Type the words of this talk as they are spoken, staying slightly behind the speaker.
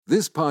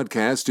This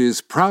podcast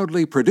is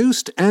proudly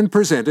produced and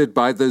presented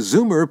by the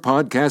Zoomer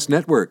Podcast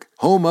Network,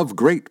 home of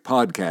great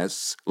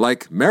podcasts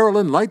like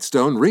Marilyn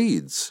Lightstone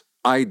Reads,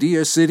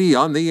 Idea City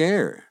on the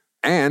Air,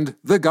 and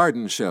The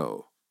Garden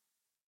Show.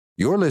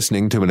 You're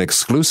listening to an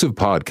exclusive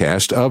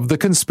podcast of The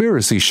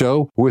Conspiracy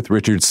Show with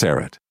Richard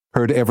Serrett.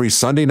 Heard every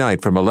Sunday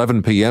night from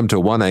 11 p.m. to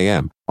 1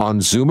 a.m. on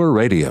Zoomer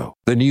Radio,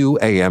 the new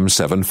AM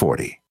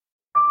 740.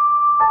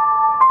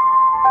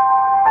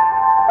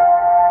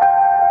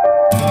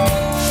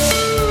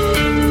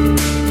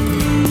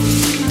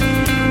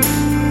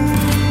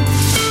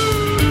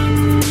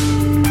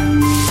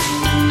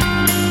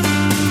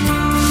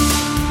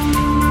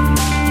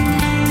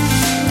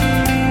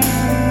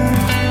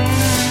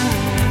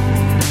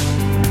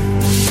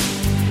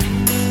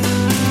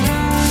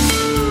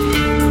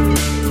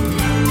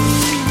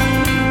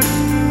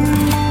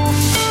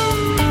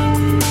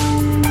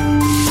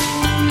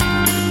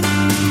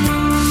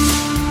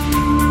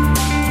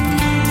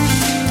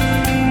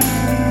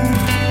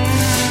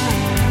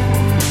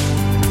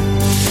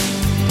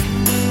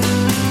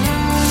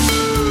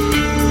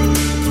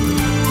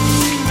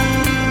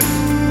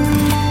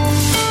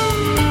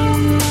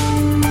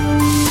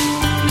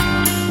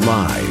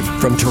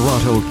 From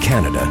Toronto,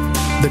 Canada,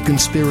 The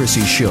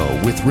Conspiracy Show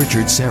with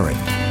Richard Serrett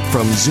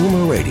from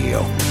Zoomer Radio,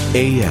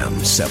 AM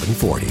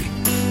 740.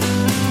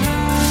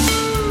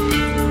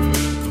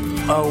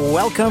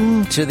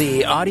 Welcome to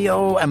the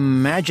Audio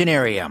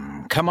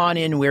Imaginarium. Come on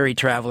in, weary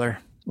traveler.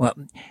 Well,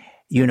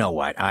 you know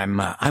what?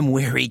 I'm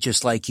weary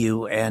just like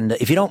you, and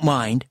if you don't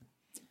mind,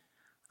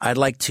 I'd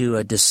like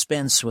to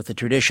dispense with the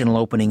traditional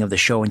opening of the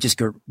show and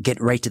just get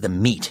right to the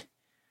meat.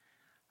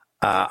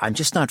 I'm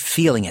just not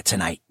feeling it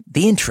tonight.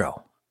 The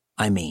intro.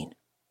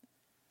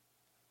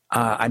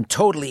 I'm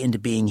totally into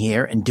being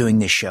here and doing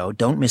this show.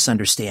 Don't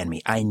misunderstand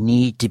me. I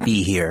need to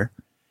be here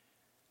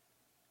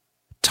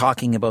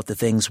talking about the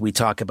things we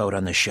talk about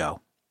on the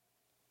show.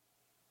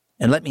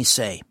 And let me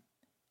say,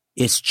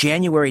 it's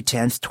January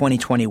 10th,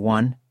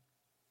 2021,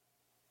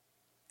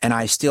 and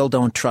I still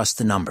don't trust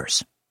the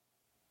numbers.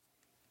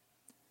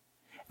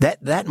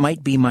 That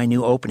might be my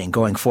new opening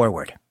going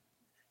forward.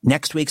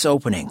 Next week's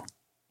opening.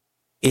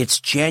 It's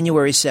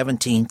January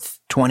 17th,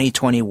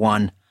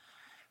 2021,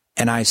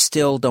 and I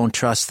still don't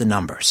trust the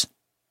numbers.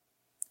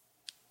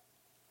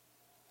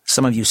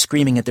 Some of you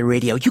screaming at the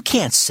radio, you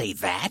can't say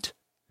that.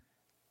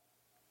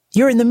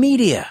 You're in the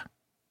media.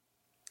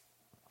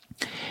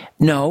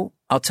 No,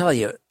 I'll tell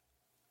you,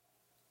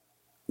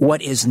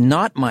 what is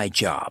not my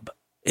job,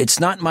 it's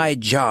not my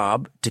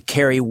job to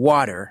carry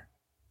water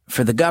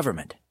for the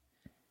government,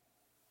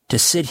 to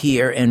sit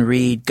here and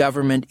read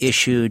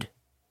government-issued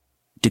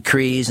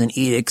decrees and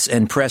edicts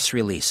and press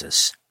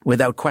releases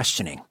without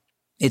questioning.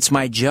 It's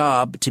my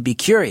job to be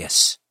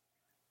curious.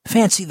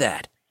 Fancy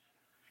that.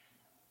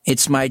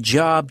 It's my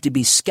job to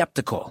be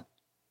skeptical.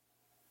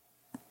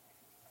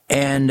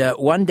 And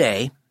one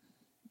day,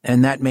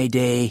 and that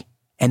day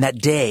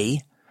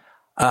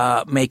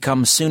may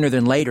come sooner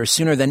than later,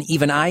 sooner than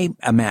even I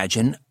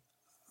imagine,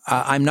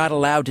 I'm not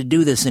allowed to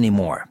do this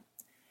anymore.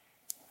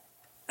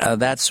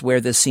 That's where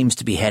this seems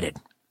to be headed.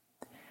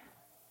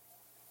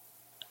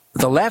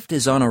 The left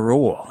is on a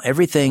roll.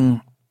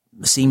 Everything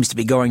seems to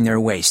be going their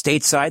way.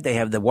 Stateside, they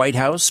have the White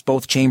House,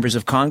 both chambers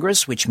of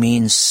Congress, which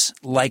means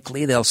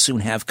likely they'll soon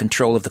have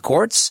control of the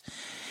courts.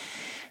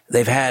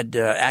 They've had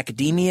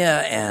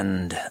academia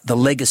and the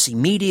legacy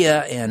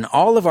media and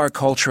all of our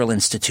cultural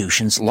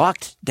institutions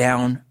locked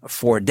down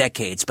for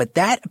decades. But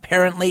that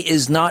apparently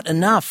is not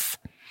enough.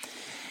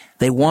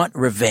 They want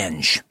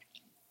revenge.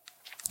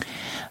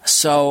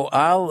 So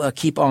I'll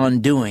keep on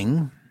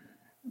doing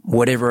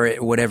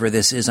whatever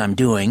this is I'm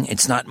doing.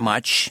 It's not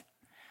much.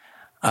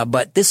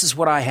 But this is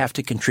what I have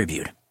to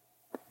contribute.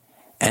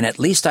 And at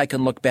least I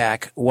can look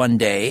back one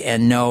day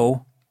and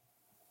know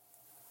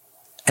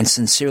and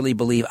sincerely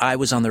believe I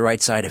was on the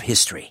right side of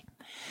history.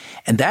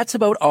 And that's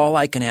about all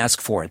I can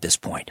ask for at this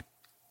point.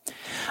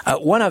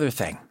 One other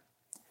thing.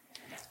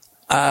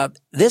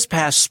 This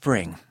past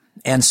spring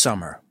and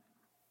summer,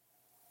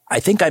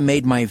 I think I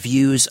made my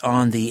views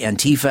on the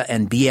Antifa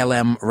and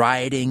BLM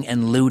rioting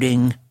and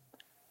looting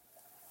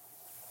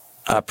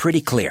pretty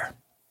clear.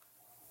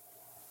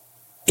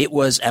 It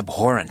was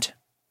abhorrent.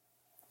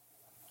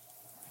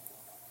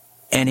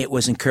 And it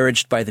was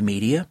encouraged by the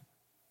media.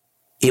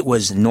 It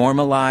was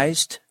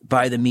normalized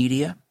by the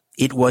media.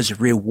 It was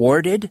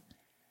rewarded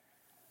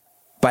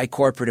by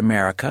corporate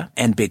America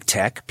and big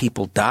tech.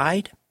 People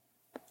died.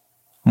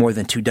 More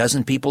than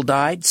 24 people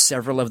died,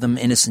 several of them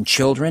innocent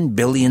children,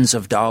 billions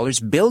of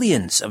dollars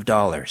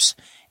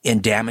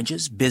in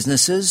damages,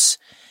 businesses,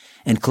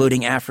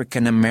 including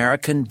African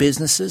American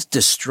businesses,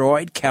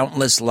 destroyed,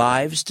 countless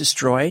lives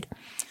destroyed.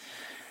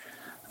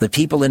 The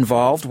people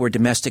involved were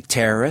domestic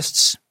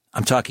terrorists.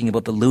 I'm talking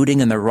about the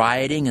looting and the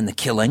rioting and the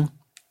killing.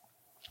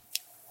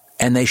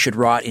 And they should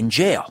rot in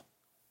jail.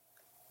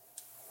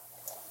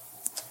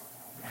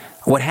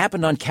 What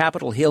happened on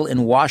Capitol Hill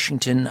in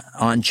Washington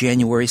on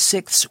January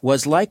 6th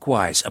was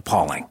likewise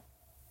appalling.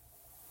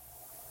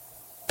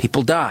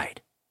 People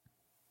died.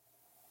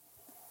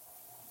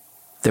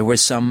 There were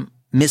some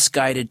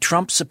misguided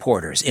Trump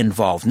supporters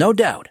involved, no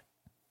doubt.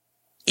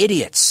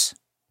 Idiots.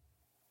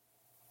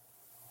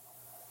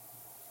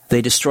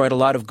 They destroyed a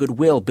lot of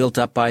goodwill built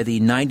up by the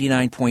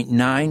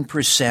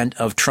 99.9%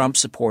 of Trump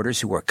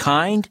supporters who were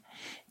kind,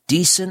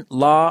 decent,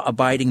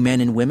 law-abiding men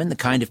and women, the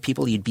kind of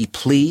people you'd be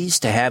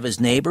pleased to have as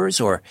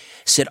neighbors or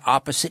sit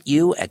opposite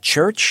you at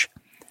church.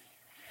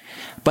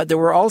 But there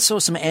were also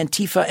some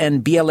Antifa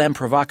and BLM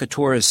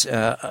provocateurs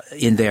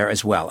in there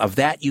as well. Of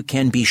that you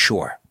can be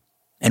sure.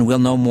 And we'll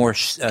know more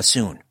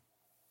soon.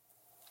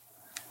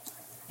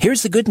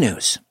 Here's the good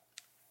news.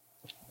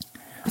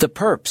 The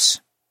perps,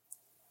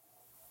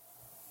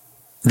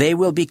 they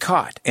will be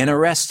caught and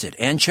arrested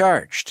and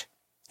charged.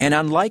 And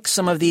unlike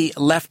some of the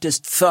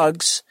leftist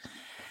thugs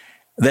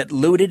that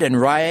looted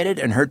and rioted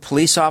and hurt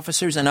police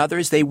officers and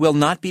others, they will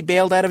not be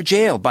bailed out of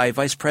jail by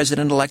Vice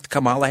President-elect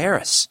Kamala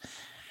Harris.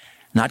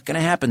 Not going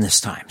to happen this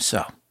time.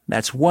 So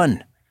that's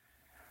one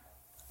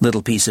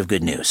little piece of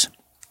good news.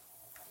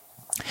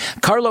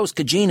 Carlos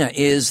Cagina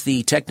is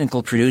the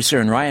technical producer,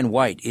 and Ryan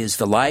White is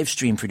the live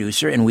stream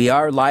producer, and we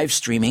are live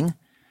streaming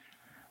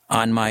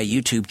on my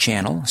YouTube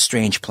channel,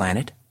 Strange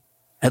Planet.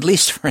 At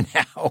least for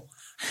now.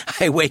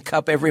 I wake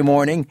up every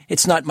morning.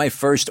 It's not my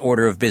first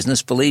order of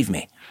business, believe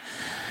me.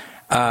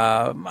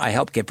 I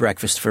help get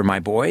breakfast for my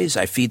boys.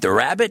 I feed the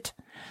rabbit.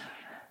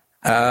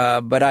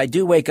 But I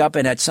do wake up,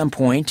 and at some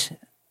point,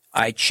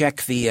 I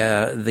check the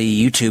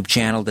YouTube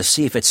channel to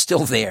see if it's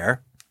still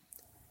there.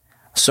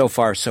 So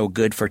far, so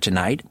good for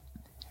tonight.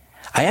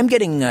 I am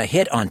getting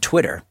hit on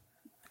Twitter.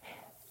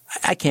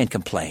 I can't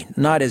complain.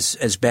 Not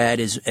as bad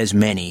as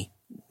many.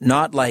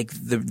 Not like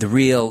the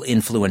real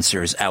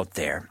influencers out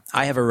there.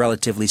 I have a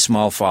relatively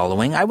small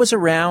following. I was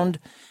around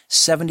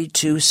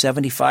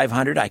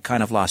 7,500. I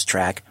kind of lost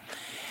track.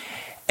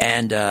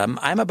 And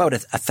I'm about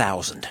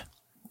 1,000.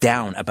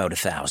 Down about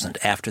 1,000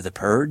 after the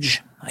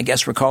purge. I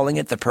guess we're calling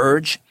it the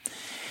purge.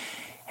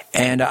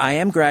 And I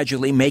am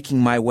gradually making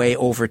my way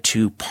over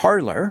to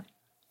Parler.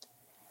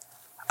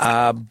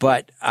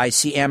 But I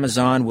see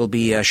Amazon will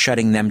be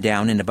shutting them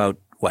down in about,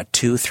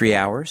 2-3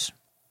 hours?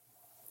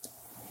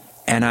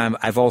 And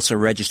I've also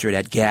registered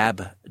at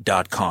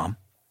gab.com.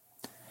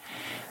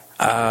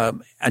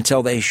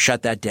 Until they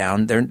shut that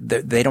down,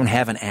 they don't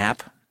have an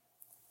app.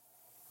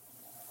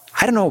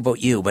 I don't know about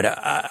you, but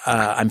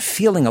I'm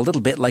feeling a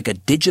little bit like a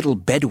digital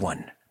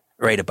Bedouin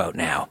right about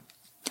now,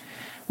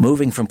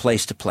 moving from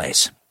place to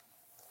place.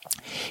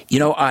 You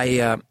know,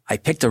 I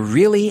picked a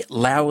really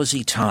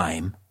lousy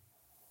time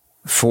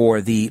for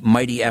the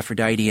mighty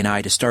Aphrodite and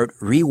I to start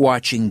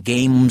rewatching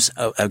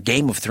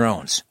Game of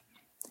Thrones.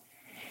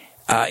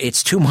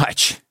 It's too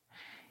much.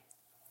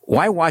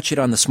 Why watch it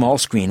on the small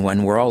screen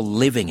when we're all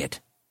living it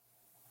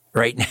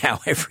right now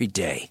every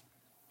day?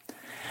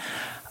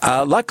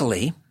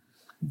 Luckily,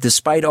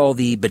 despite all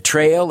the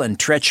betrayal and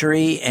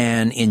treachery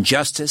and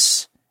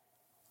injustice,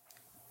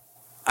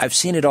 I've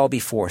seen it all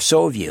before.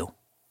 So have you.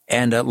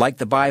 And like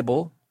the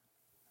Bible,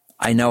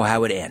 I know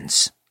how it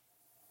ends.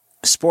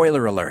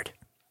 Spoiler alert.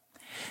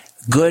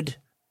 Good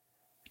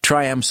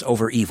triumphs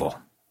over evil.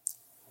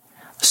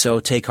 So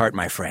take heart,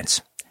 my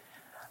friends.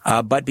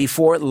 But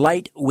before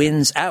light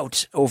wins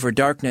out over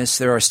darkness,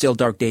 there are still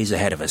dark days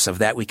ahead of us. Of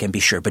that we can be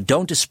sure. But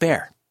don't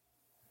despair.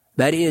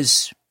 That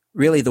is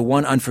really the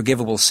one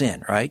unforgivable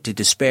sin, right? To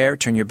despair,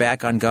 turn your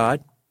back on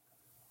God.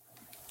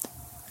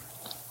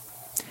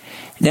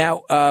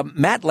 Now,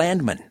 Matt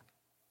Landman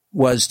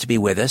was to be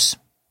with us.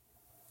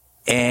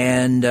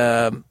 And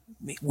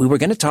we were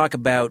going to talk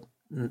about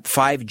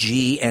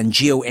 5G and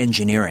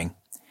Geo-Engineering.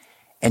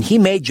 And he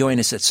may join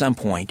us at some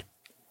point.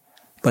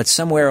 But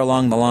somewhere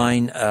along the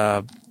line,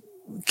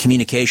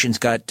 communications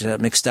got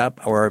mixed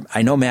up. Or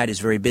I know Matt is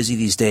very busy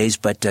these days,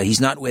 but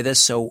he's not with us.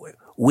 So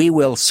we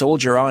will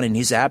soldier on in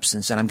his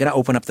absence. And I'm going to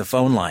open up the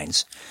phone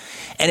lines.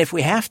 And if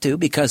we have to,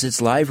 because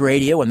it's live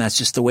radio and that's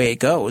just the way it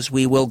goes,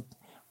 we'll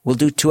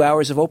do 2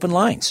 hours of open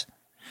lines.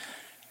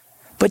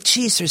 But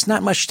geez, there's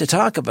not much to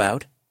talk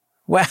about.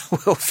 Well,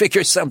 we'll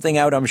figure something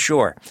out, I'm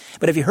sure.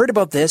 But have you heard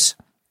about this?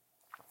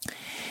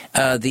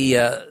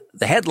 The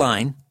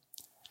headline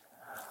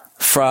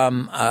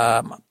from,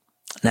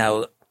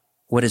 now,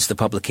 what is the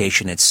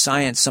publication? It's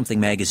Science Something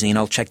Magazine.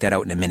 I'll check that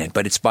out in a minute.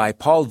 But it's by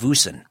Paul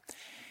Vucin.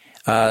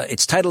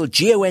 It's titled,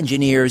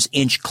 Geo-Engineers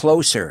Inch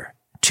Closer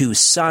to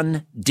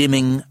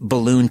Sun-Dimming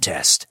Balloon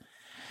Test.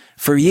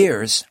 For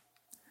years,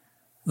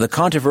 the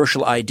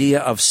controversial idea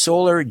of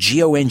solar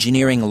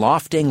geoengineering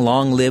lofting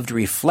long-lived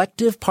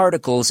reflective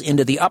particles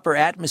into the upper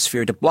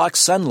atmosphere to block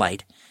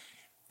sunlight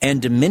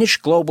and diminish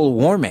global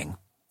warming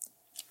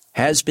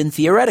has been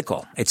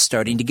theoretical. It's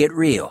starting to get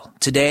real.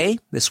 Today,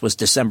 this was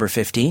December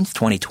 15th,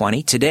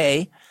 2020.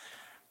 Today,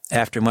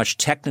 after much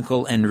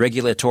technical and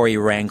regulatory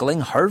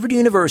wrangling, Harvard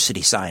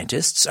University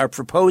scientists are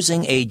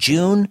proposing a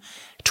June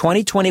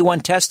 2021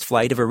 test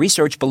flight of a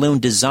research balloon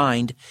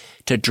designed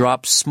to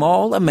drop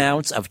small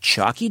amounts of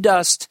chalky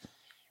dust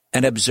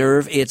and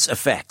observe its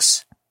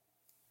effects.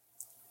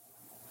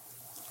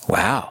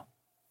 Wow.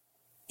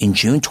 In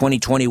June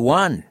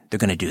 2021, they're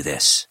going to do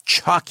this.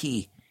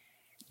 Chalky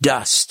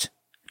dust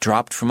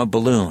dropped from a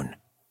balloon.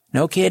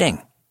 No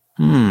kidding.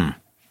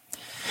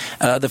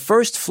 The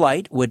first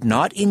flight would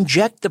not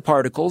inject the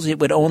particles. It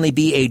would only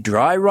be a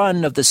dry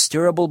run of the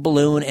steerable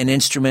balloon and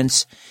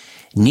instruments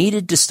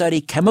needed to study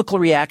chemical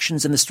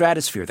reactions in the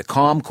stratosphere, the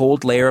calm,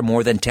 cold layer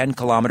more than 10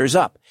 kilometers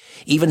up.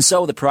 Even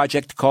so, the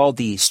project, called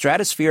the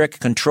Stratospheric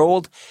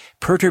Controlled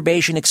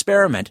Perturbation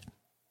Experiment,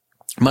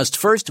 must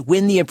first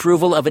win the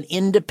approval of an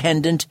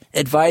independent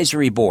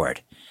advisory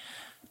board,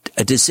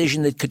 a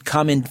decision that could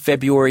come in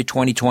February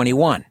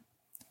 2021.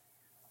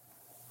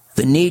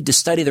 The need to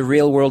study the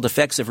real-world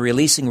effects of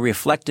releasing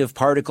reflective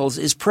particles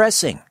is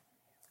pressing,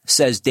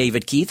 says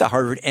David Keith, a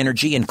Harvard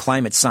energy and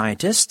climate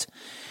scientist,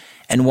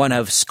 and one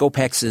of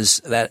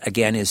SCOPEX's, that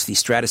again is the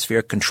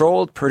Stratospheric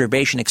Controlled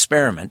Perturbation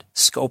Experiment,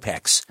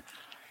 SCOPEX.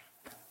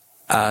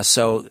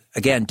 So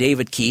again,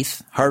 David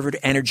Keith, Harvard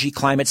energy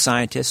climate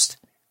scientist,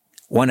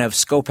 one of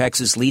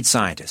SCOPEX's lead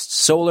scientists.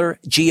 Solar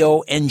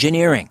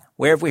Geo-Engineering.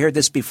 Where have we heard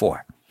this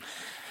before?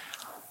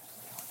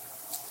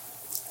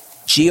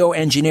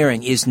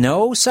 Geo-engineering is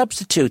no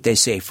substitute, they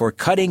say, for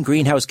cutting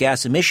greenhouse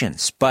gas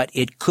emissions, but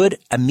it could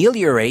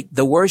ameliorate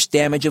the worst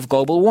damage of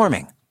global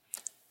warming,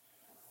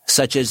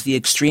 such as the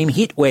extreme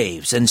heat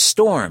waves and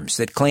storms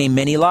that claim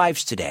many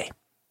lives today.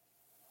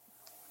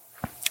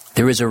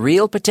 There is a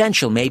real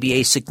potential, maybe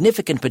a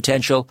significant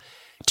potential,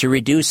 to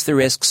reduce the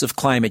risks of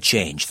climate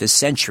change this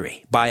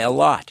century by a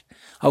lot.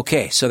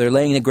 Okay, so they're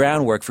laying the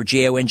groundwork for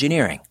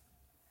geoengineering.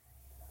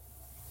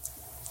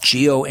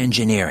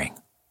 Geoengineering.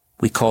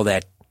 We call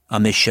that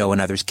on this show and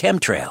others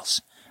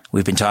chemtrails.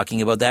 We've been talking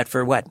about that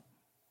for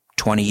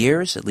 20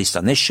 years, at least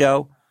on this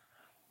show,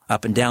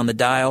 up and down the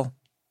dial.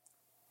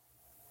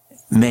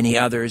 Many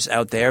others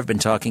out there have been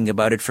talking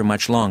about it for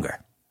much longer.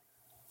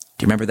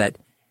 Do you remember that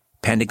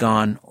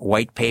Pentagon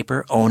white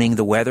paper, Owning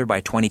the Weather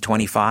by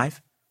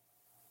 2025?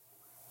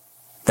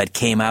 That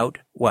came out,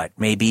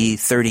 maybe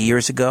 30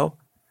 years ago?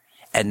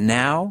 And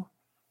now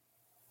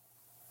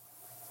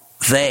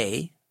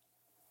they,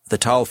 the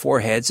tall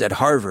foreheads at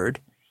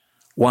Harvard,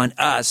 want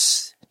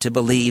us to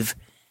believe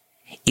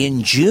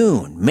in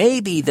June,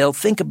 maybe they'll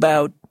think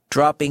about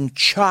dropping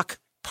chalk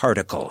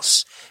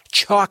particles,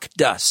 chalk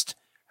dust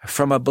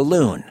from a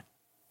balloon.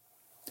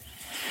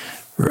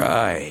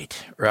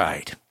 Right.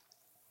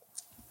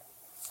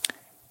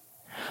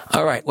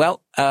 All right,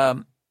 well,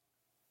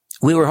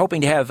 we were hoping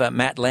to have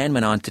Matt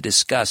Landman on to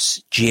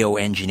discuss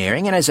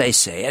geoengineering, and as I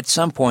say, at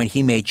some point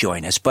he may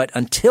join us. But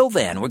until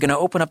then, we're going to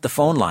open up the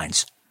phone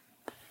lines.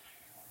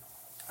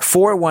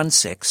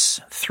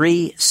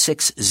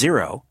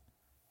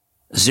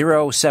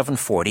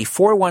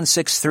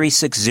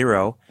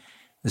 416-360-0740,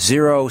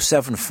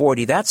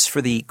 416-360-0740. That's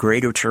for the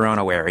Greater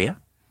Toronto area.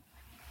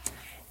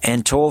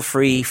 And toll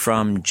free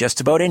from just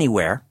about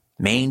anywhere,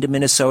 Maine to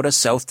Minnesota,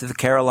 south to the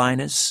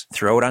Carolinas,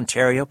 throughout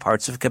Ontario,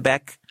 parts of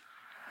Quebec.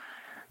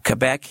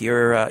 Quebec,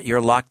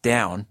 you're locked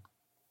down.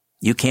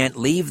 You can't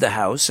leave the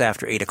house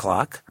after 8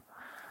 o'clock.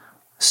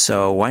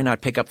 So why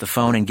not pick up the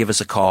phone and give us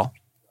a call?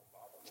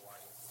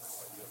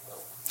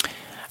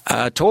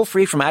 Toll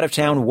free from out of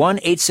town,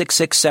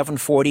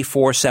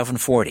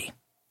 1-866-740-4740.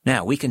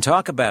 Now, we can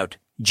talk about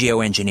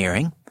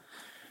geoengineering.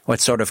 What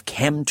sort of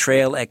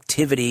chemtrail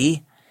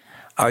activity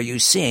are you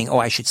seeing? Oh,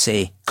 I should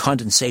say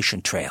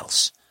condensation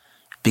trails.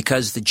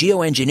 Because the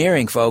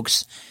geoengineering,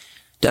 folks,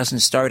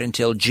 doesn't start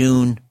until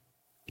June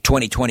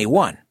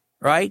 2021,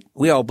 right?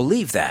 We all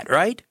believe that,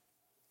 right?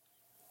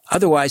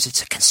 Otherwise,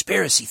 it's a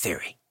conspiracy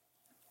theory.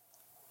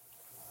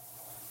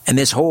 And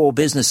this whole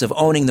business of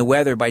owning the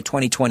weather by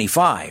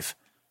 2025,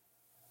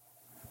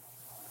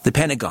 the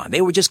Pentagon,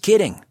 they were just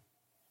kidding.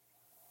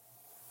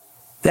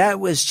 They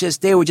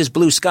were just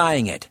blue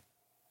skying it.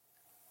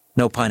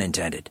 No pun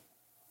intended.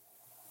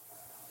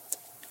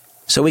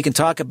 So we can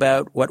talk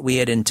about what we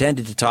had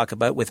intended to talk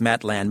about with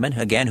Matt Landman,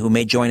 again, who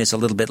may join us a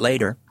little bit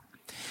later.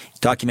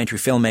 Documentary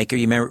filmmaker.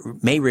 You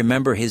may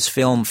remember his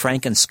film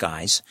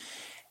Frankenskies,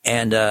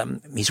 and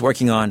he's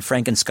working on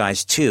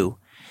Frankenskies 2.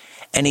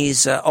 And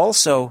he's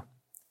also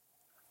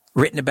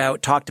written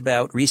about, talked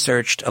about,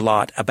 researched a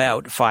lot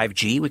about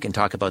 5G. We can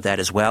talk about that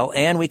as well.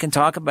 And we can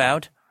talk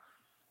about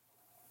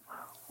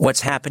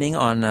what's happening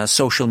on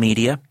social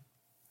media.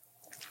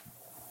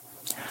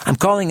 I'm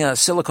calling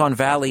Silicon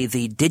Valley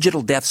the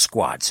digital death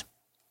squads.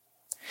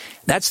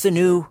 That's the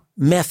new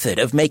method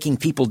of making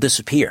people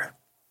disappear.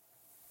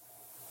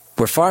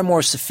 We're far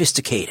more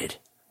sophisticated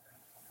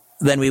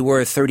than we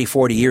were 30,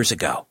 40 years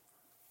ago.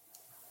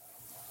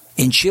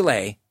 In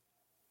Chile,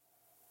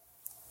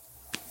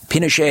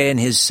 Pinochet and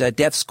his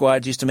death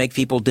squads used to make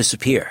people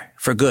disappear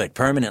for good,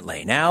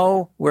 permanently.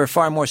 Now we're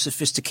far more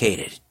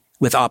sophisticated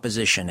with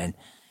opposition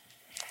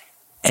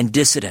and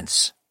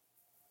dissidents.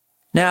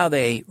 Now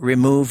they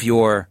remove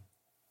your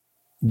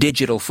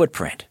digital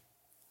footprint.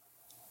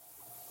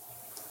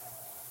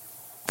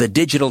 The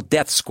digital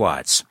death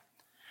squads.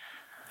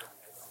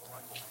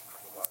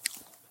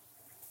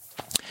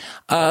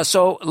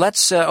 So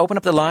let's open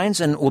up the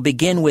lines, and we'll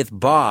begin with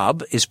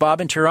Bob. Is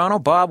Bob in Toronto?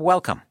 Bob,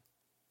 welcome.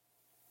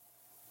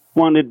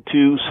 Wanted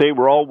to say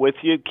we're all with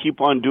you. Keep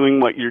on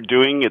doing what you're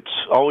doing. It's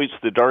always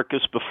the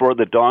darkest before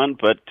the dawn,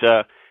 but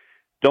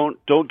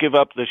don't give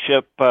up the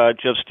ship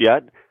just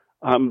yet.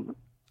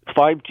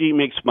 5G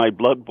makes my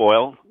blood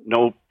boil,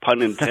 no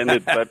pun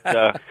intended, but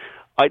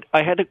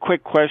I had a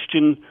quick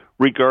question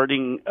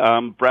regarding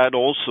Brad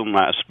Olson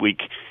last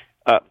week.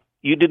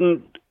 You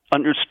didn't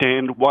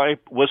understand why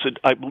was it,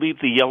 I believe,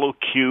 the yellow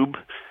cube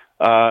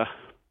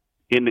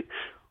in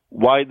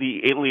why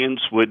the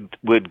aliens would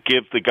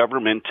give the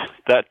government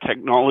that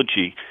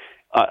technology.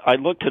 I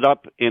looked it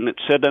up, and it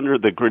said under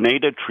the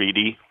Grenada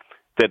Treaty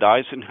that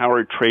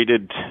Eisenhower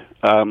traded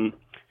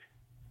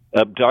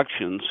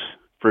abductions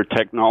for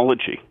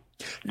technology,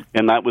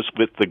 and that was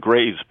with the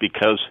Greys,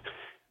 because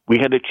we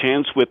had a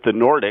chance with the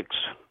Nordics,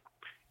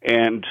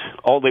 and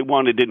all they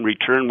wanted in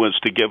return was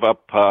to give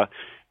up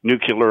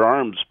nuclear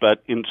arms,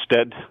 but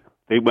instead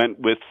they went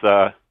with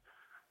the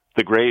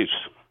Greys.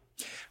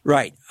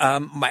 Right.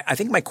 I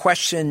think my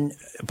question,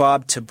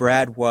 Bob, to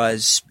Brad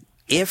was,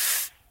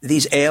 if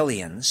these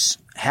aliens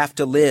have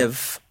to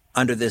live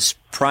under this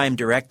prime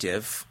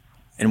directive,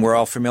 and we're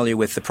all familiar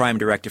with the prime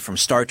directive from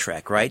Star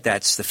Trek, right?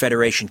 That's the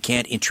Federation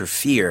can't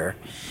interfere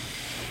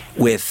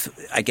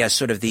with, I guess,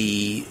 sort of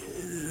the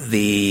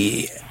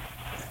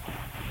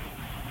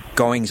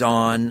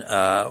goings-on,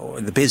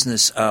 the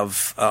business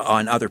of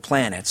on other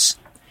planets,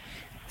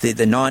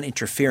 the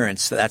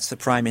non-interference. That's the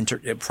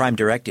prime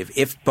directive.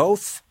 If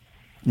both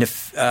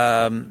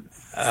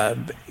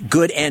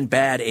good and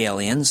bad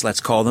aliens, let's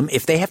call them,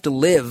 if they have to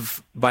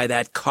live by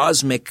that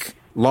cosmic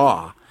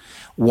law,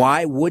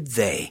 why would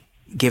they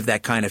give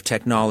that kind of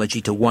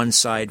technology to one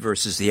side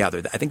versus the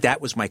other? I think that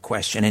was my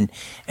question,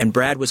 and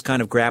Brad was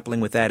kind of grappling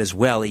with that as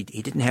well. He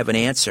didn't have an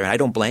answer, and I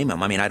don't blame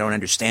him. I mean, I don't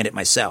understand it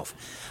myself.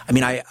 I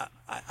mean, I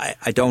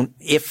don't.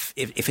 If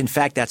in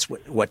fact that's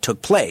what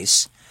took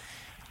place,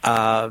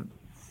 that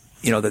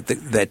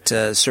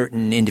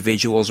certain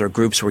individuals or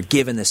groups were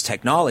given this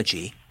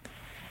technology,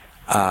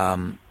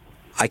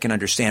 I can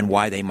understand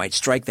why they might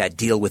strike that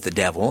deal with the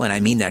devil, and I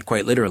mean that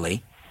quite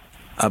literally.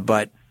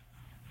 But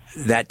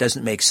that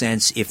doesn't make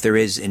sense if there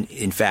is,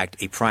 in fact,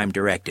 a prime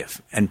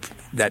directive. And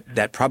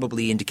that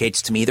probably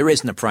indicates to me there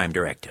isn't a prime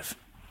directive.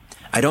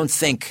 I don't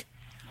think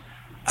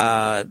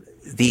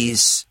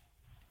these,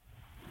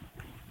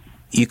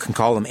 you can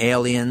call them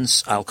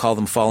aliens, I'll call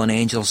them fallen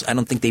angels, I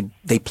don't think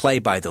they play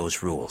by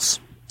those rules.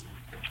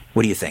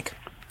 What do you think?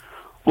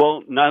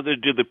 Well, neither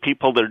do the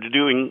people that are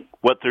doing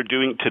what they're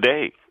doing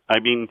today. I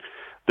mean,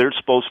 they're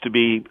supposed to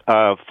be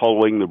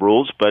following the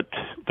rules, but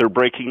they're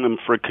breaking them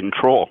for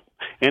control.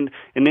 And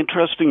an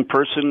interesting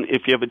person,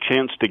 if you have a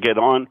chance to get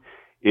on,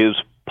 is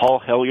Paul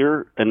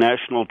Hellyer, a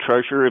national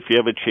treasure, if you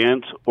have a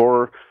chance,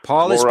 or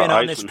Paul has Laura been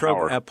on this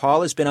Eisenhower.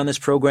 Paul has been on this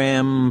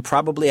program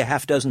probably a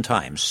half dozen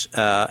times,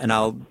 and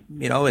I'll,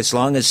 as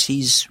long as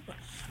he's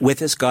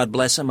with us, God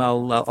bless him,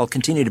 I'll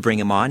continue to bring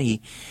him on.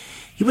 He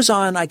was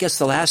on, I guess,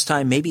 the last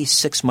time, maybe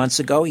 6 months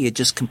ago. He had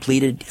just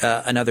completed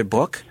another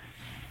book,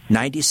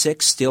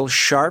 96, still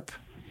sharp.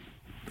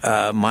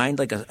 Mind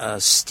like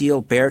a steel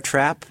bear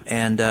trap,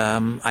 and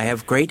I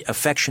have great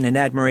affection and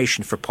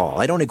admiration for Paul.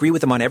 I don't agree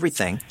with him on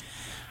everything,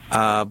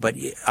 but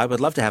I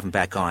would love to have him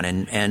back on,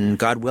 and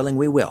God willing,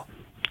 we will.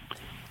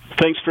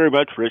 Thanks very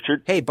much,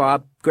 Richard. Hey,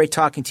 Bob. Great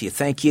talking to you.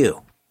 Thank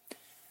you.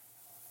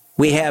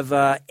 We have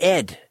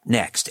Ed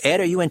next.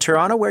 Ed, are you in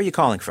Toronto? Where are you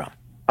calling from?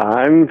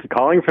 I'm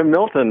calling from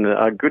Milton.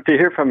 Good to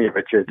hear from you,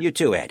 Richard. You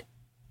too, Ed.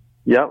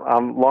 Yeah,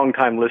 I'm a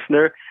long-time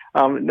listener.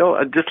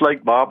 Just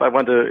like Bob, I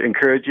want to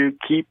encourage you,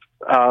 keep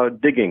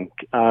digging.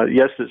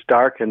 Yes, it's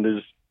dark, and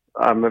there's,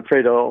 I'm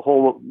afraid, a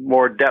whole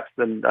more depth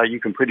than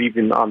you can put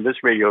even on this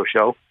radio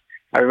show.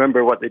 I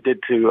remember what they did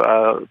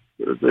to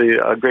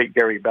the great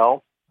Gary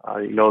Bell,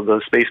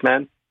 the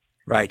spaceman.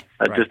 Right.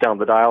 Just down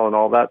the dial and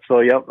all that.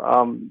 So,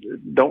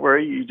 don't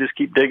worry. You just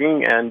keep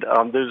digging, and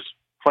there's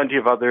plenty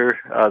of other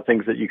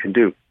things that you can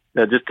do.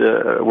 Just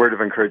a word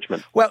of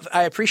encouragement. Well,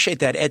 I appreciate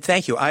that, Ed.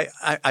 Thank you.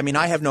 I mean,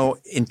 I have no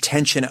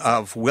intention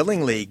of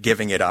willingly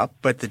giving it up,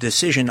 but the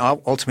decision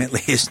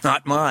ultimately is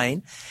not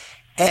mine.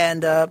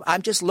 And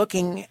I'm just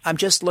looking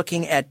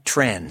at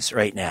trends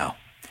right now,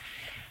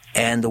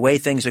 and the way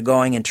things are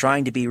going, and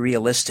trying to be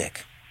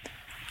realistic,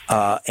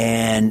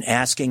 and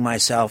asking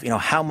myself,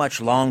 how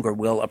much longer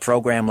will a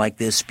program like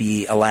this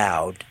be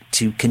allowed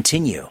to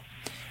continue?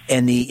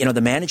 And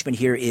the management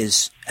here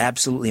is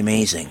absolutely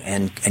amazing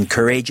and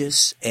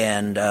courageous,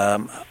 and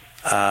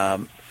I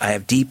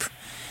have deep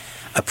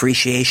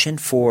appreciation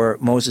for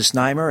Moses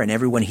Neimer and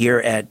everyone here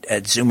at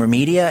Zoomer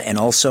Media, and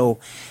also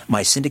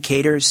my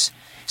syndicators,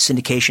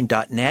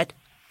 syndication.net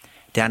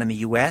down in the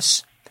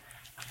U.S.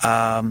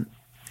 But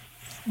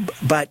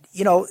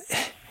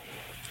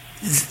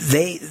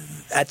they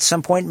at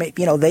some point,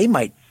 they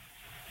might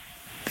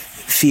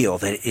feel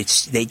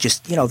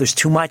that there's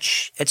too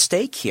much at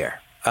stake here.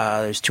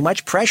 There's too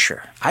much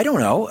pressure. I don't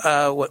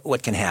know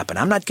what can happen.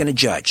 I'm not going to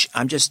judge.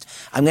 I'm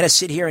going to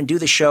sit here and do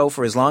the show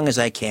for as long as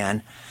I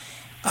can,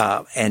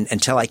 and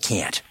until I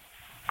can't.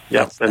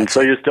 Yeah,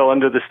 so you're still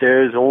under the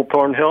stairs, Old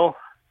Thornhill?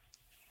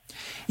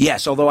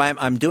 Yes, although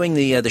I'm doing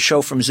the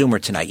show from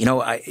Zoomer tonight.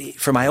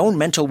 For my own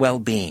mental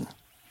well-being,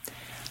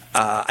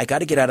 I got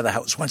to get out of the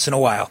house once in a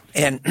while.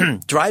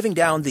 And driving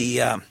down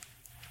the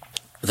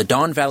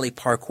Don Valley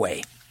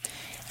Parkway,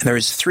 and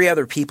there's 3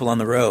 other people on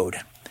the road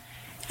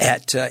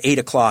at 8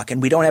 o'clock,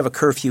 and we don't have a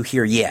curfew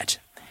here yet.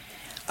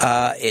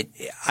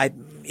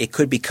 It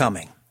could be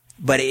coming,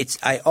 but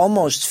I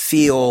almost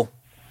feel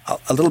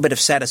a little bit of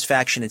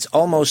satisfaction. It's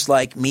almost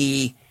like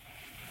me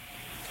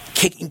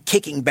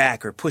kicking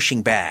back or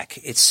pushing back.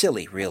 It's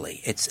silly,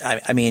 really.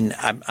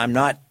 I'm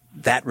not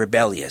that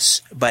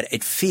rebellious, but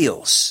it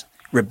feels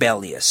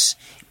rebellious.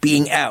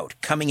 Being out,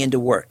 coming into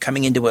work,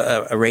 coming into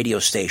a radio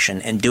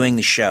station and doing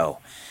the show,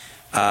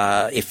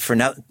 if for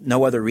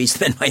no other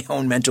reason than my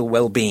own mental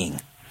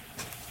well-being.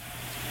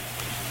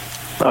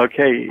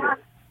 Okay.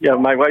 Yeah,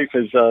 my wife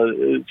is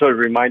sort of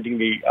reminding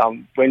me,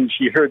 when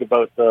she heard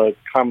about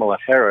Kamala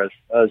Harris,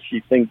 she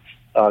thinks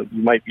you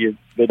might be a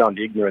bit on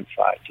the ignorant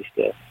side. Just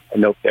a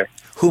note there.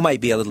 Who might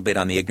be a little bit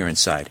on the ignorant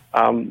side?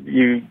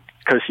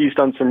 Because she's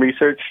done some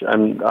research,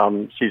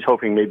 and she's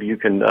hoping maybe you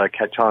can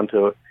catch on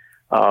to,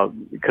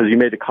 because you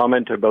made a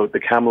comment about the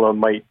Kamala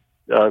might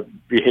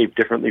behave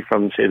differently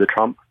from, say, the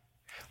Trump.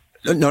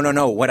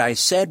 No. What I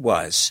said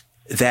was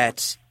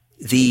that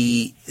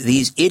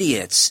these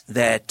idiots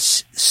that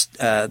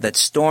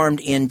stormed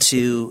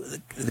into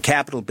the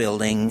Capitol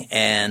building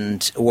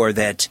or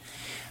that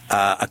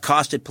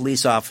accosted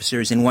police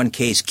officers, in one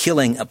case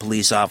killing a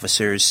police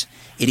officer's,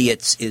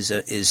 idiots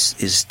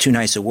is too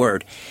nice a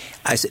word.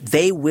 I said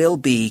they will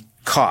be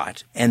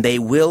caught and they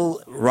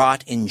will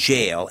rot in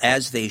jail,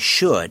 as they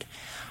should,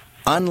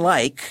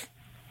 unlike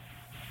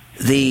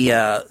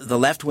the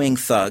left-wing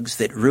thugs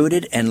that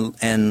rooted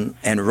and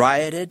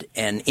rioted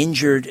and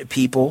injured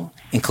people,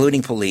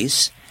 including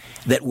police,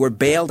 that were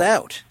bailed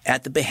out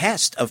at the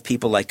behest of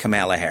people like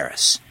Kamala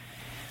Harris.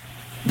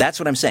 That's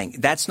what I'm saying.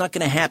 That's not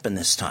going to happen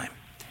this time,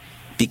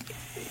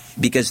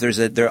 because there's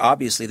a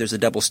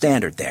double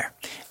standard there.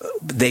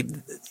 They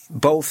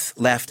both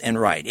left and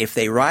right. If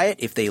they riot,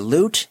 if they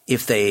loot,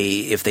 if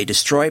they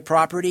destroy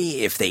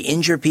property, if they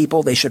injure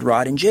people, they should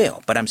rot in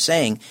jail. But I'm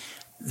saying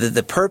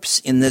the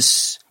perps in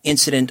this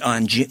incident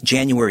on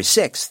January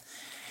 6th,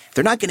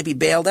 they're not going to be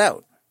bailed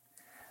out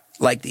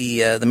like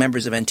the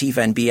members of Antifa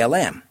and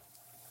BLM.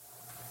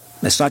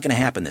 That's not going to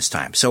happen this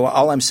time. So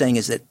all I'm saying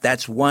is that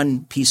that's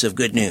one piece of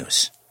good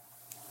news.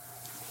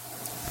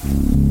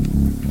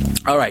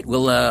 All right.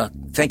 Well,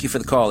 thank you for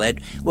the call,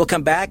 Ed. We'll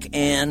come back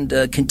and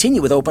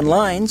continue with open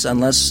lines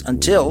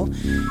until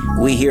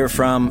we hear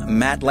from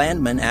Matt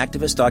Landman,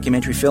 activist,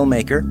 documentary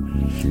filmmaker.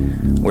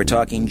 We're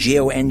talking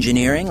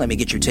geoengineering. Let me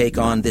get your take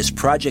on this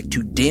project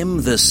to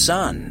dim the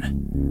sun.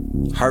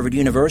 Harvard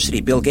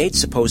University, Bill Gates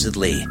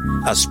supposedly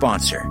a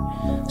sponsor.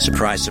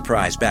 Surprise,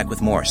 surprise. Back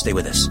with more. Stay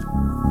with us.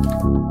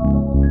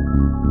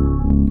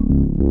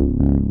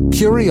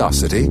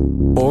 Curiosity,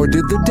 or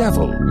did the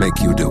devil make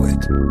you do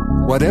it?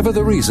 Whatever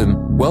the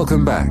reason,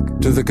 welcome back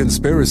to The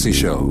Conspiracy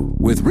Show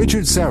with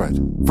Richard Serrett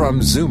from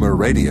Zoomer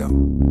Radio.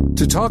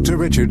 To talk to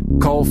Richard,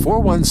 call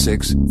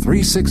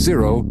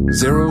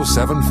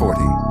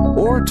 416-360-0740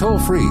 or toll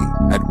free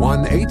at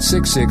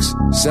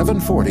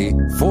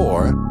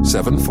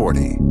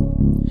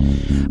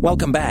 1-866-740-4740.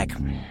 Welcome back.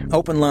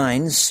 Open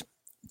lines.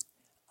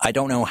 I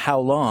don't know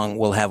how long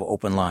we'll have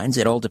open lines.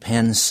 It all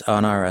depends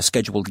on our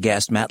scheduled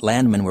guest, Matt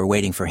Landman. We're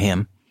waiting for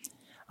him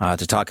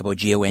to talk about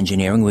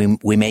geoengineering.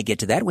 We may get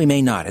to that. We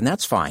may not, and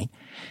that's fine.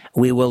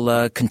 We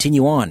will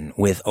continue on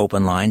with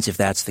open lines if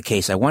that's the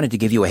case. I wanted to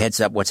give you a heads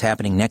up what's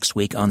happening next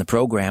week on the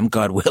program,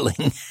 God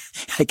willing.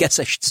 I guess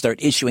I should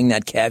start issuing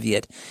that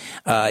caveat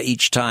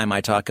each time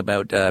I talk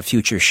about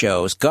future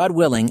shows. God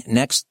willing,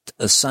 next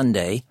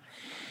Sunday,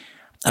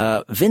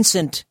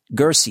 Vincent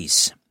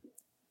Gerses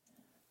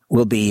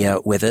will be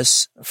with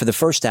us for the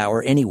first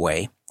hour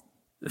anyway.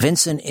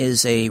 Vincent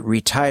is a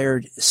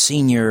retired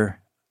senior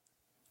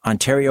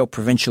Ontario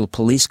Provincial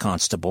Police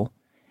Constable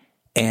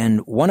and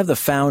one of the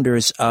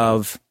founders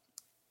of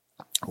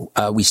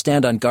We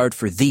Stand on Guard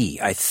for Thee,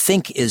 I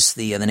think is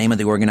the name of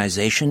the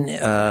organization.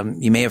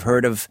 You may have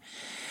heard of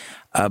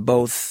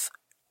both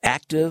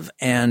active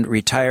and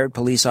retired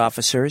police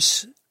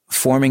officers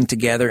forming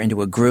together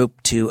into a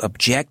group to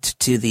object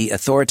to the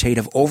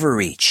authoritative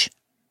overreach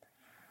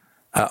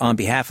on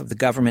behalf of the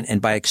government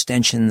and by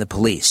extension the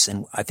police.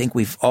 And I think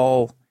we've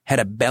all had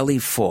a belly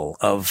full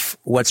of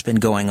what's been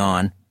going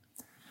on.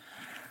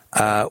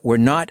 We're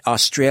not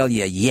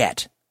Australia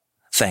yet,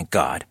 thank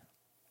God.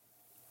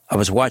 I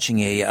was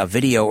watching a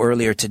video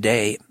earlier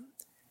today.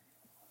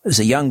 There's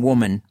a young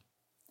woman.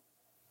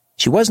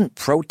 She wasn't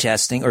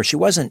protesting, or she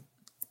wasn't,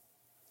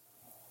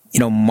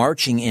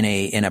 marching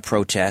in a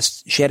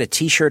protest. She had a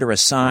T-shirt or a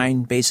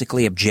sign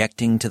basically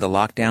objecting to the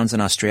lockdowns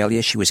in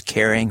Australia. She was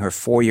carrying her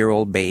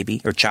 4-year-old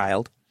baby, or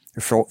child,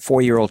 her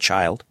 4-year-old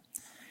child.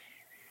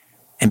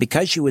 And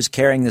because she was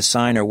carrying this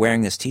sign or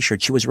wearing this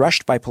T-shirt, she was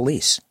rushed by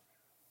police.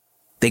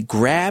 They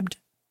grabbed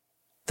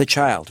the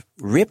child,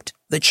 ripped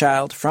the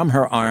child from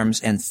her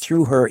arms, and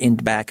threw her in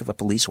the back of a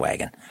police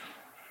wagon.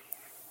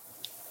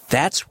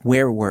 That's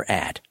where we're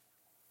at.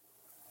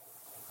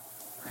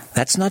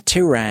 That's not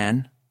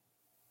Tehran.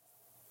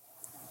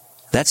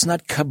 That's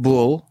not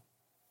Kabul.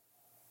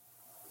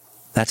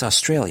 That's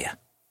Australia.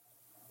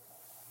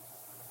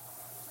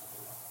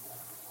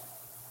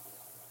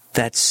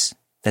 That's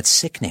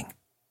sickening.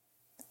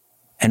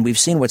 And we've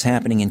seen what's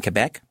happening in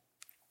Quebec.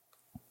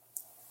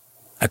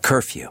 A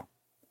curfew.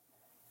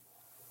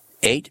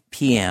 8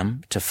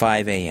 p.m. to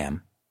 5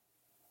 a.m.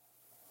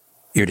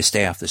 You're to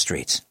stay off the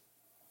streets.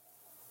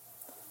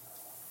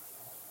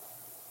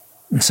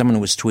 And someone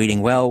was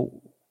tweeting, well,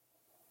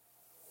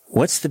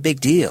 what's the big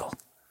deal?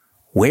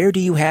 Where do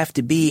you have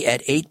to be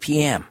at 8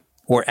 p.m.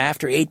 or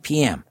after 8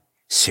 p.m.?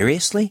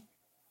 Seriously?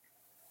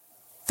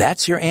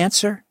 That's your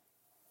answer?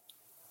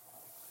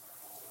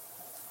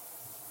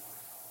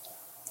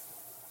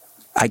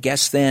 I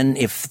guess then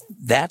if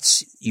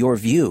that's your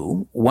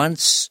view,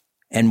 once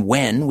and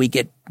when we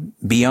get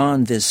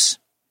beyond this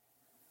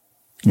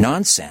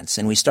nonsense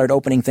and we start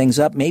opening things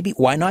up, maybe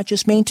why not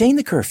just maintain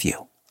the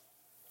curfew?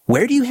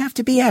 Where do you have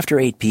to be after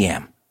 8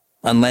 p.m.?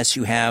 Unless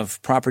you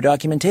have proper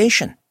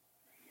documentation.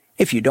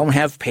 If you don't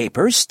have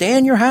papers, stay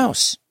in your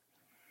house.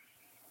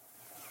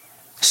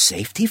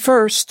 Safety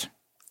first.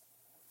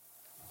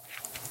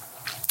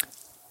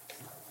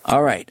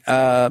 All right.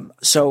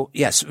 So,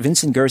 yes,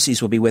 Vincent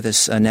Gerses will be with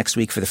us next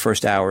week for the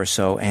first hour or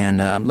so,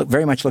 and I'm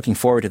very much looking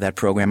forward to that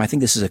program. I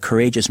think this is a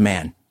courageous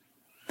man,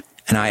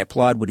 and I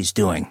applaud what he's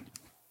doing.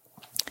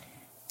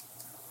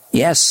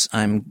 Yes,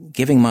 I'm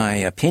giving my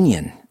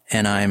opinion,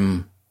 and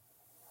I'm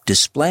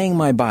displaying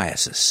my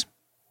biases.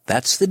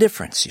 That's the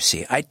difference, you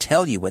see. I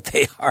tell you what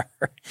they are.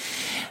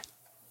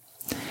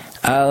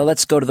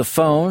 Let's go to the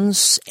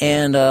phones,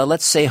 and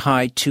let's say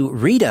hi to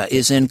Rita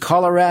is in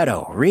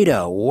Colorado.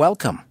 Rita,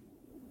 welcome.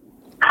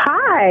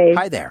 Hi.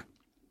 Hi there.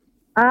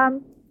 I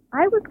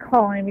was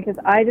calling because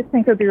I just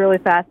think it would be really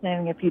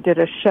fascinating if you did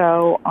a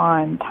show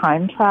on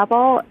time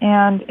travel.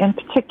 And in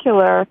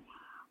particular,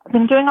 I've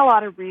been doing a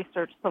lot of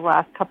research the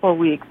last couple of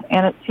weeks,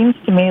 and it seems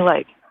to me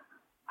like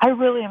I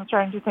really am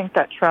starting to think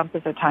that Trump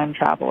is a time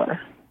traveler.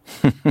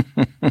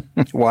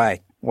 Why?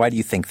 Why do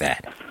you think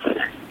that?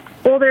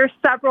 Well, there's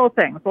several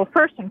things. Well,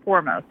 first and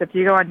foremost, if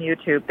you go on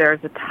YouTube,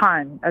 there's a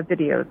ton of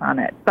videos on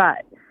it.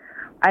 But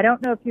I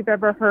don't know if you've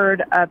ever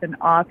heard of an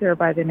author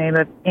by the name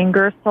of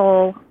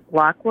Ingersoll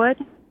Lockwood.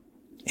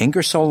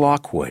 Ingersoll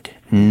Lockwood?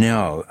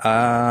 No.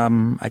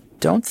 I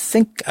don't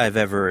think I've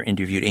ever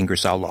interviewed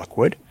Ingersoll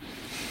Lockwood.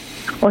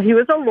 Well, he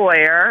was a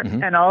lawyer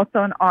and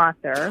also an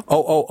author.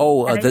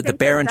 The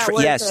Barron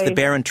the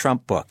Barron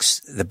Trump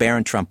books. The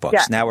Barron Trump books.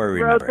 Yes, now I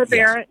remember.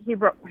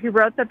 He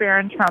wrote the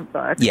Barron Trump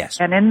books. Yes.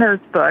 And in those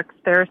books,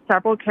 there are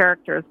several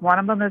characters. One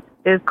of them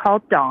is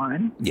called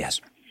Dawn. Yes.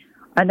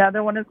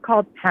 Another one is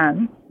called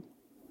Penn.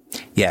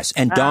 Yes,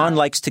 and Dawn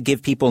likes to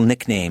give people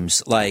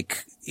nicknames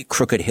like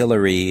Crooked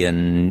Hillary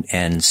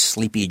and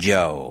Sleepy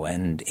Joe,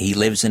 and he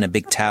lives in a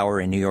big tower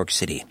in New York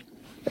City.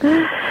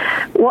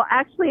 Well,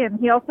 actually, and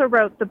he also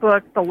wrote the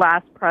book The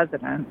Last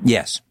President.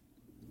 Yes.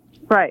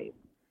 Right.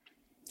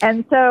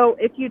 And so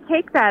if you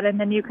take that and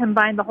then you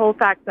combine the whole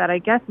fact that I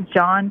guess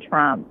Donald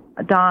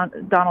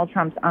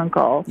Trump's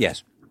uncle,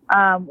 yes,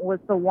 was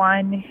the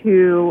one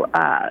who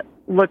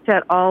looked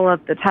at all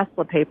of the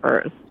Tesla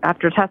papers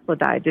after Tesla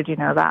died. Did you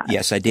know that?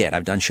 Yes, I did.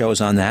 I've done shows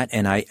on that,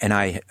 and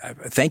I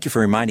thank you for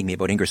reminding me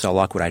about Ingersoll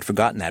Lockwood. I'd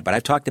forgotten that, but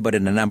I've talked about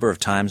it a number of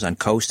times on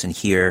Coast and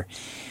here.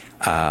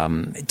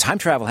 Time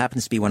travel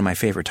happens to be one of my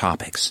favorite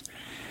topics.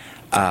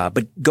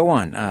 But go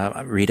on,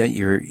 Rita.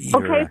 You're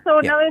okay. So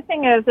another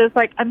thing is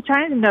like I'm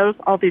trying to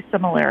notice all these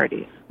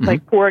similarities. Mm-hmm.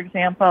 Like for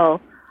example,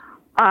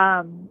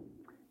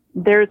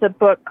 there's a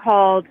book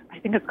called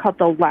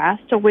The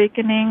Last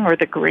Awakening or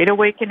The Great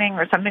Awakening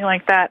or something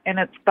like that, and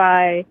it's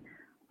by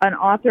an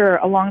author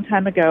a long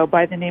time ago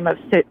by the name of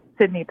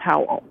Sidney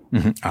Powell.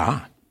 Mm-hmm.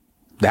 Ah,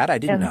 that I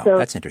didn't know. So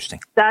that's interesting.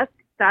 That's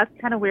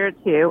kind of weird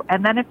too.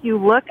 And then if you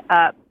look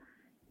up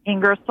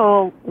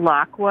Ingersoll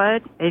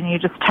Lockwood and you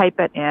just type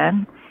it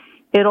in,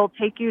 it'll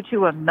take you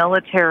to a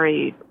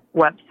military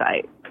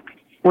website,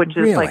 which is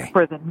really? like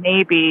for the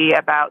Navy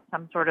about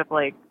some sort of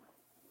like,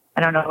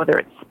 I don't know whether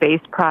it's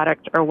space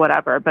product or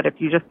whatever, but if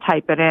you just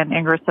type it in,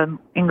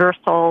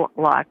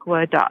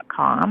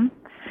 IngersollLockwood.com.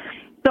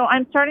 So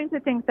I'm starting to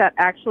think that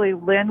actually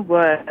Lynn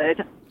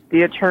Wood,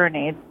 the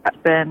attorney, has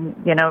been,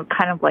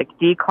 kind of like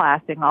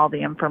declassing all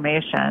the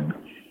information.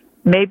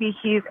 Maybe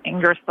he's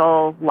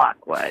Ingersoll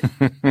Lockwood.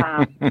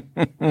 I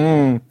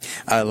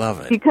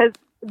love it. Because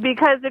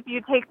if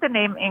you take the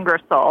name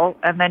Ingersoll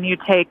and then you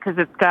take, because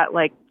it's got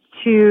like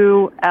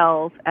 2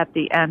 L's at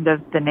the end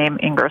of the name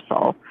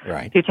Ingersoll.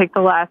 Right. So you take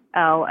the last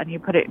L and you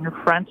put it in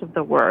front of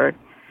the word,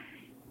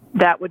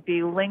 that would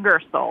be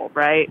Lingersoll,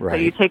 right? Right. So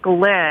you take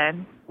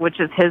Lynn, which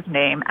is his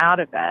name, out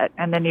of it,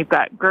 and then you've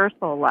got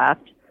Gersel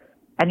left,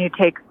 and you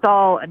take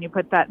Sol and you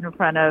put that in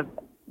front of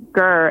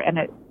Ger, and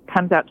it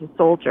comes out to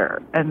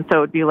soldier. And so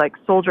it would be like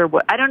soldier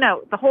wood. I don't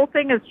know. The whole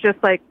thing is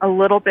just like a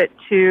little bit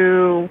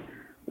too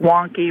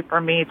wonky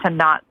for me to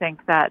not think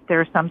that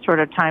there's some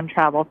sort of time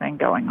travel thing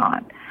going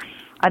on.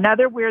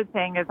 Another weird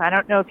thing is I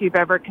don't know if you've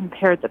ever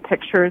compared the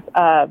pictures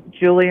of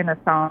Julian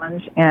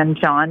Assange and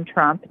John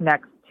Trump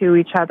next to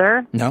each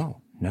other.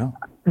 No.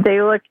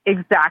 They look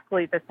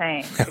exactly the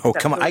same. Oh,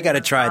 come on. I got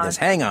to try this.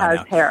 Hang on.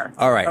 Now. Hair.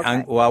 All right.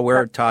 Okay. While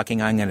we're talking,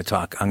 I'm going to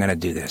talk. I'm going to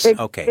do this.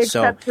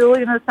 Except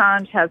Julian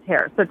Assange has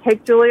hair. So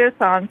take Julian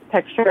Assange's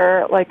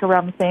picture, like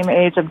around the same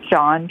age of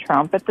John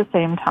Trump at the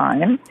same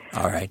time.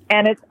 All right.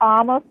 And it's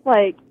almost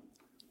like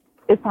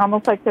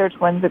they're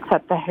twins,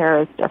 except the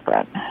hair is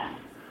different.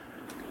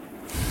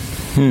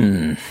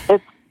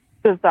 It's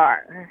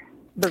bizarre.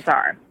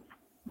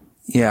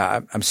 Yeah,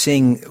 I'm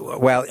seeing,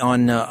 well,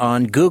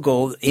 on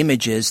Google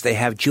Images, they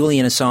have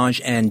Julian Assange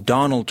and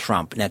Donald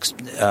Trump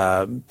next,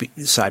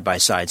 side by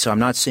side. So I'm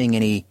not seeing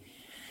any,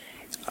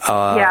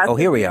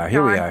 here we are.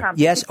 Trump.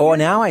 Yes. Oh,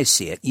 now I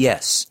see it.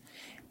 Yes.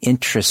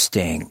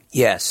 Interesting.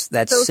 Yes.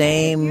 That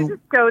same. If you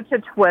just go to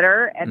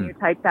Twitter and you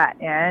type that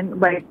in,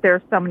 like,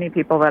 there's so many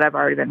people that have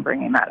already been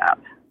bringing that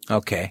up.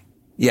 Okay.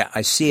 Yeah,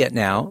 I see it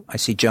now. I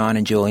see John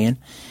and Julian.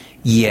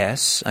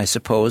 Yes, I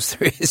suppose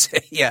there is.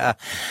 Yeah.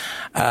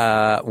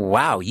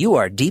 Wow, you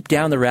are deep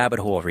down the rabbit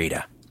hole,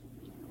 Rita.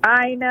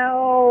 I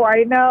know.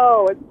 It's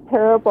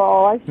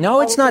terrible.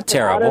 No, it's not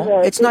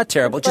terrible. It's not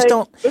terrible. Just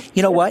don't.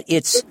 You know what?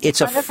 It's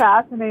kind of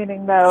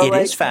fascinating, though. It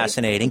is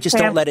fascinating. Just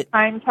don't let it.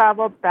 Time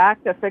travel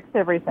back to fix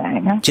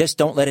everything. Just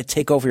don't let it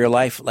take over your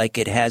life like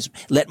it has.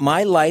 Let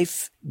my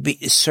life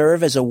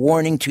serve as a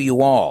warning to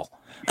you all.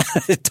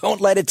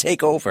 Don't let it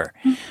take over.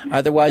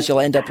 Otherwise,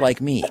 you'll end up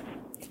like me.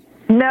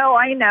 No,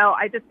 I know.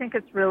 I just think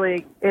it's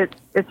really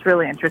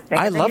interesting.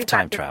 I love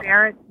time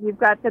travel. You've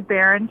got the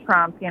Baron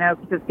Trump, because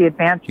it's the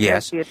adventures.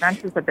 Yes. The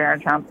adventures of Baron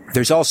Trump.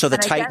 There's also the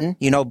Titan.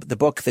 The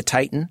book, The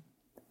Titan.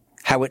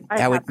 How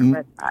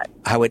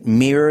it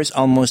mirrors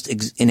almost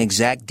in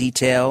exact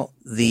detail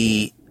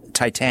the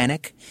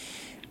Titanic.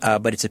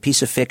 But it's a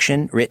piece of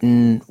fiction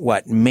written,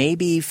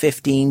 maybe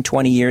 15,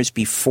 20 years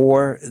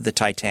before the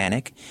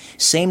Titanic.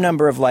 Same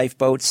number of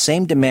lifeboats,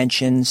 same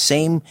dimensions,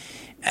 same,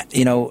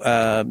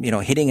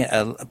 hitting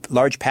a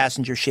large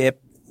passenger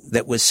ship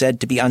that was said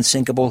to be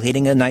unsinkable,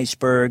 hitting an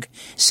iceberg,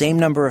 same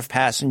number of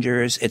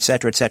passengers, et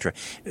cetera, et cetera.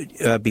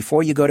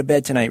 Before you go to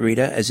bed tonight,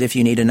 Rita, as if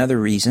you need another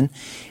reason,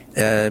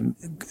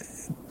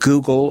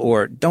 Google,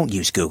 or don't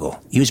use Google.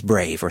 Use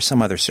Brave or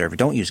some other server.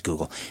 Don't use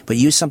Google, but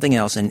use something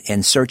else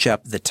and search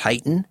up the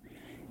Titan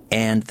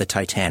and the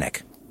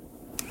Titanic.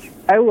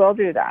 I will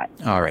do that.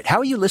 All right. How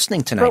are you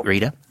listening tonight,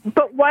 Rita?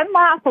 But one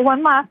last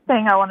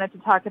thing I wanted to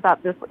talk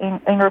about this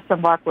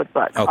Ingerson Lockwood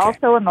book. Okay.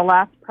 Also in The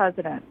Last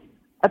President.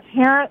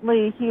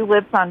 Apparently he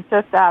lives on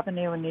Fifth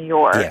Avenue in New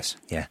York. Yes.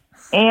 Yeah.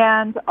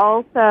 And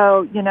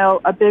also,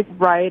 a big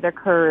riot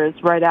occurs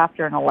right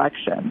after an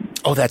election.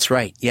 Oh, that's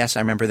right. Yes,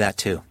 I remember that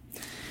too.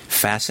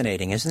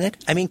 Fascinating, isn't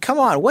it? I mean, come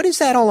on. What is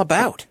that all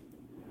about?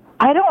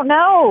 I don't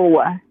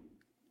know.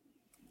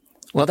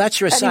 Well, that's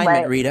your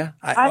assignment, Rita.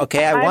 I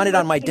want it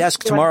on my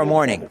desk tomorrow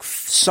morning.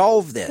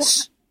 Solve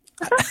this.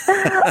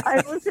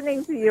 I'm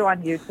listening to you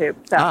on YouTube.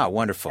 So.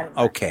 Wonderful.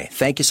 Okay.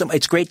 Thank you so much.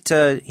 It's great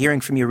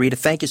hearing from you, Rita.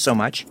 Thank you so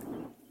much.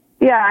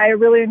 Yeah, I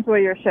really enjoy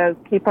your shows.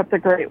 Keep up the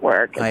great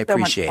work. It's I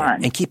appreciate so much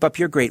fun. it. And keep up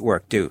your great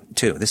work, too.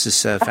 This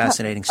is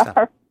fascinating stuff.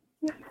 All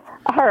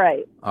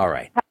right. All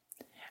right.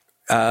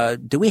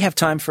 Do we have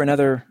time for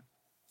another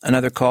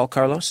call,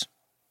 Carlos?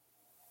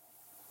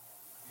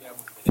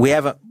 We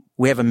have a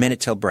minute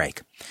till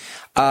break.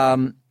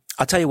 I'll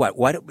tell you what.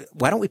 Why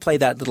don't we play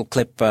that little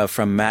clip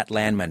from Matt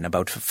Landman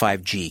about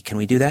 5G? Can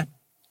we do that?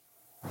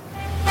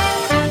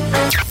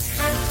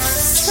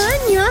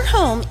 Turn your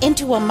home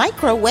into a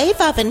microwave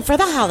oven for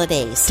the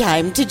holidays.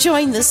 Time to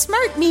join the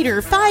Smart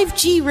Meter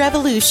 5G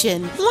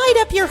revolution. Light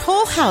up your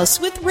whole house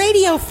with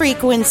radio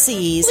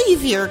frequencies.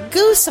 Leave your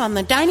goose on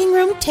the dining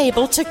room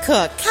table to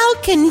cook. How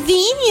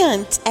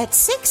convenient! At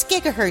 6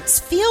 gigahertz,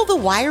 feel the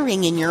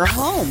wiring in your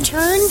home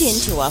turned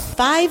into a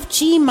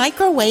 5G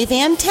microwave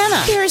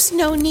antenna. There's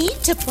no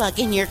need to plug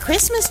in your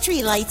Christmas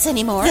tree lights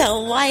anymore.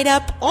 They'll light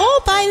up all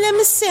by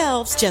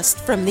themselves just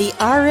from the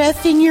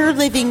RF in your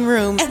living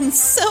room. And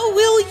so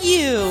will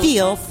you.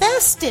 Feel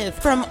festive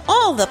from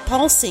all the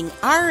pulsing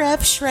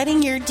RF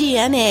shredding your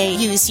DNA.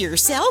 Use your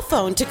cell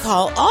phone to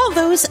call all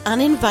those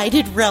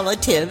uninvited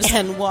relatives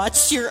and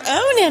watch your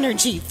own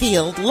energy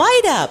field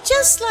light up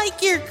just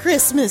like your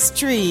Christmas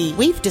tree.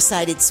 We've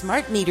decided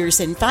smart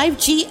meters and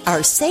 5G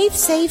are safe.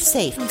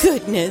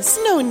 Goodness,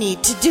 no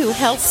need to do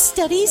health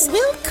studies.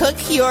 We'll cook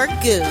your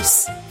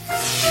goose.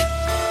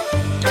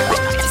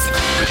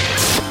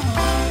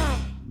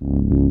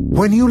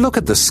 When you look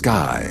at the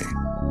sky,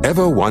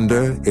 ever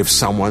wonder if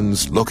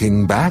someone's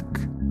looking back?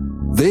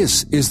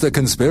 This is The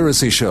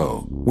Conspiracy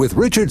Show with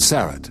Richard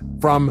Sarrett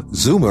from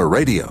Zoomer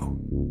Radio.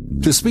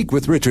 To speak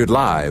with Richard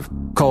live,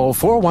 call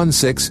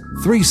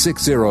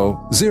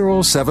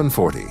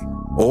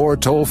 416-360-0740 or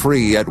toll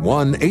free at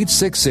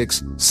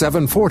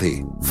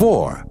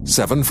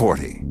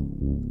 1-866-740-4740.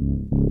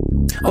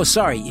 Oh,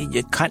 sorry.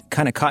 You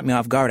kind of caught me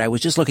off guard. I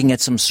was just looking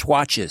at some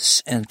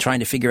swatches and trying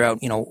to figure out,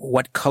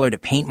 what color to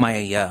paint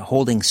my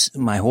holding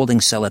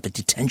cell at the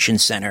detention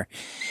center.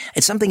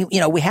 It's something,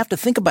 we have to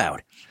think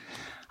about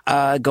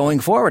going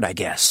forward, I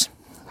guess.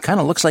 Kind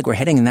of looks like we're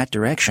heading in that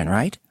direction,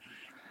 right?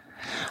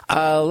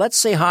 Let's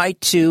say hi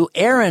to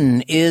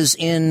Aaron is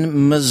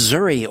in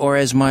Missouri, or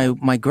as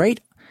my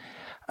great,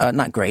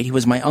 not great, he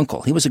was my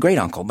uncle. He was a great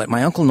uncle, but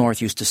my Uncle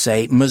North used to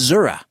say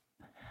Missouri.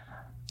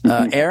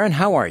 Aaron,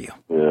 how are you?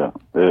 Yeah.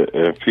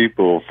 If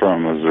people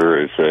from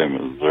Missouri say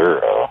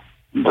Missouri,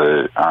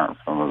 they aren't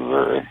from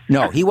Missouri.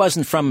 No, he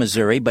wasn't from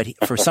Missouri, but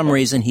for some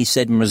reason he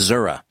said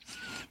Missouri.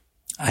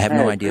 I have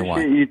no idea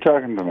why. You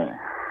talking to me?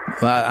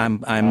 Well,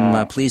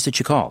 I'm pleased that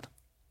you called.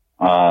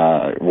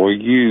 Well,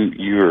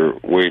 you're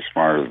way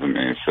smarter than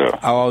me, so.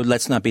 Oh,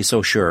 let's not be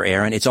so sure,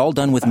 Aaron. It's all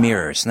done with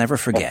mirrors. Never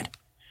forget.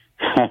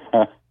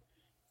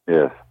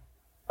 Yes.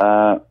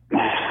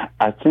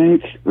 I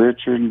think,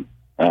 Richard,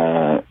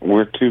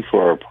 we're too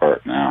far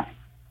apart now.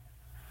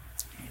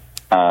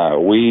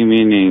 We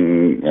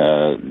meaning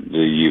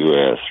the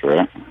U.S.,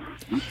 right?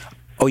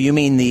 Oh, you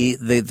mean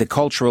the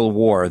cultural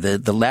war,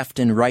 the left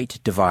and right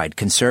divide,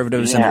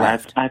 conservatives and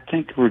left? I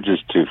think we're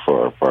just too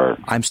far apart.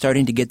 I'm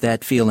starting to get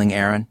that feeling,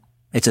 Aaron.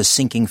 It's a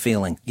sinking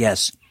feeling,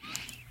 yes.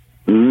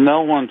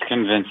 No one's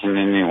convincing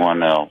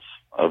anyone else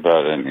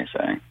about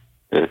anything.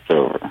 It's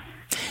over.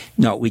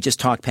 No, we just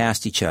talk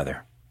past each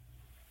other.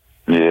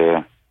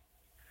 Yeah.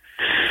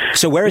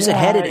 So where is it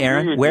headed,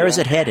 Aaron? Where is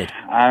it headed?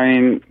 I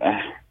mean,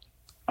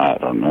 I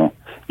don't know.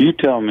 You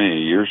tell me.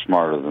 You're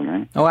smarter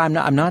than me. Oh, I'm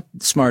not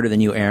smarter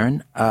than you,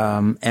 Aaron.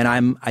 And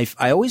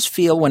I always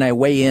feel when I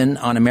weigh in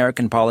on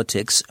American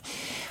politics,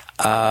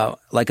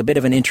 like a bit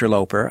of an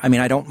interloper. I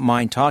mean, I don't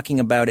mind talking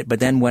about it, but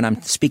then when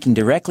I'm speaking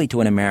directly to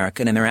an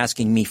American and they're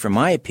asking me for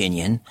my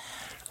opinion,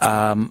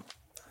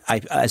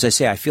 as I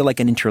say, I feel like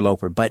an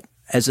interloper. But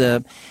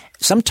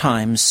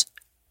sometimes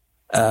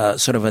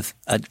sort of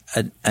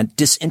a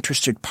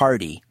disinterested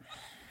party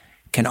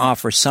can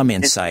offer some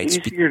insights.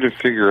 It's easier to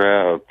figure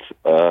out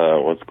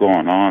what's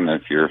going on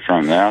if you're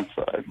from the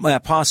outside. Well,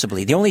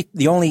 possibly. The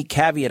only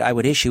caveat I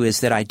would issue is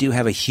that I do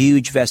have a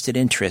huge vested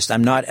interest.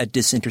 I'm not a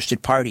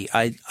disinterested party.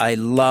 I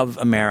love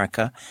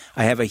America.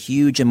 I have a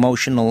huge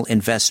emotional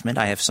investment.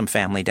 I have some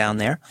family down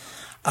there,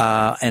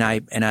 and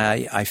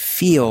I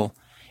feel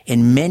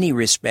in many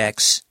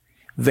respects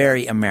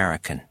very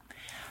American.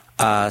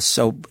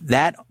 So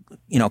that,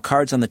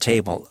 cards on the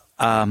table.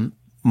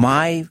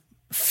 My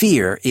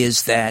fear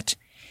is that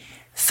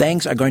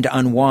things are going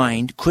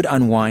to could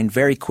unwind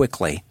very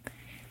quickly.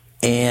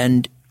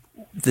 And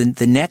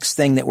the next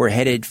thing that we're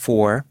headed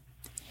for,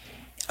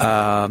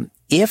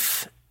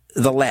 if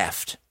the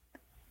left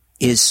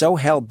is so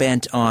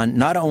hell-bent on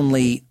not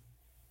only,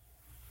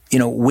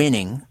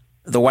 winning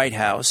the White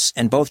House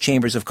and both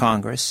chambers of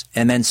Congress,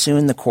 and then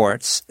soon the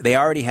courts, they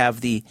already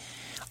have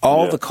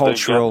all the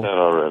cultural,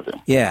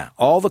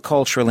 all the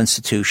cultural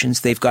institutions.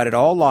 They've got it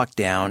all locked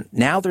down.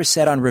 Now they're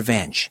set on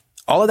revenge.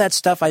 All of that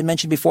stuff I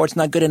mentioned before, it's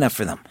not good enough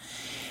for them.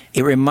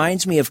 It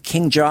reminds me of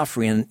King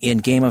Joffrey in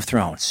Game of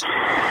Thrones.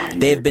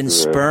 They've been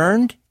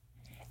spurned,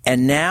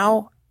 and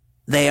now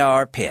they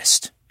are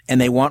pissed, and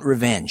they want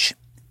revenge.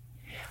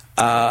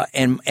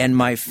 And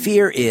my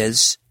fear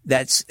is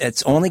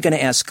it's only going to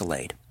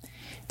escalate.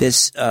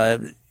 This,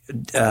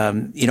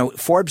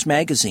 Forbes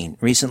magazine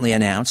recently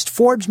announced.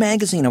 Forbes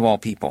magazine, of all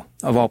people,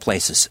 of all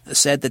places,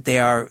 said that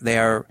they're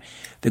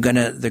going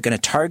to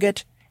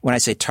target. When I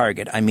say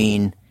target, I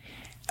mean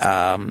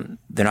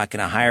they're not going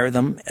to hire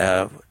them.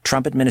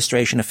 Trump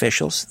administration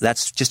officials.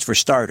 That's just for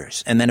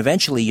starters. And then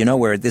eventually, you know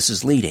where this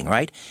is leading,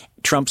 right?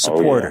 Trump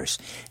supporters.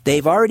 Oh, yeah.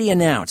 They've already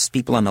announced,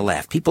 people on the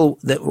left, people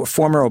that were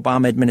former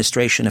Obama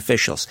administration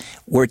officials,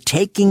 were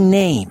taking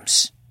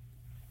names,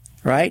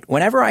 right?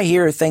 Whenever I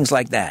hear things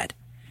like that,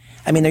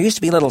 I mean, there used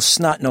to be little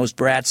snot-nosed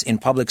brats in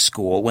public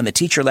school. When the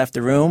teacher left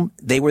the room,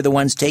 they were the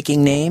ones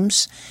taking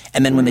names.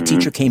 And then when the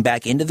teacher came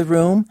back into the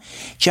room,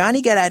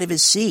 Johnny got out of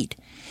his seat.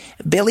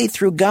 Billy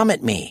threw gum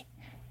at me.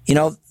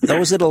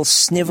 Those little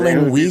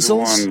sniveling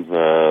weasels. The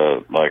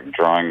ones, like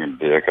drawing a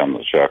dick on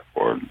the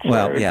chalkboard.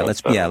 Well,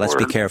 let's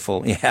be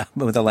careful. Yeah,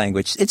 with the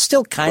language. It's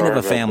still kind of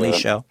a family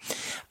show.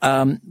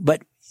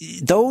 But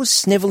those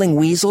sniveling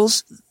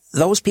weasels,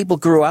 those people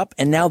grew up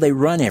and now they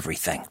run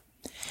everything.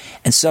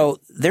 And so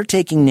they're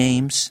taking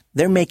names.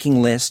 They're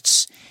making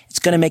lists. It's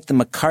going to make the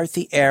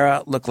McCarthy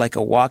era look like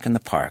a walk in the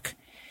park.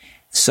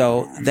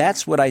 So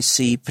that's what I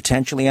see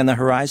potentially on the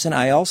horizon.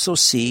 I also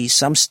see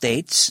some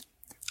states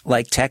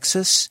like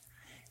Texas,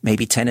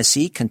 maybe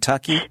Tennessee,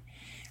 Kentucky.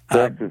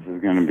 Texas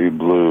is going to be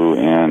blue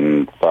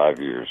in 5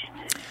 years.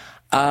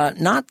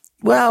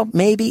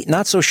 Maybe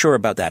not so sure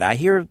about that. I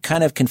hear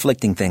kind of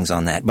conflicting things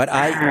on that, but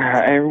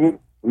everyone's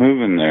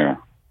moving there.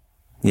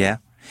 Yeah.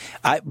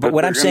 But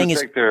what I'm saying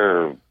is, take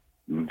their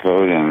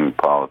voting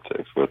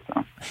politics with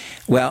them.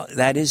 Well,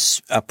 that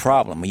is a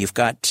problem. You've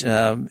got,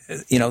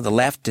 the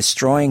left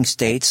destroying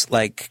states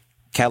like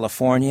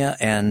California,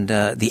 and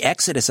the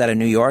exodus out of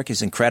New York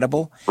is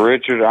incredible.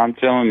 Richard, I'm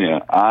telling you,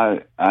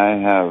 I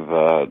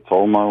have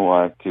told my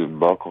wife to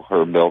buckle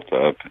her belt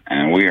up,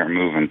 and we are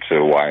moving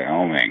to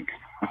Wyoming.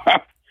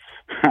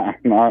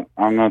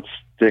 I'm not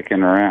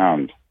sticking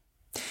around.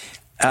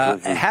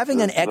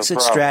 Having an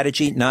exit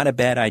strategy, not a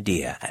bad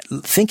idea.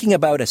 Thinking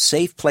about a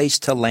safe place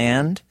to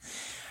land,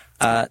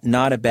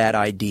 not a bad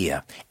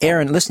idea.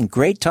 Aaron, listen,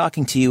 great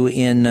talking to you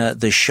in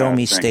the Show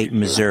Me State,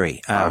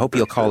 Missouri. I hope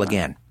you'll call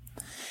again.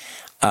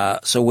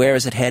 So where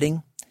is it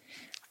heading?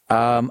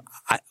 I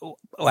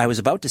was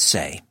about to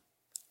say,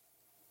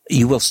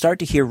 you will start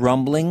to hear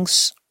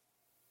rumblings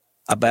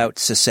about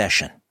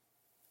secession.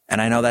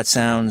 And I know that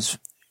sounds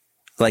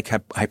like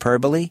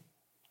hyperbole.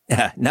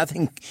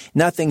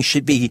 Nothing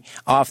should be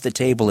off the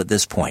table at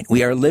this point.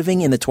 We are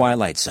living in the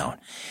twilight zone.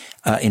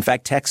 In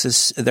fact,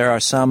 Texas, there are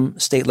some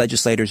state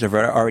legislators who have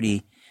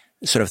already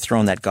sort of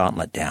thrown that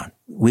gauntlet down.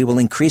 We will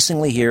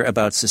increasingly hear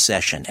about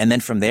secession. And then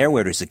from there,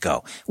 where does it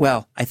go?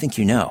 Well, I think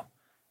you know,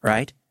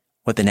 right?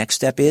 What the next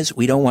step is?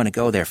 We don't want to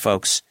go there,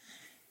 folks.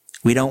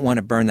 We don't want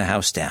to burn the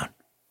house down.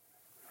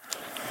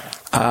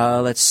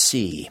 Let's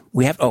see.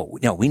 We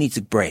need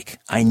to break.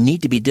 I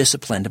need to be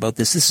disciplined about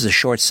this. This is a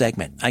short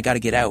segment. I got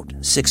to get out.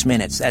 6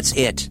 minutes. That's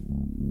it.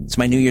 It's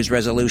my New Year's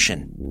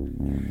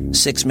resolution.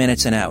 6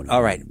 minutes and out.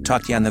 All right.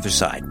 Talk to you on the other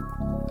side.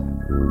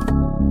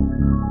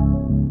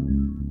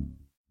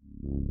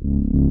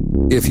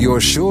 If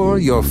you're sure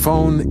your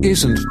phone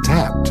isn't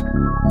tapped,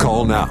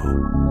 call now.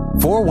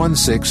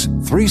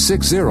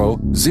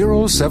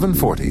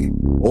 416-360-0740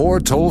 or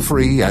toll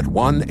free at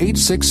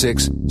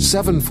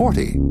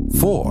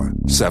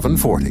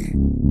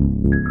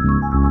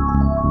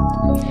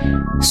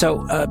 1-866-740-4740.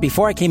 So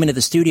before I came into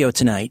the studio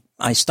tonight,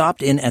 I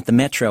stopped in at the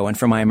Metro, and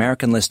for my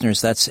American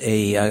listeners, that's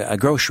a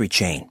grocery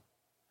chain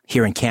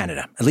here in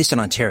Canada, at least in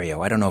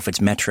Ontario. I don't know if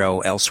it's Metro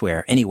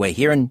elsewhere. Anyway,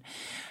 here in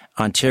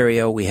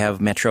Ontario, we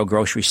have Metro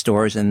grocery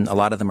stores, and a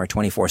lot of them are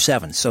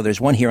 24/7. So there's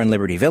one here in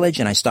Liberty Village,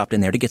 and I stopped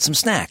in there to get some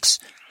snacks,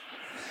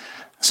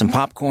 some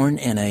popcorn,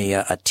 and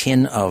a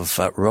tin of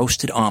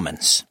roasted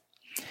almonds.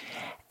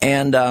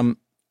 And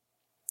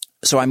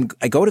so I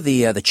go to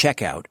the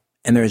checkout,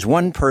 and there's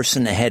one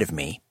person ahead of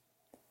me,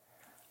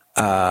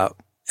 and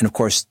of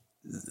course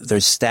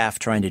there's staff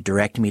trying to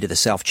direct me to the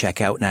self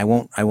checkout, and I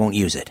won't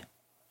use it.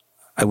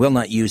 I will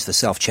not use the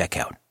self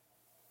checkout.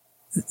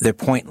 They're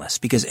pointless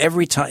because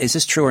every time, is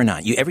this true or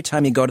not? Every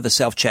time you go to the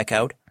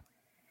self-checkout,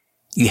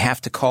 you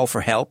have to call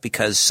for help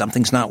because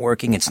something's not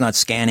working, it's not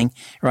scanning,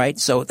 right?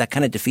 So that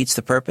kind of defeats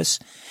the purpose.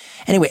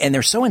 Anyway, and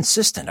they're so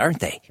insistent, aren't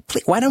they?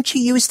 Please, why don't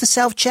you use the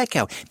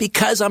self-checkout?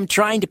 Because I'm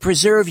trying to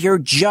preserve your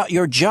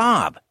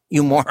job,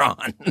 you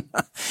moron.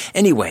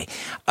 Anyway,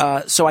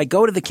 so I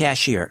go to the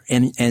cashier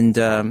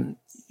and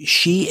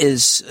she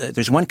is,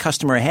 there's one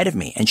customer ahead of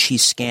me and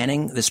she's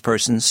scanning this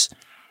person's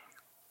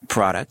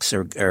products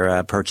or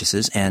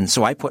purchases. And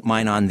so I put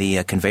mine on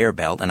the conveyor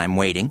belt and I'm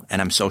waiting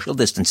and I'm social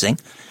distancing.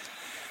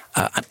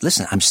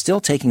 Listen, I'm still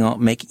observing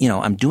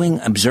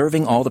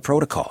all the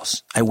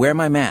protocols. I wear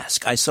my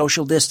mask. I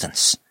social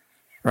distance,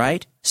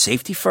 right?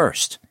 Safety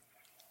first.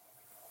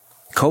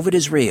 COVID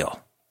is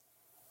real.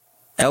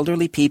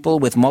 Elderly people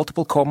with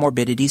multiple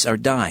comorbidities are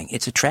dying.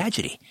 It's a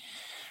tragedy.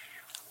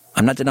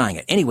 I'm not denying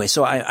it. Anyway,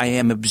 so I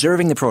am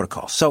observing the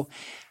protocol. So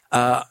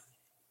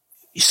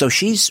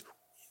she's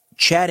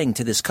chatting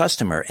to this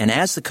customer, and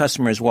as the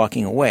customer is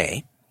walking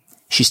away,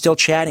 she's still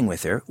chatting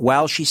with her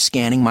while she's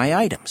scanning my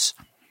items.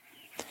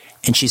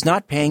 And she's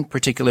not paying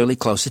particularly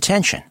close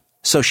attention.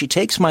 So she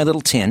takes my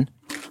little tin,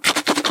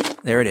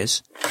 there it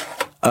is,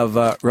 of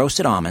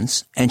roasted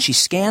almonds, and she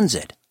scans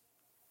it.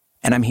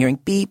 And I'm hearing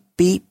beep,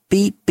 beep,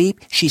 beep,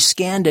 beep. She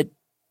scanned it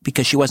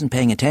because she wasn't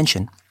paying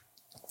attention.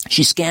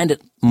 She scanned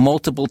it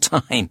multiple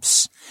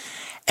times.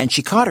 And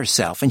she caught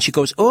herself, and she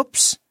goes,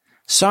 oops,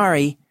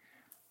 sorry,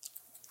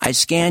 I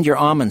scanned your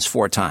almonds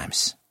 4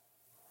 times.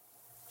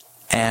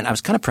 And I was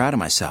kind of proud of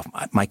myself.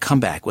 My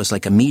comeback was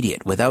like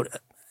immediate, without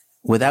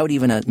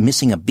even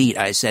missing a beat.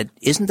 I said,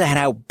 isn't that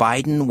how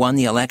Biden won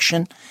the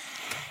election?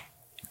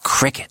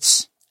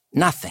 Crickets.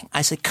 Nothing.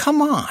 I said,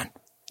 come on.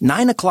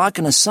 9 o'clock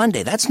on a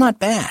Sunday. That's not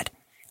bad.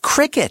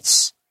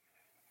 Crickets.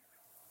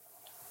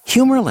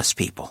 Humorless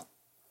people.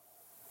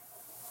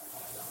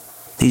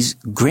 These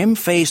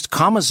grim-faced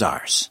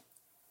commissars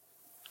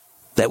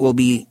that will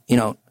be,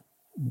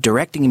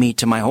 directing me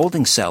to my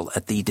holding cell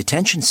at the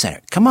detention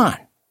center. Come on.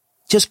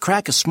 Just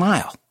crack a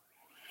smile.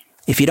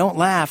 If you don't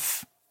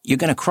laugh, you're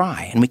going to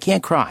cry, and we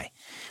can't cry.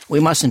 We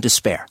mustn't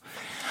despair.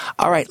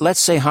 All right, let's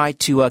say hi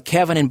to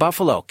Kevin in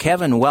Buffalo.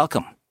 Kevin,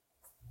 welcome.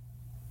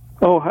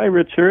 Oh, hi,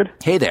 Richard.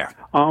 Hey there.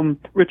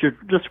 Richard,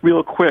 just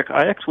real quick,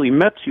 I actually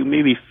met you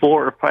maybe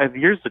 4 or 5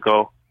 years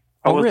ago.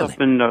 I was really?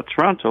 Up in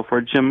Toronto for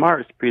Jim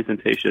Marr's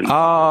presentation.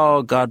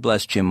 Oh, God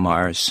bless Jim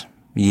Marrs.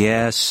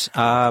 Yes.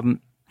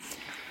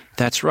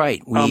 That's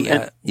right.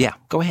 Yeah,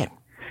 go ahead.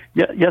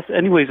 Yeah. Yes.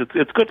 Anyways,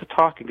 it's good to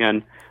talk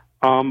again.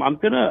 I'm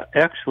gonna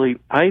actually.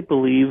 I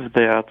believe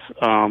that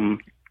I'm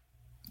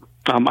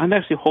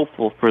actually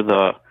hopeful for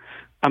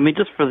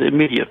just for the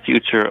immediate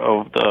future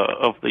of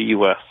the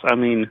U.S.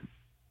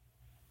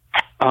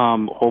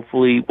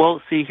 Hopefully.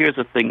 Well, see, here's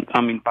the thing.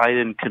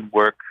 Biden could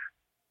work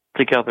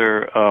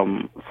together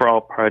for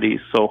all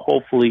parties. So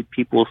hopefully,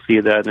 people see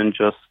that and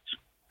just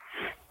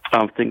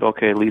think,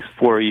 okay, at least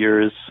 4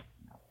 years.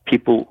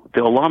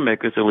 The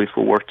lawmakers at least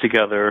will work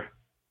together,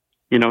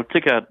 to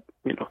get,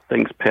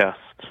 things passed.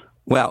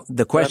 Well,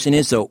 the question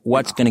is, though,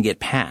 what's going to get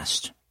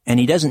passed? And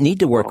he doesn't need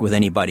to work with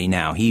anybody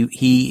now.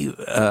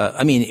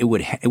 I mean,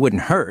 it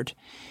wouldn't hurt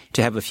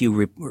to have a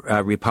few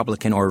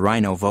Republican or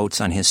Rhino votes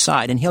on his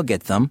side, and he'll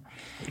get them.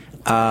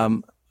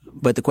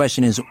 But the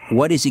question is,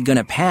 what is he going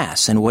to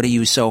pass, and what are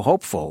you so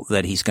hopeful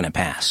that he's going to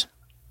pass?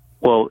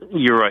 Well,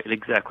 you're right.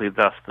 Exactly.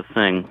 That's the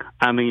thing.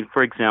 I mean,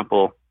 for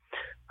example,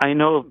 I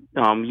know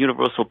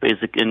universal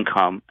basic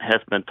income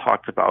has been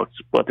talked about,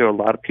 but there are a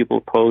lot of people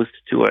opposed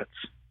to it.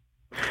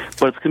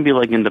 But it's going to be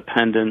like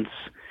independents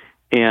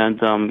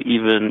and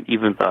even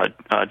the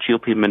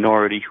GOP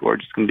minority who are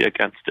just going to be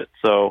against it.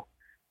 So,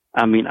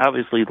 I mean,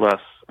 obviously, example,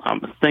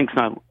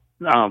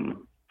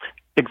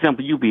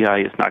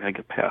 UBI is not going to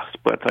get passed,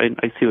 but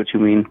I see what you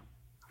mean.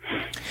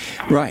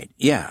 Right.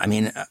 Yeah. I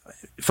mean,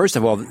 first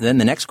of all, then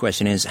the next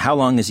question is, how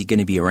long is he going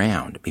to be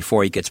around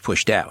before he gets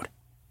pushed out?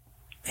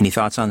 Any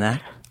thoughts on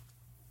that?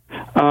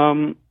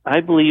 I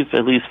believe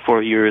at least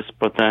 4 years,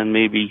 but then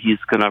maybe he's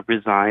going to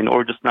resign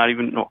or just not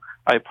even, no,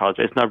 I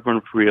apologize, not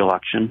run for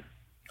re-election.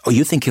 Oh,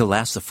 you think he'll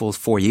last the full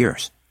 4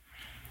 years?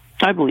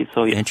 I believe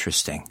so, yeah.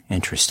 Interesting.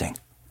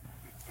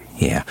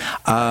 Yeah.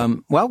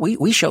 Well,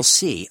 we shall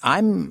see.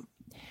 I'm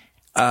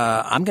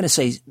going to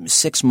say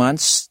 6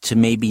 months to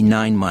maybe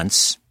 9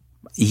 months,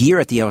 a year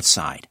at the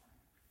outside.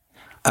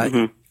 I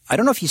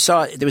don't know if you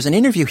saw, there was an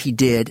interview he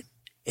did.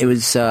 It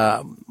was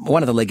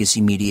one of the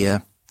legacy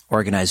media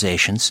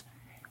organizations,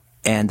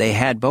 and they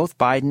had both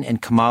Biden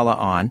and Kamala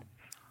on.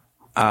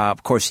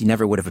 Of course, he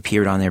never would have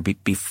appeared on there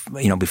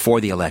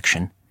before the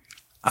election.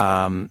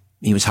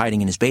 He was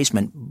hiding in his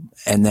basement,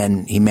 and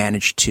then he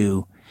managed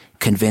to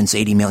convince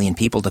 80 million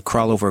people to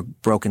crawl over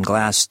broken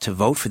glass to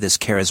vote for this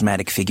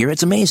charismatic figure.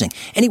 It's amazing.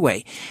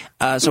 Anyway,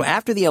 so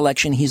after the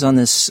election, he's on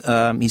this,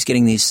 he's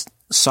getting these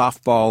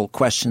softball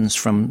questions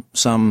from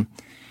some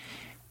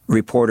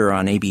reporter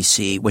on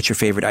ABC. What's your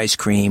favorite ice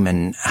cream?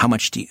 And how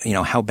much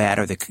how bad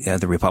are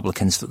the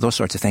Republicans? Those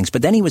sorts of things.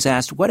 But then he was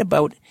asked, what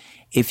about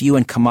if you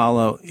and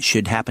Kamala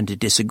should happen to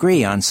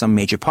disagree on some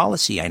major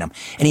policy item?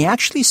 And he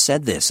actually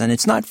said this, and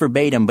it's not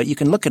verbatim, but you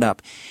can look it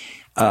up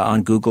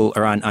on Google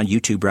or on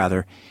YouTube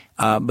rather.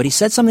 But he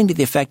said something to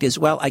the effect is,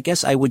 well, I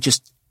guess I would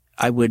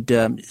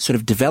sort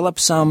of develop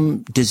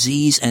some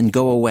disease and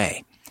go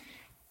away.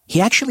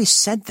 He actually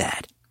said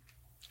that,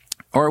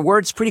 or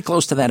words pretty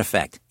close to that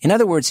effect. In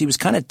other words, he was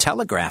kind of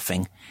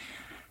telegraphing,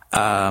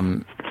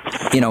 in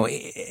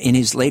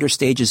his later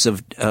stages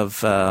of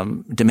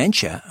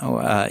dementia,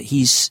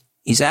 he's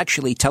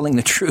actually telling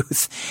the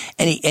truth.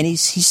 And he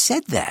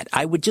said that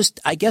I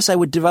guess I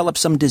would develop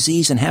some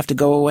disease and have to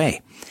go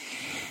away.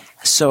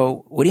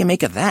 So what do you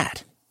make of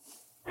that?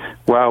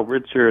 Wow,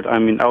 Richard, I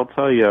mean, I'll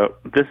tell you,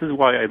 this is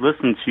why I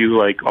listen to you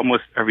like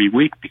almost every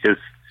week, because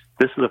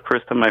this is the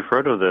first time I've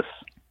heard of this.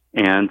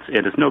 And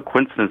it is no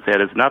coincidence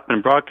that it's not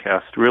been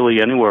broadcast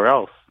really anywhere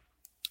else.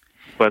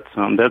 But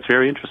that's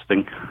very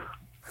interesting.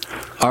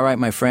 All right,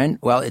 my friend.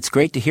 Well, it's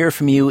great to hear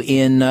from you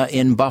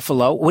in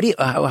Buffalo. What do you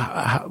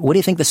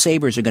think the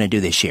Sabres are going to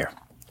do this year?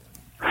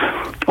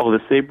 Oh,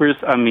 the Sabres,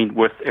 I mean,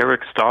 with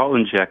Eric Stahl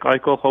and Jack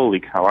Eichel, holy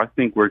cow, I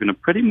think we're going to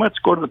pretty much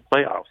go to the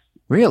playoffs.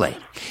 Really?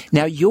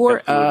 Now,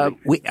 you're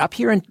up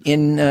here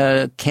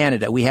in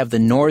Canada, we have the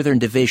Northern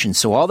Division.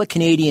 So all the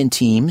Canadian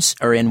teams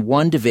are in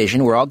one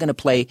division. We're all going to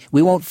play.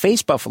 We won't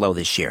face Buffalo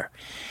this year,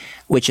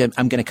 which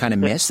I'm going to kind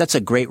of miss. That's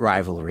a great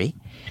rivalry.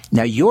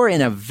 Now, you're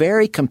in a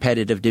very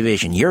competitive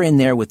division. You're in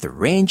there with the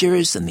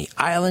Rangers and the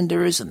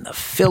Islanders and the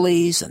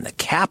Phillies and the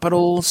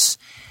Capitals.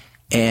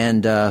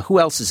 And who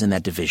else is in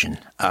that division?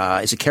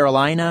 Is it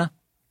Carolina?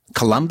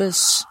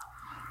 Columbus?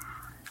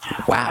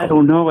 Wow. I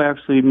don't know,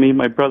 actually. Me and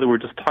my brother were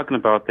just talking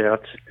about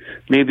that.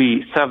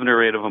 Maybe 7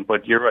 or 8 of them,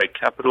 but you're right.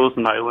 Capitals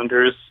and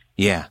Islanders.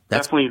 Yeah.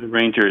 Definitely the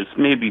Rangers,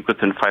 maybe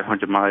within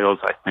 500 miles,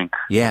 I think.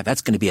 Yeah,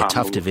 that's going to be a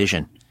tough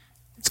division.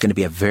 It's going to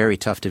be a very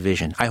tough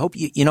division. I hope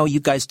you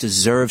guys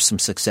deserve some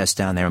success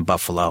down there in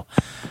Buffalo.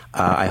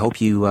 I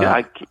hope you...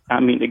 Yeah, I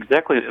mean,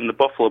 exactly. In the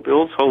Buffalo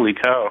Bills, holy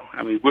cow.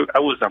 I mean, I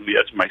was on the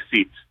edge of my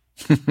seat.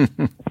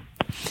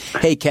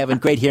 Hey, Kevin,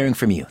 great hearing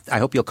from you. I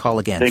hope you'll call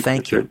again.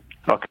 Thank you.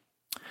 Okay.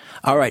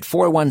 All right,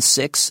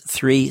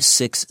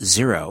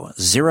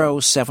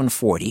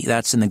 416-360-0740.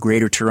 That's in the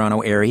Greater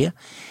Toronto Area.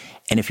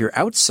 And if you're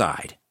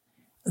outside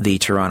the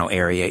Toronto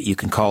area, you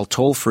can call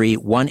toll-free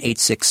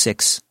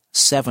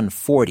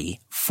 1-866-740-4740.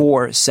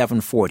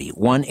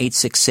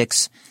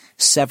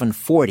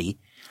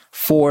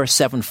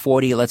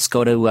 1-866-740-4740. Let's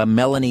go to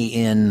Melanie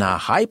in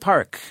High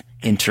Park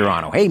in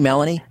Toronto. Hey,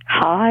 Melanie.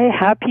 Hi,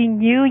 Happy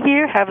New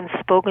Year. Haven't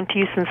spoken to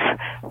you since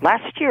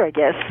last year, I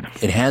guess.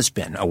 It has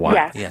been a while.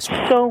 Yeah. Yes.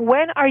 So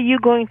when are you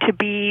going to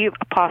be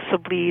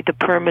possibly the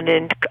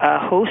permanent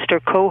host or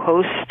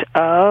co-host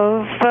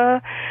of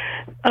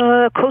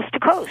Coast to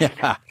Coast?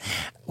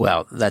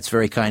 Well, that's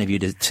very kind of you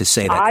to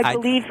say that.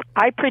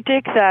 I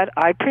predict that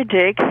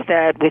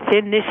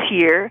within this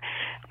year,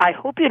 I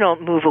hope you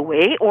don't move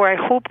away, or I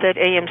hope that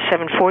AM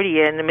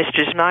 740 and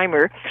Mr.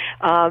 Znaimer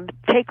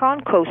take on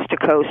Coast to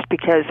Coast,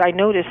 because I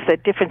notice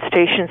that different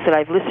stations that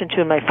I've listened to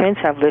and my friends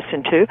have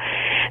listened to,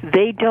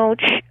 they don't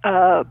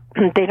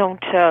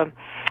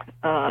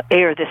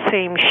air the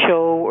same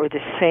show or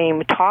the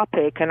same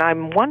topic, and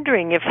I'm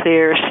wondering if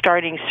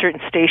certain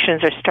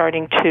stations are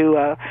starting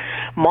to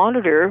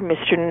monitor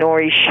Mr.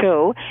 Norrie's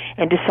show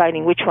and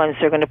deciding which ones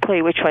they're going to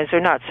play, which ones they're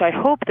not. So I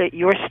hope that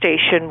your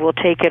station will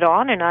take it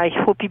on, and I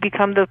hope you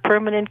become the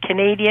permanent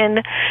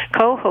Canadian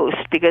co-host,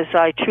 because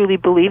I truly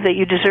believe that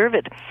you deserve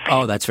it.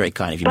 Oh, that's very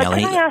kind of you, but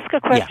Melanie. Can I ask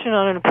a question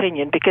on an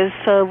opinion? Because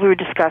we were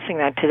discussing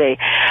that today.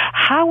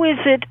 How is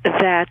it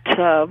that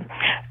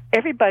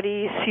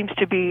everybody seems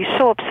to be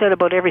so upset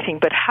about everything,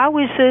 but how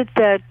is it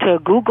that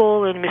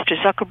Google and Mr.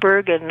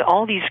 Zuckerberg and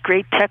all these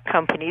great tech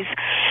companies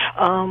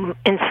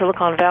in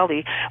Silicon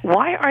Valley,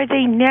 why are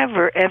they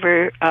never,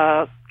 ever,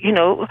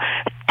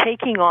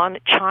 taking on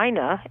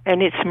China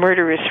and its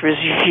murderous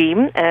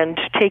regime and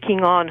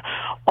taking on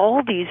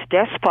all these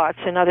despots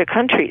in other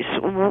countries?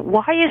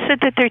 Why is it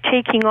that they're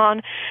taking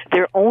on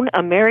their own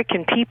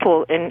American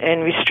people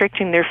and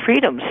restricting their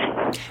freedoms?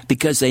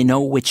 Because they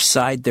know which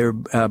side their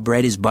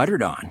bread is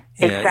buttered on.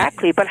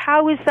 Exactly. But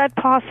how is that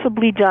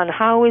possibly done?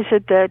 How is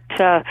it that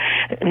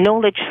no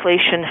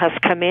legislation has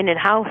come in, and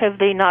how have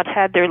they not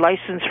had their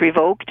license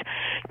revoked?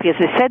 Because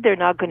they said they're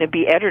not going to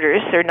be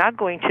editors. They're not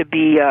going to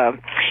be...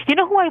 you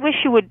know who I wish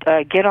you would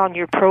get on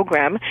your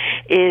program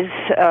is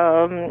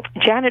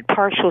Janet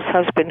Parshall's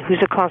husband,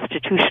 who's a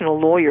constitutional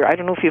lawyer. I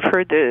don't know if you've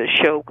heard the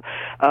show...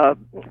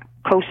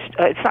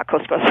 it's not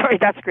Coast, sorry,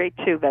 that's great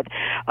too, but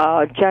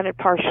Janet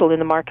Parshall in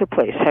the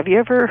Marketplace. Have you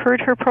ever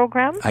heard her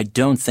program? I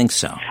don't think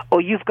so. Oh,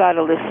 you've got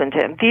to listen to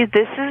him.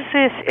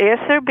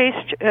 They're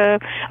based,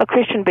 a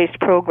Christian-based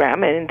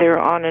program, and they're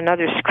on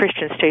another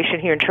Christian station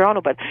here in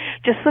Toronto, but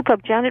just look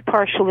up Janet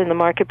Parshall in the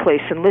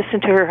Marketplace and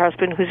listen to her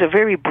husband, who's a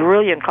very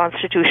brilliant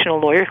constitutional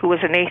lawyer who was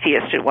an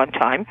atheist at one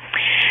time,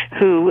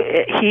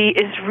 he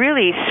is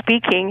really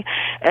speaking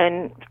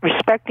and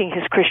respecting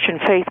his Christian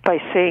faith by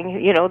saying,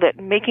 that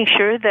making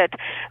sure that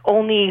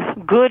only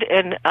good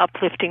and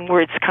uplifting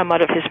words come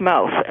out of his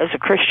mouth as a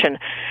Christian,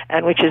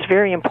 and which is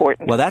very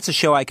important. Well, that's a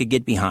show I could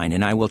get behind,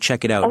 and I will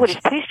check it out. Oh,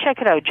 please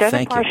check it out.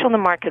 Janet Parshall in the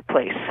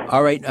Marketplace.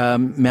 All right,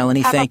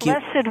 Melanie, thank you.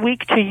 Have a blessed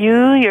week to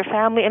you, your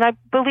family, and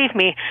believe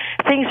me,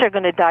 things are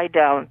going to die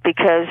down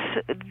because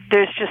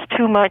there's just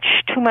too much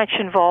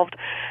involved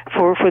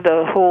for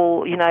the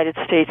whole United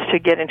States to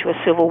get into a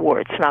civil war.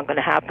 It's not going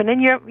to happen,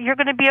 and you're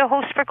going to be a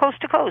host for Coast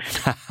to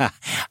Coast.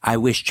 I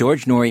wish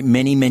George Norrie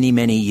many, many,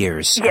 many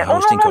years. Yeah,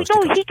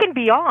 he can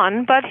be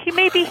on, but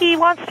maybe he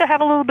wants to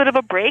have a little bit of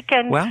a break.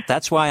 And well,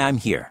 that's why I'm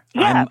here.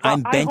 Yeah,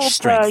 I'm bench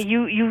strength.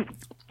 You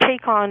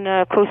take on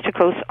Coast to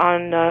Coast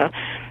on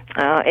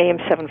AM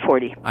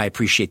 740. I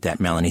appreciate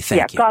that, Melanie.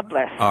 Thank you. Yeah, God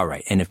bless. All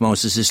right, and if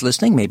Moses is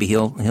listening, maybe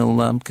he'll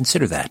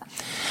consider that.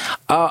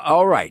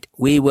 All right,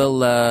 we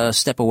will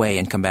step away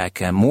and come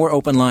back. More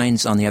open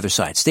lines on the other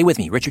side. Stay with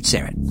me, Richard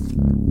Serrett.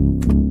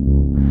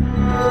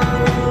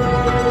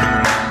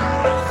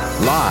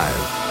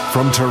 Live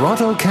from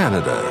Toronto,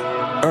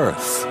 Canada,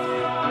 Earth,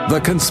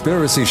 The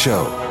Conspiracy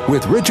Show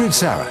with Richard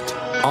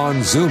Serrett on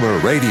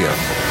Zoomer Radio.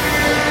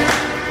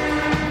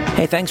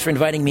 Hey, thanks for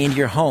inviting me into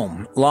your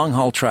home.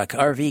 Long-haul truck,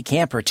 RV,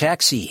 camper,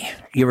 taxi.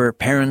 Your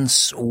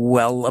parents'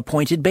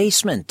 well-appointed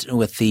basement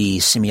with the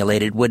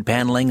simulated wood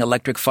paneling,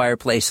 electric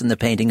fireplace, and the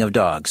painting of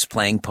dogs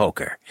playing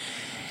poker.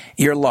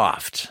 Your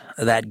loft,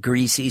 that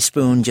greasy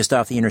spoon just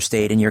off the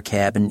interstate, and your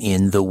cabin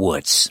in the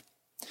woods.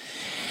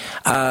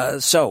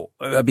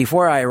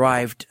 Before I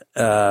arrived,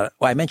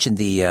 I mentioned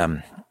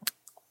the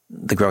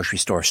grocery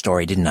store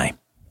story, didn't I?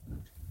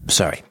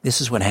 Sorry.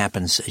 This is what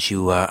happens as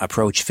you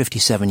approach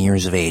 57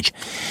 years of age.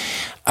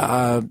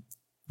 The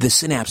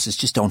synapses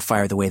just don't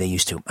fire the way they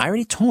used to. I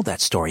already told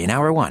that story in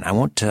hour one. I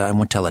won't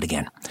tell it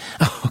again.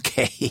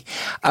 Okay.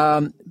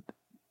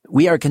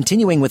 We are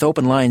continuing with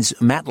open lines.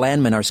 Matt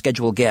Landman, our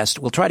scheduled guest,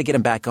 we'll try to get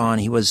him back on.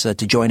 He was to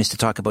join us to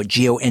talk about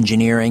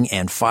Geo-Engineering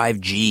and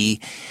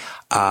 5G.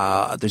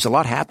 There's a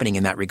lot happening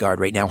in that regard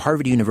right now.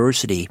 Harvard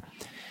University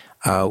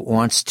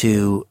wants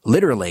to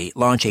literally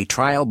launch a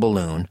trial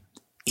balloon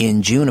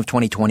in June of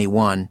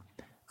 2021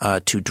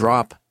 to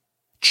drop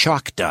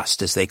chalk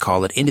dust, as they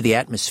call it, into the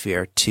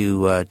atmosphere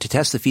to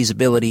test the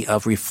feasibility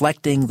of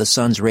reflecting the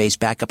sun's rays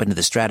back up into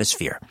the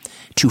stratosphere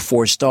to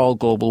forestall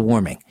global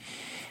warming.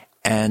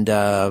 And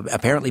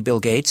apparently Bill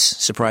Gates,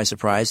 surprise,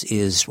 surprise,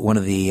 is one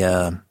of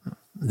the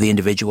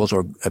individuals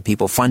or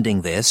people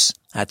funding this.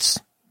 That's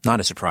not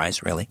a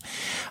surprise, really.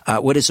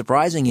 What is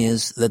surprising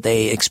is that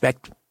they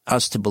expect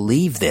us to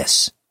believe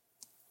this.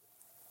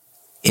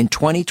 In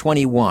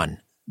 2021,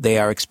 they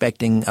are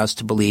expecting us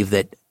to believe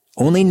that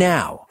only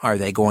now are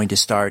they going to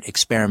start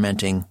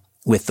experimenting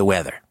with the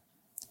weather.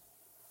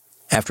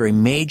 After a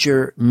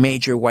major,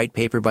 major white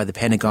paper by the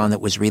Pentagon that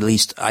was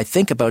released, I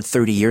think about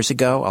 30 years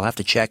ago, I'll have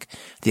to check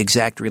the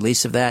exact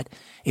release of that.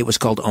 It was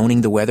called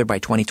Owning the Weather by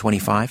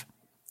 2025.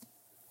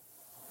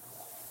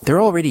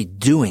 They're already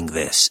doing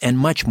this and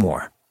much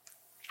more.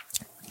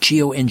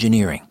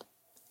 Geo-engineering.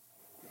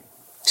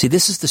 See,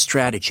 this is the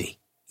strategy.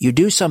 You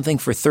do something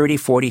for 30,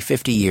 40,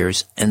 50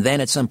 years, and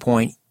then at some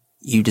point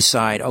you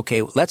decide,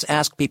 okay, let's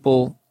ask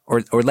people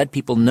or let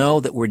people know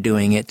that we're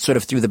doing it sort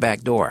of through the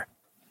back door.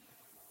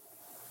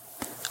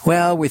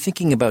 Well, we're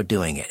thinking about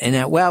doing it.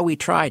 And we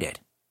tried it.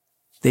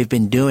 They've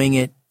been doing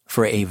it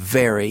for a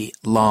very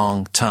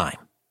long time.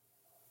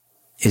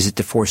 Is it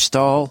to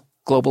forestall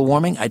global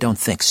warming? I don't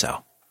think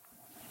so.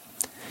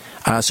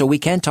 So we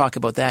can talk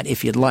about that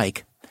if you'd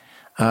like.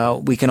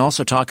 We can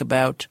also talk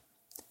about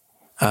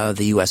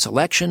the U.S.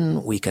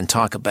 election. We can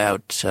talk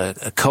about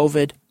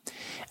COVID.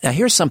 Now,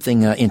 here's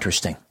something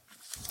interesting,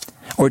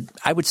 or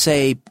I would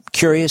say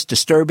curious,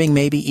 disturbing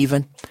maybe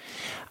even.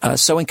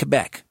 So in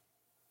Quebec,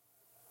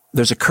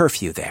 there's a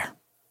curfew there.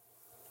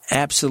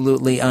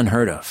 Absolutely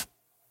unheard of.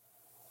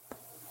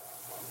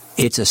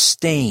 It's a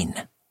stain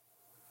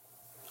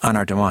on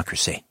our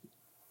democracy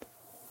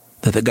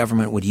that the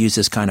government would use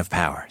this kind of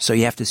power. So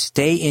you have to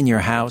stay in your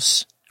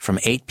house from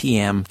 8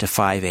 p.m. to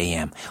 5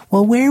 a.m.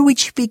 Well, where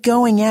would you be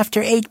going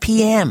after 8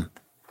 p.m.?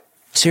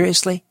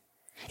 Seriously?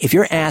 If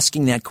you're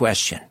asking that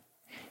question,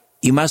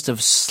 you must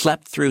have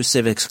slept through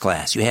civics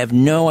class. You have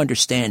no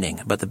understanding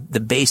about the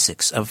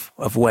basics of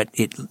what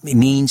it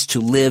means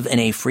to live in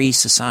a free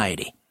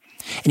society.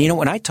 And you know,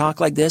 when I talk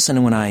like this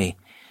and when I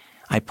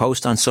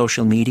post on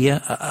social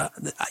media,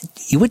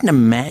 you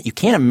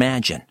can't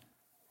imagine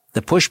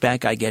the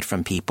pushback I get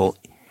from people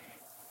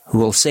who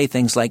will say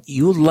things like,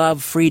 you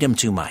love freedom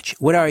too much.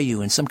 What are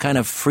you, in some kind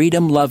of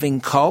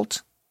freedom-loving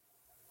cult?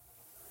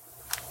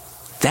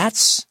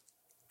 That's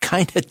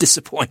kind of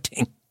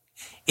disappointing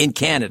in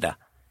Canada,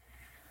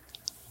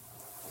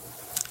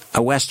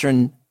 a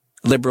Western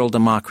liberal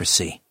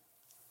democracy.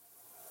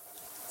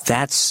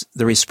 That's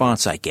the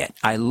response I get.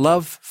 I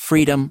love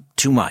freedom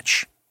too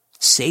much.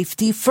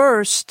 Safety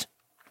first.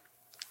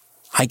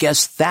 I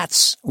guess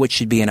that's what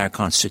should be in our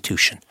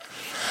Constitution.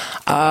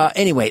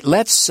 Anyway,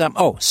 let's...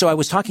 so I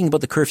was talking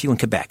about the curfew in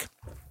Quebec.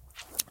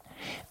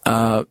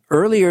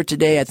 Earlier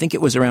today, I think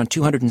it was around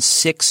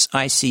 206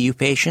 ICU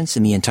patients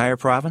in the entire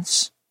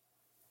province.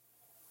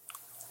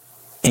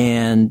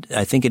 And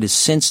I think it has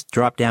since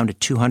dropped down to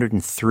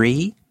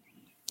 203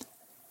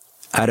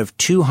 out of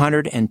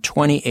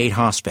 228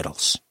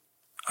 hospitals.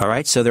 All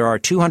right, so there are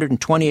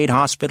 228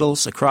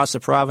 hospitals across the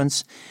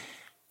province.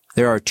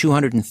 There are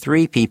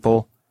 203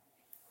 people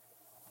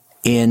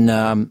in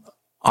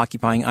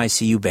occupying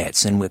ICU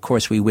beds. And, of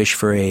course, we wish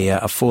for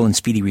a full and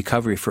speedy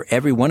recovery for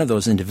every one of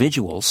those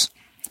individuals.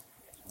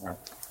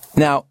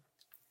 Now,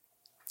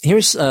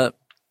 here's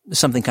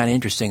something kind of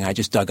interesting I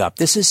just dug up.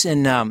 This is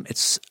in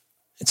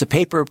it's a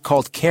paper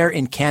called Care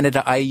in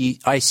Canada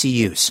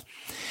ICUs.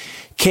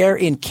 Care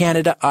in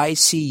Canada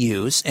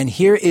ICUs. And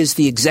here is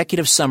the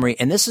executive summary.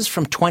 And this is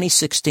from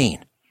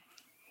 2016.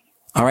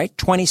 All right,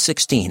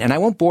 2016. And I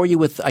won't bore you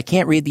with, I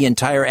can't read the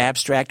entire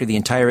abstract or the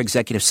entire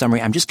executive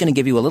summary. I'm just going to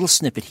give you a little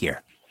snippet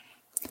here.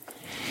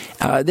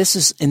 This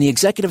is, in the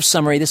executive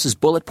summary, this is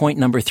bullet point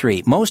number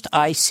 3. Most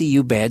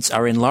ICU beds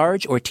are in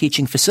large or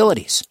teaching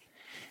facilities,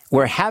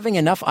 where having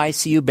enough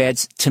ICU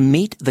beds to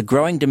meet the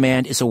growing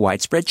demand is a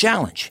widespread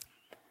challenge.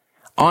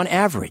 On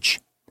average,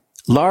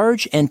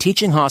 large and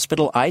teaching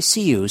hospital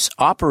ICUs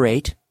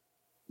operate,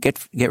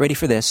 get ready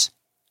for this,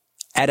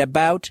 at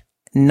about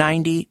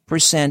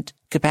 90%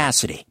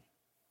 capacity,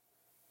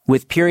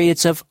 with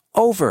periods of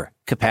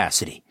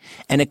overcapacity,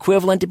 an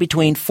equivalent to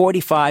between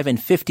 45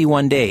 and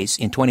 51 days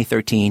in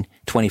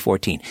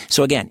 2013-2014.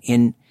 So again,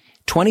 in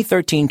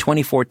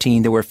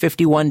 2013-2014, there were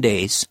 51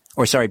 days,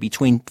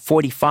 between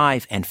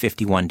 45 and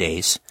 51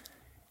 days,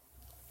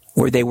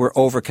 where they were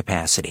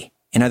overcapacity.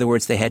 In other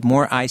words, they had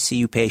more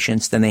ICU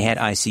patients than they had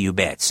ICU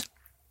beds.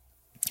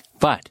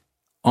 But,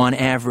 on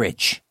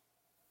average,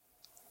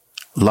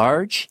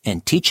 large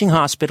and teaching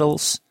hospital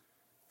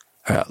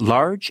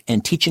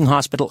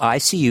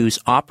ICUs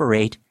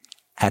operate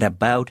at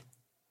about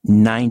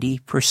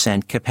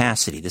 90%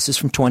 capacity. This is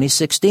from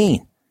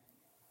 2016.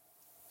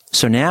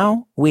 So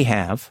now we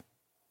have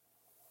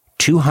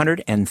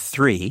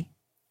 203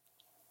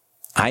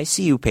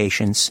 ICU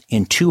patients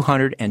in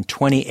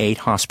 228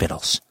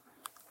 hospitals.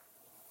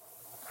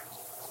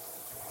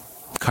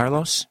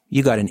 Carlos,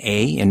 you got an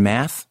A in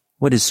math?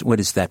 What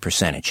is that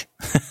percentage?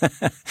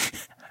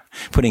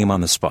 Putting him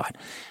on the spot.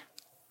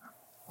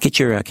 Get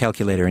your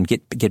calculator and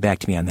get back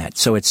to me on that.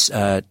 So it's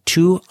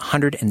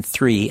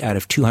 203 out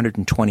of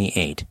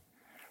 228.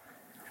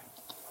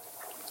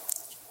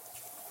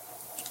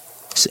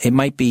 So it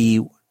might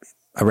be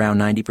around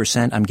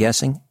 90%, I'm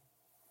guessing.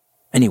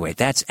 Anyway,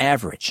 that's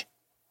average.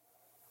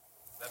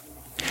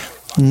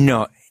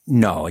 No,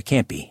 it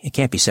can't be. It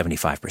can't be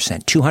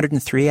 75%.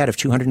 203 out of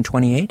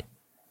 228?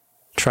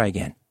 Try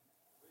again.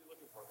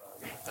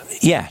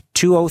 Yeah,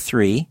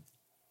 203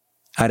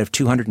 out of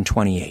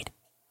 228.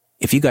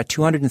 If you got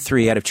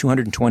 203 out of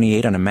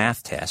 228 on a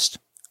math test,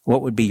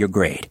 what would be your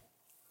grade?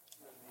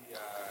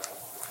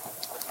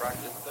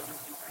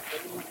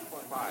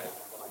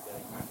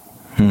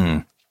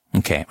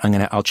 Okay,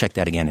 I'll check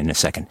that again in a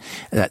second.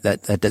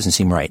 That doesn't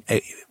seem right.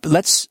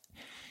 Let's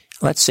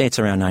say it's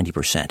around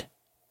 90%.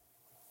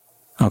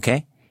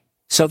 Okay?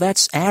 So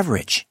that's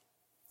average.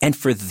 And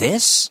for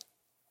this,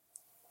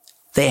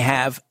 they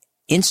have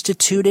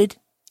instituted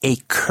a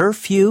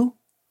curfew.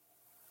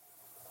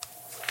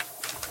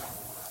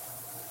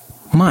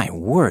 My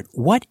word,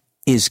 what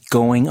is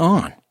going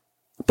on.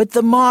 But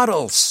the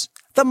models.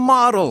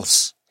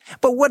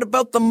 But what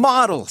about the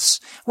models?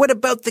 What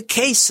about the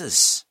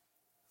cases?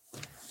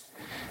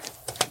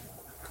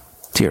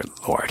 Dear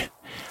Lord.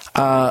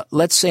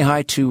 Let's say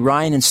hi to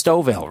Ryan in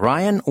Stouffville.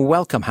 Ryan,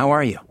 welcome. How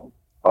are you?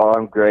 Oh,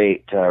 I'm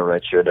great,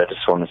 Richard. I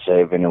just want to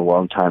say I've been a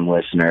long-time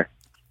listener.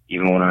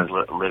 Even when I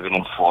was living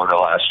in Florida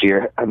last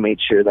year, I made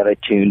sure that I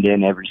tuned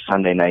in every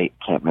Sunday night.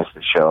 Can't miss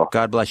the show.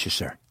 God bless you,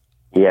 sir.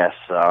 Yes.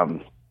 I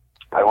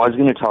was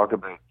going to talk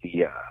about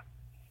the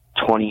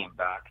 20 and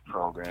back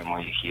program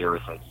where you hear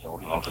with like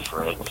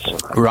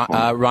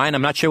Ryan,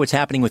 I'm not sure what's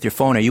happening with your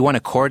phone. Are you on a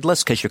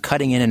cordless? Because you're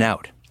cutting in and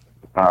out.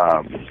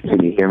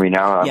 Can you hear me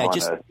now?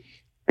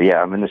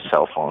 I'm in the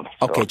cell phone.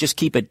 So. Okay, just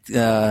keep it.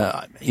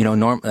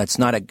 It's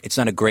not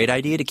a great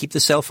idea to keep the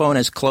cell phone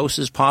as close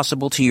as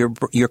possible to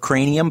your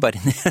cranium, but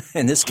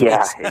in this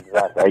case, yeah,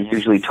 exactly. I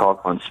usually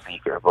talk on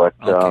speaker, but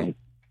okay.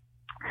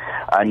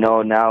 I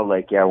know now.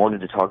 I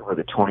wanted to talk about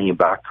the 20 and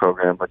back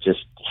program, but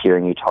just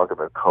hearing you talk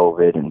about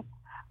COVID and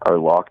our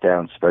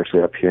lockdown,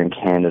 especially up here in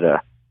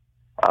Canada,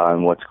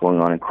 and what's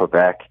going on in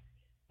Quebec,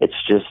 it's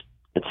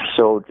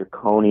so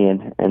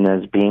draconian. And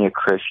as being a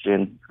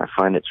Christian, I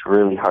find it's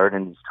really hard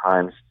in these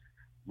times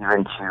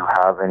even to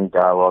have any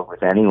dialogue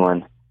with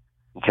anyone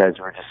because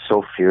we're just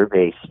so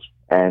fear-based.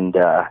 And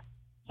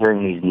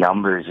hearing these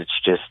numbers, it's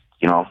just,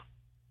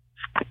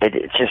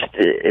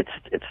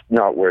 it's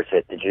not worth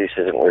it. The juice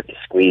isn't worth the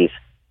squeeze.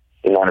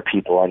 The amount of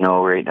people I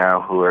know right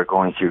now who are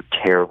going through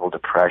terrible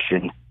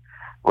depression,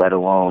 let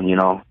alone,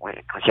 I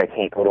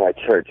can't go to my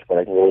church, but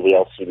I can go to the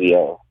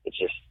LCBO. It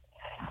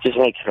just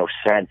makes no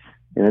sense.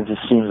 And it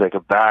just seems like a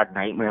bad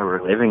nightmare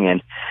we're living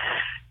in.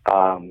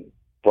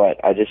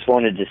 But I just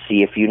wanted to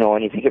see if you know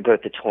anything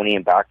about the 20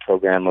 and back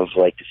program of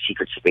the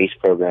secret space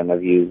program.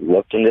 Have you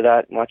looked into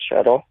that much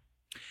at all?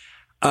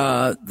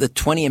 The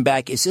 20 and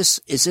back, is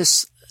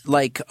this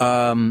like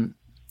Operation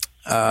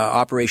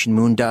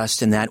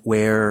Moondust, and that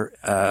where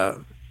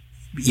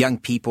young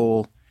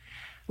people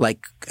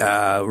like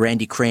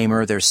Randy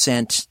Kramer, they're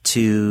sent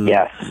to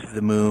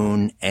the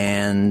moon,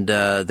 and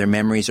their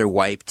memories are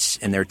wiped,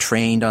 and they're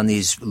trained on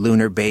these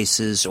lunar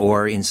bases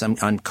or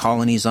on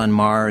colonies on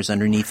Mars,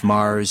 underneath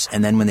Mars,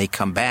 and then when they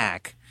come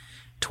back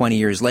 20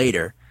 years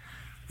later,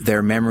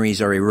 their memories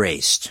are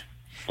erased.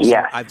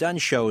 Yeah, so I've done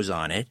shows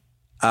on it.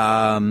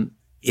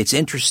 It's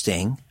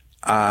interesting.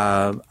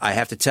 I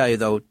have to tell you,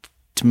 though,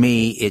 to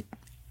me,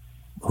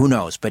 who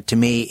knows? But to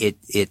me,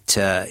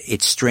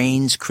 it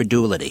strains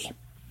credulity.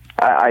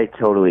 I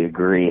totally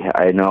agree.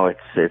 I know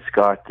it's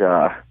got.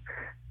 I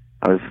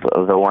was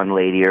the one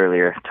lady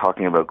earlier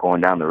talking about going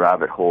down the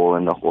rabbit hole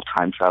and the whole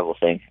time travel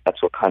thing. That's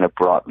what kind of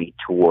brought me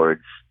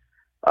towards.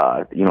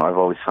 I've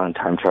always found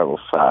time travel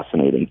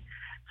fascinating.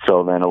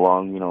 So then,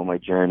 along my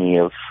journey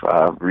of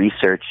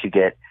research,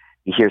 you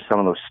hear some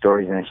of those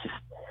stories, and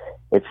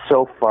it's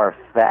so far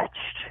fetched.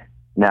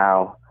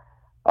 Now,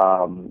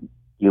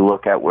 you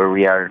look at where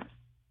we are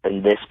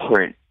in this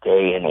current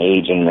day and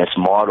age in this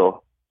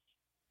model.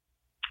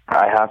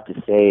 I have to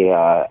say,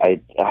 I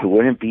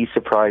wouldn't be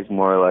surprised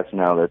more or less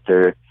now that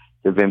there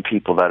have been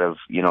people that have,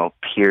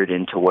 peered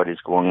into what is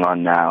going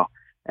on now,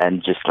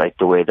 and just like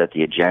the way that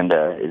the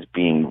agenda is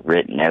being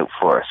written out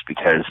for us,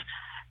 because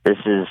this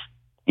is,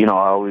 we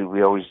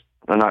always,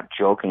 not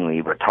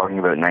jokingly, but talking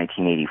about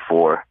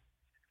 1984,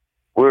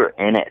 we're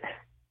in it.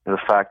 The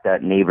fact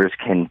that neighbors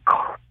can,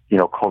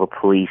 call the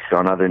police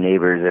on other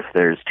neighbors if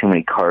there's too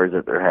many cars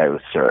at their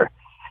house, or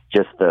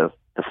just the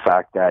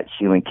fact that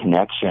human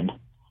connection.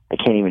 I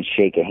can't even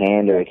shake a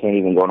hand, or I can't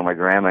even go to my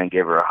grandma and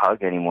give her a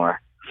hug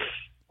anymore.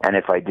 And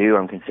if I do,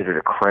 I'm considered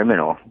a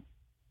criminal.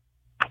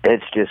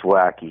 It's just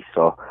wacky.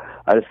 So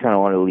I just kind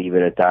of want to leave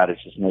it at that.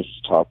 It's just nice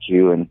to talk to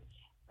you, and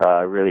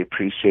I really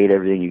appreciate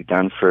everything you've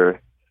done for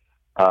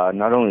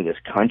not only this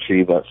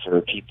country, but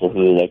for people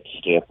who like to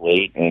stay up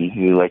late and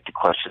who like to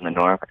question the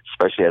norm.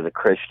 Especially as a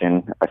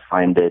Christian, I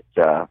find it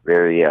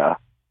very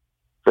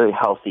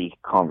healthy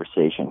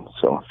conversation.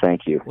 So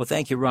thank you. Well,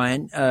 thank you,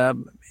 Ryan.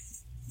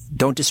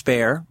 Don't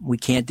despair. We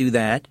can't do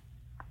that.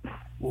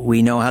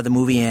 We know how the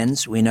movie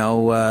ends. We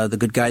know the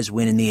good guys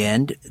win in the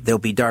end. There'll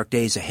be dark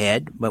days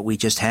ahead, but we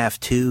just have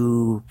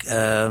to,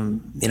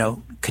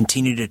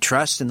 continue to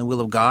trust in the will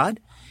of God.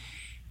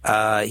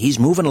 He's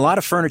moving a lot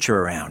of furniture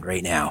around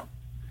right now,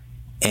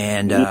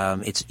 and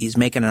he's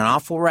making an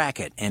awful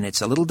racket, and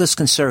it's a little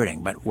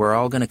disconcerting. But we're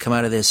all going to come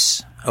out of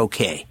this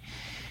okay.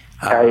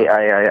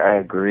 I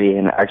agree,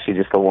 and actually,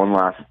 just the one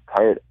last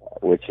part,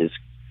 which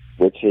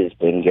has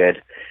been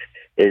good,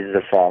 is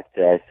the fact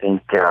that I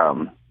think a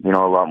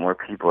lot more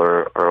people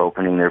are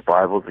opening their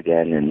Bibles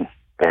again, and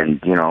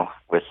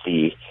with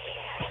the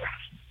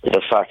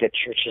fact that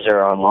churches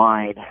are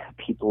online,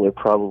 people are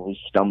probably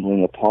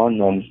stumbling upon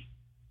them,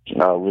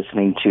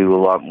 listening to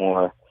a lot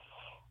more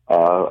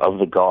of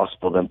the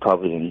gospel than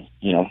probably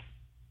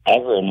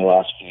ever in the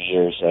last few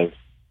years.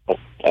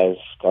 I've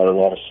got a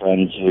lot of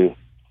friends who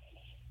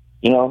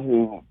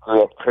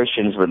grew up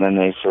Christians, but then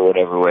they, for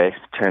whatever way,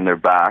 turned their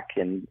back,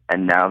 and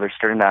now they're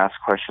starting to ask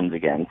questions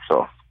again.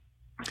 So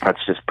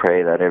let's just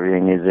pray that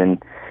everything is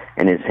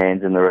in his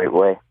hands in the right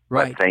way.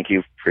 Right. But thank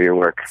you for your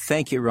work.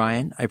 Thank you,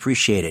 Ryan. I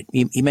appreciate it.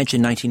 You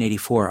mentioned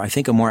 1984. I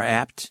think a more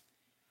apt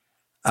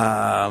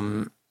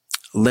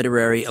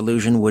literary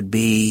allusion would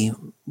be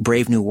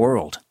Brave New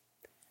World.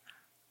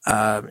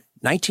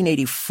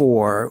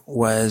 1984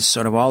 was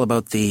sort of all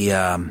about the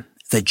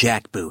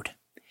jackboot.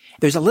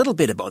 There's a little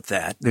bit about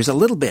that.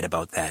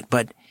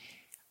 But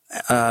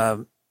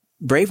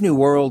Brave New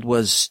World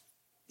was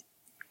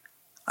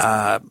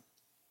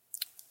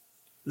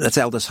that's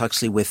Aldous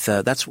Huxley with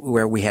that's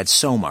where we had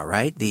Soma,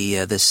 right?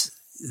 The this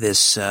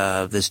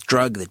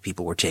drug that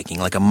people were taking,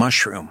 like a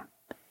mushroom,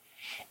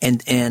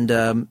 and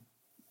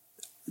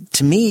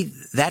to me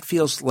that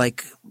feels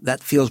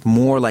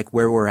more like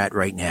where we're at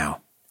right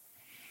now,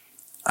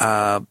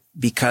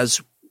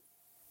 because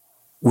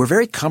we're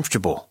very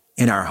comfortable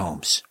in our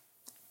homes.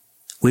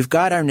 We've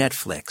got our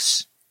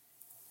Netflix,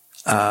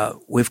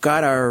 we've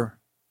got our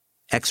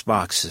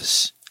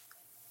Xboxes,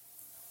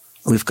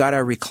 we've got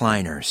our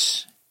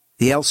recliners.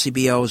 The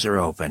LCBOs are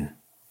open.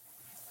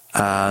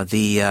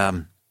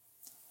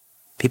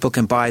 People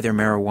can buy their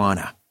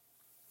marijuana.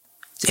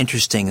 It's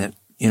interesting that,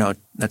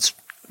 that's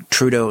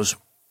Trudeau's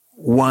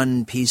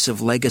one piece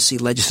of legacy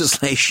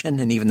legislation,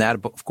 and even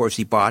that, of course,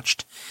 he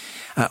botched.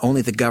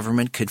 Only the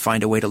government could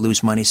find a way to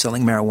lose money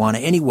selling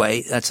marijuana.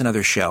 Anyway, that's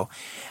another show.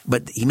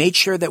 But he made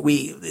sure that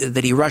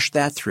he rushed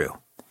that through.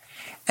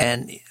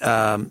 And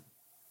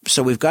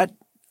so we've got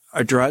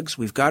our drugs,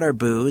 we've got our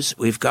booze,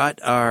 we've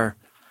got our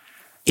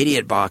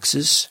idiot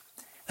boxes.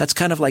 That's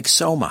kind of like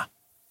Soma.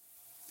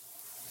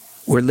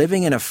 We're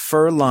living in a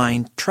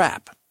fur-lined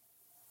trap.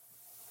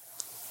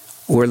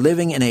 We're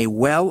living in a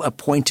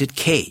well-appointed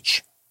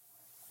cage.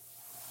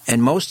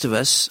 And most of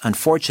us,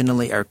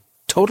 unfortunately, are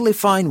totally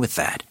fine with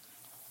that.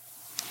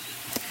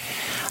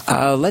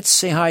 Let's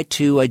say hi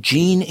to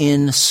Jean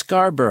in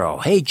Scarborough.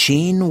 Hey,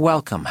 Jean,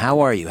 welcome.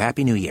 How are you?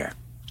 Happy New Year.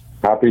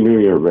 Happy New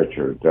Year,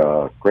 Richard.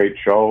 Great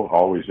show,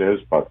 always is,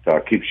 but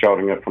keep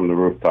shouting it from the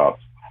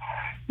rooftops.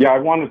 Yeah, I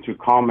wanted to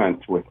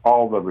comment with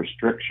all the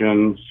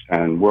restrictions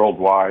and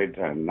worldwide,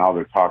 and now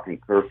they're talking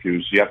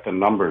curfews, yet the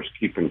numbers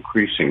keep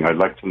increasing. I'd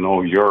like to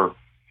know your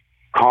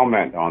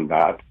comment on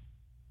that.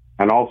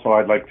 And also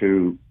I'd like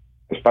to,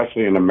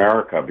 especially in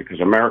America, because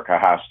America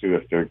has to,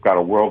 if they've got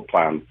a world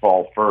plan,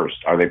 fall first.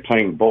 Are they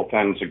playing both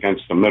ends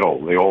against the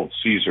middle, the old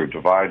Caesar,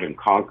 divide and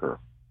conquer?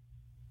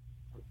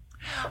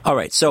 All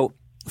right, so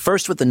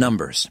first with the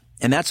numbers,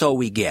 and that's all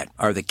we get,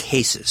 are the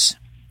cases,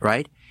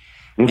 right?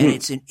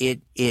 Mm-hmm.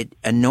 And it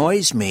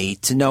annoys me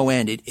to no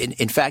end.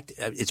 In fact,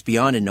 it's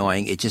beyond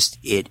annoying. It's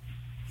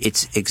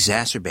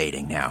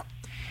exacerbating now,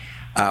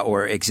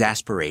 or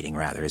exasperating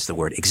rather is the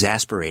word,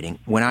 exasperating.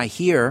 When I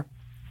hear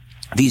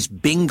these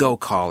bingo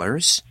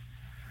callers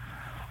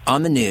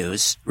on the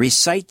news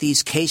recite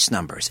these case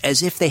numbers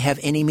as if they have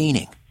any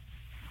meaning,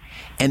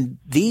 and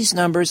these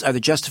numbers are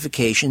the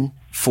justification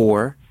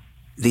for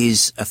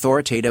these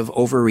authoritative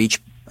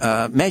overreach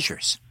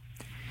measures.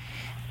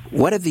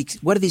 What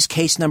do these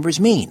case numbers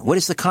mean? What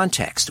is the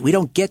context? We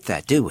don't get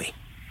that, do we?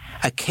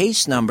 A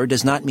case number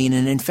does not mean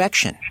an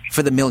infection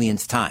for the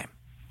millionth time.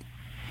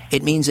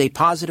 It means a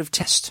positive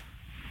test,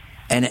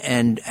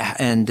 and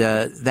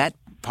that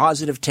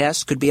positive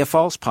test could be a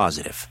false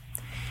positive.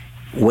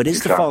 What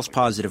is the false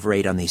positive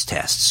rate on these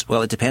tests?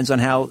 Well, it depends on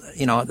how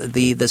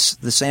the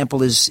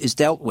sample is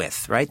dealt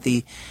with, right?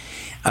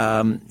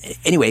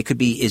 Anyway, it could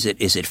be is it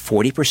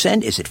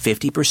 40%? Is it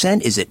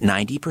 50%? Is it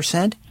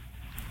 90%?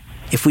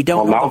 If we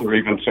don't, well, now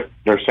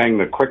they're saying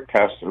the quick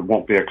test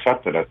won't be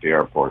accepted at the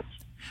airports.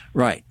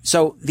 Right.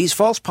 So these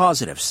false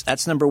positives,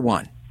 that's number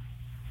one.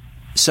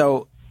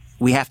 So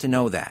we have to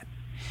know that.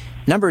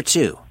 Number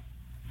two,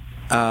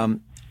 a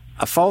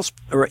false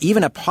or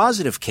even a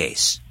positive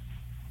case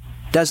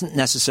doesn't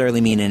necessarily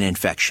mean an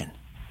infection.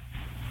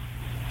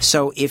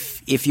 So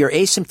if you're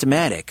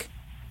asymptomatic,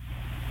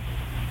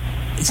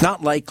 it's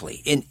not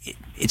likely, and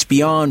it's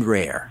beyond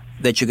rare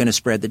that you're going to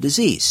spread the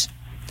disease.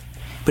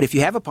 But if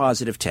you have a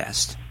positive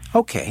test,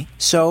 okay,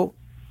 so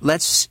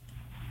let's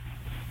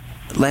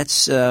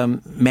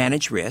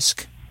manage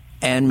risk,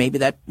 and maybe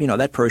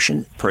that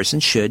person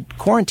should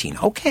quarantine.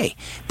 Okay,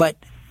 but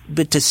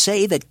to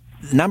say that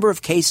the number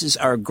of cases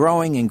are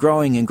growing and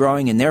growing and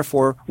growing, and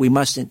therefore we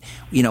must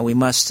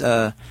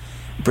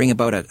bring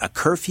about a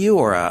curfew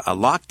or a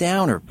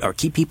lockdown or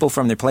keep people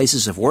from their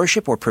places of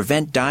worship or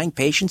prevent dying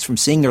patients from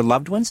seeing their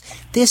loved ones.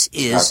 This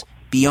is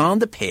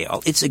beyond the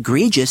pale. It's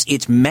egregious.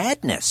 It's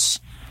madness.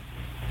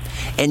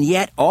 And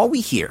yet all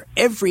we hear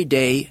every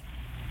day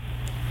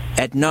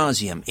ad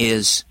nauseum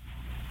is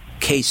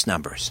case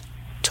numbers.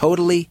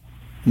 Totally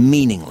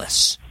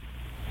meaningless.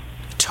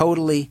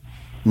 Totally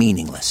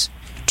meaningless.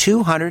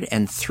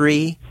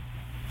 203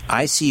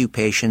 ICU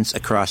patients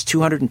across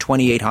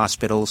 228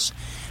 hospitals,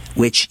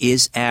 which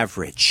is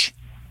average.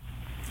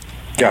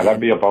 Yeah,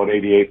 that'd be about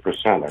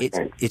 88%, I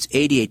think. It's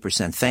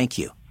 88%, thank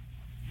you.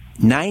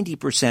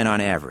 90% on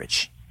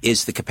average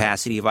is the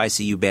capacity of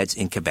ICU beds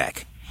in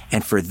Quebec.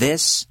 And for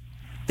this,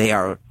 they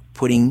are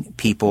putting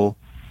people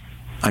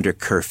under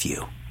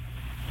curfew.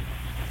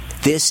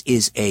 This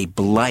is a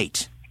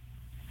blight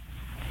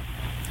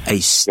a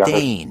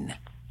stain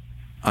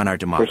on our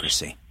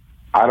democracy.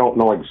 I don't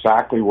know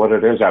exactly what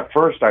it is. At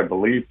first, I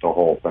believed the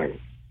whole thing,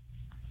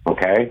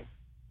 okay?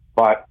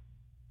 But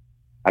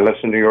I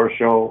listen to your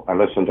show, I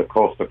listen to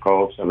Coast,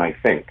 and I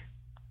think.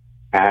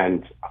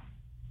 And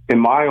in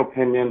my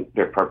opinion,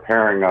 they're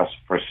preparing us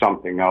for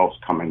something else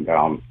coming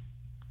down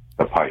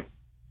the pipe.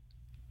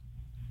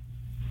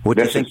 What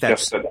do you think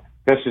this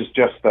is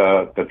just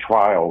the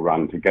trial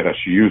run to get us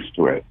used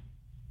to it.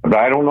 But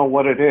I don't know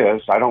what it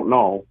is. I don't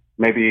know.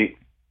 Maybe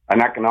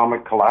an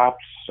economic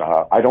collapse.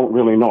 I don't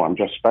really know. I'm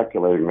just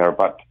speculating there.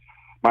 But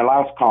my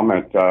last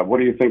comment, what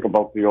do you think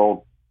about the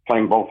old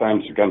playing both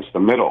ends against the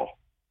middle?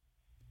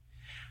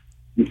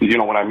 You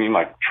know what I mean?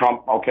 Like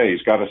Trump, okay,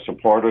 he's got his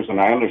supporters, and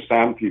I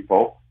understand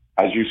people.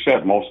 As you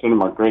said, most of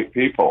them are great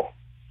people.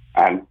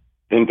 And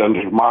in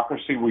the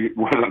democracy,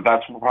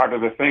 that's part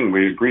of the thing.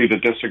 We agree to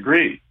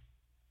disagree.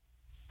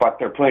 But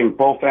they're playing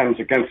both ends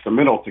against the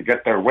middle to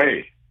get their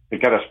way, to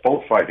get us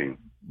both fighting.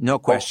 No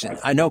question.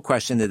 No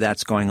question that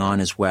that's going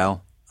on as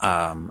well.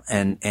 And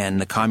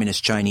the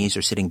communist Chinese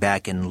are sitting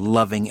back and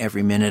loving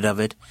every minute of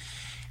it.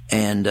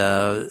 And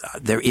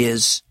there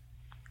is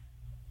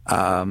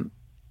an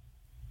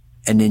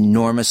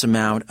enormous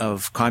amount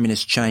of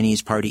Communist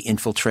Chinese Party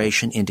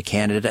infiltration into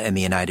Canada and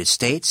the United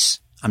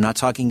States. I'm not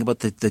talking about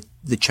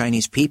the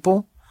Chinese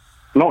people.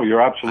 No,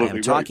 you're absolutely right.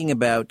 I'm talking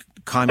about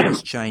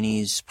Communist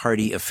Chinese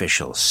Party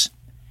officials.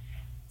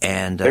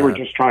 And they were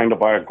just trying to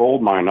buy a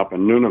gold mine up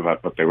in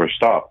Nunavut, but they were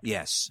stopped.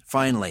 Yes,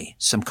 finally,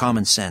 some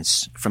common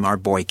sense from our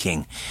boy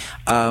king.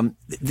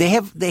 They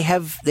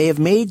have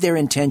made their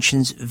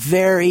intentions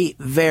very,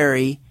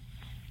 very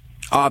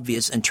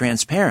obvious and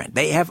transparent.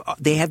 They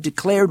have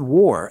declared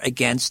war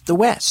against the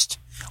West.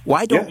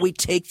 Why don't we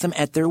take them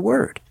at their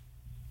word?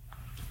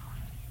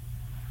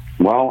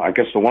 Well, I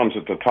guess the ones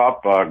at the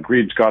top,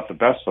 greed's got the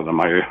best of them.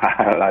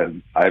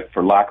 I,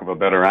 for lack of a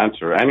better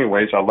answer.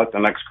 Anyways, I'll let the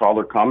next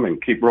caller come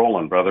and keep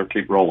rolling, brother.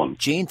 Keep rolling.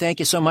 Gene, thank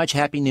you so much.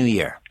 Happy New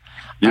Year.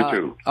 You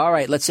too. All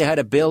right, let's say hi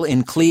to Bill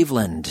in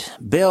Cleveland.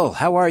 Bill,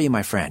 how are you,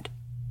 my friend?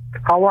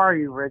 How are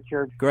you,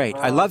 Richard? Great.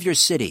 I love your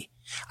city.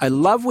 I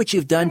love what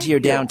you've done to your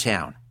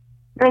downtown.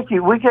 Thank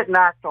you. We get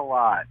knocked a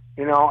lot.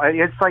 You know,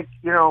 it's like,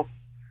 you know,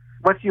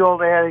 what's the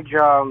old adage?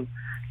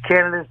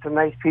 Canada's the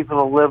nice people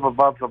who live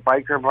above the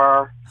biker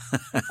bar.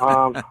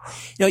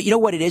 You know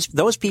what it is?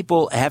 Those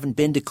people haven't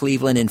been to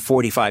Cleveland in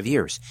 45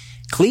 years.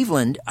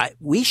 Cleveland,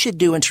 we should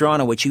do in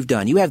Toronto what you've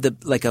done. You have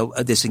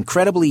this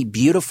incredibly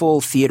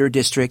beautiful theater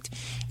district.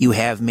 You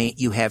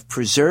have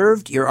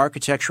preserved your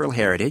architectural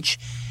heritage.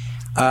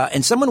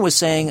 And someone was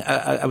saying,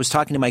 I was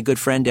talking to my good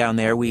friend down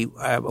there.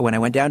 When I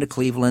went down to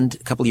Cleveland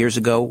a couple years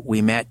ago,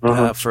 we met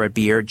for a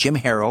beer. Jim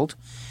Harold,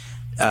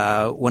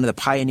 one of the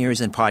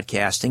pioneers in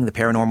podcasting, the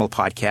paranormal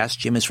podcast.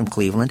 Jim is from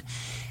Cleveland.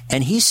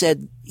 And he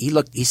said,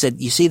 you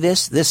see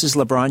this? This is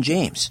LeBron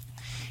James.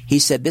 He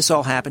said this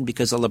all happened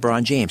because of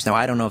LeBron James. Now,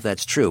 I don't know if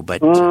that's true,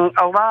 but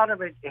a lot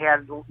of it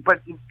had,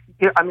 but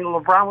I mean,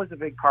 LeBron was a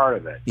big part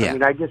of it. Yeah. I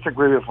mean, I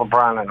disagree with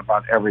LeBron on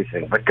about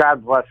everything, but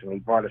God bless him. He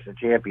brought us a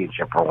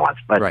championship for once.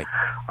 But, right.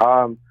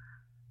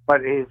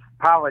 But his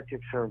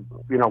politics are,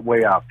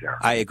 way out there.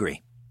 I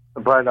agree.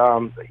 But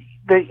I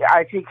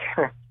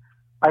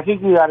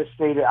think you got to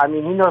state it. I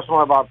mean, he knows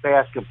more about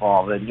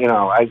basketball than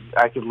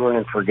I could learn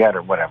and forget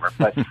or whatever.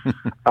 But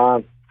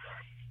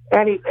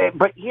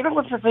but you know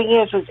what the thing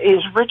is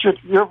Richard,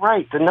 you're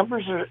right. The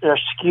numbers are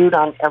skewed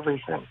on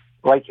everything.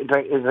 Like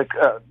the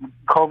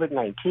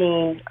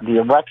COVID-19, the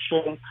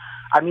election.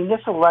 I mean, this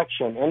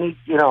election.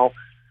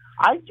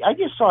 I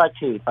just saw a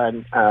tape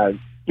on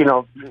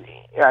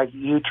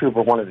YouTube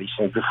or one of these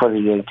things before they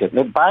yanked it.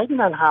 And Biden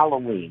on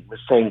Halloween was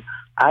saying,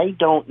 "I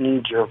don't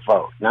need your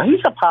vote." Now,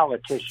 he's a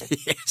politician.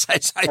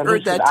 Yes, I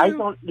heard that too. I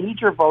don't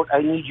need your vote.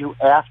 I need you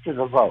after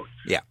the vote.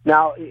 Yeah.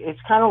 Now,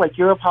 it's kind of like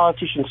you're a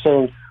politician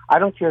saying, "I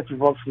don't care if you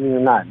vote for me or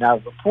not."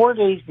 Now, 4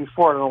 days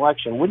before an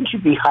election, wouldn't you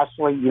be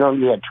hustling? You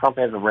had Trump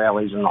had the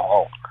rallies in the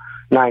whole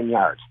 9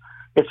 yards.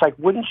 It's like,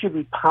 wouldn't you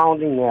be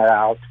pounding that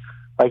out?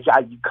 Like,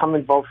 you come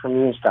and vote for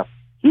me and stuff.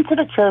 He could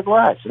have cared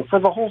less. And for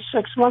the whole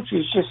 6 months,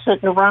 he's just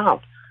sitting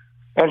around.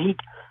 And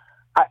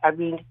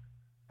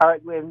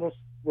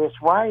this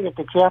riot at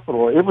the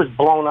Capitol, it was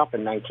blown up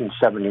in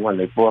 1971.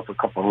 They blew up a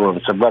couple of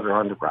rooms, the Weather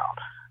Underground.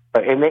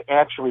 And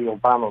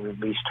Obama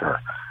released her.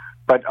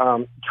 But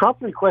Trump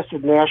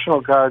requested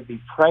National Guard be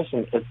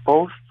present at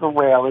both the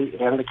rally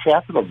and the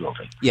Capitol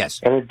building. Yes.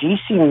 And a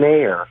D.C.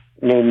 mayor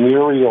named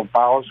Muriel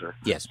Bowser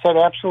said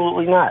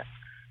absolutely not.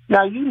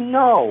 Now,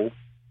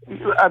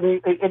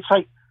 it's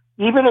like,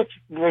 even if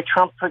the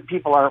Trump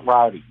people aren't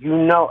rowdy,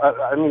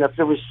 if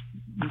there was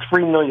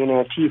 3 million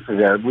Antifa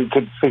there, we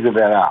could figure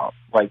that out.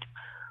 But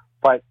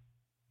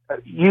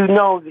that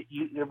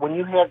when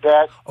you had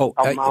that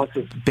amount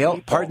of Bill,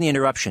 people, pardon the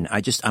interruption.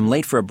 I'm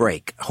late for a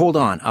break. Hold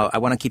on. I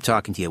want to keep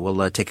talking to you.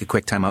 We'll take a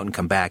quick time out and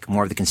come back.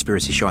 More of the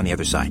Conspiracy Show on the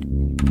other side.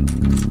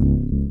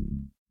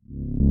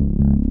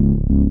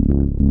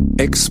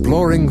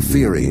 Exploring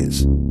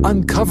theories,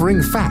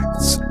 uncovering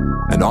facts,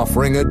 and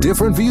offering a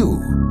different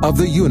view of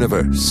the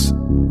universe.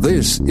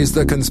 This is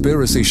The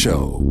Conspiracy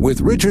Show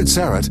with Richard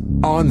Serrett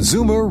on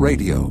Zoomer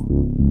Radio.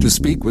 To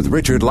speak with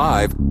Richard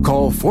live,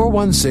 call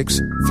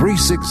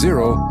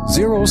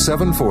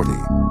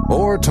 416-360-0740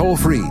 or toll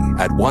free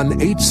at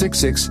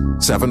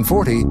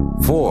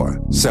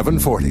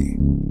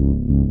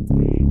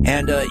 1-866-740-4740.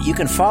 And you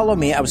can follow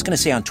me. I was going to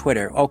say on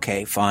Twitter.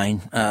 Okay,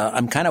 fine.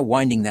 I'm kind of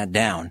winding that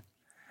down.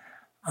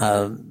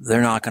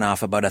 They're knocking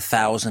off about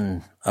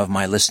 1,000 of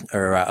my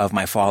of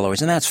my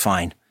followers, and that's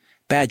fine.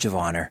 Badge of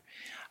honor.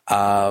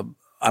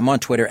 I'm on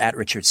Twitter at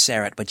Richard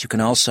Serrett, but you can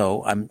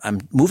also, I'm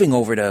moving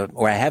over to,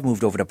 or I have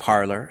moved over to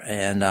Parler,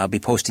 and I'll be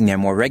posting there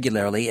more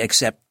regularly,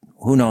 except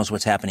who knows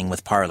what's happening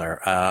with Parler.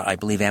 I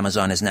believe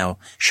Amazon has now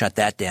shut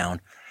that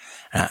down.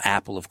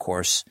 Apple, of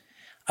course,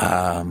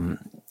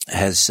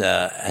 has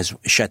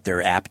shut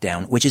their app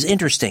down, which is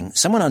interesting.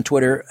 Someone on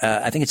Twitter,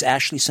 I think it's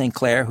Ashley St.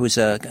 Clair, who's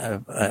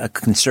a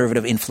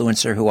conservative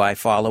influencer who I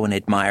follow and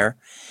admire.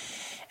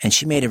 And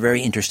she made a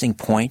very interesting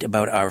point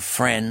about our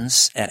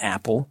friends at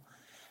Apple.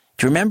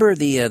 Do you remember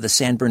the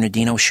San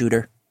Bernardino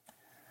shooter?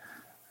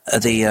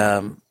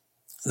 The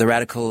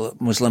radical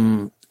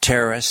Muslim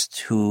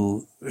terrorist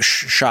who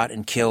shot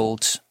and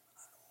killed,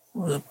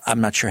 I'm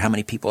not sure how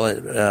many people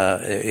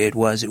it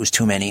was. It was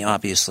too many,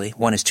 obviously.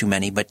 One is too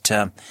many, but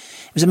it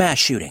was a mass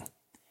shooting.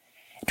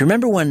 Do you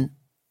remember when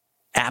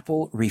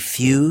Apple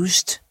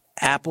refused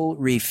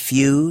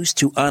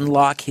to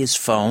unlock his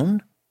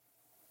phone?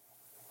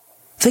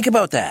 Think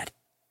about that.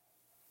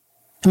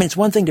 I mean, it's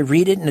one thing to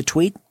read it in a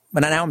tweet,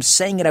 but now I'm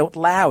saying it out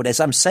loud. As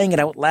I'm saying it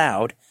out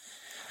loud,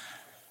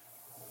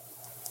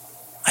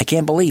 I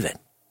can't believe it.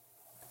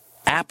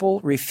 Apple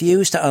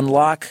refused to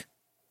unlock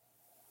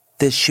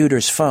this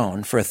shooter's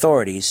phone for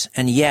authorities,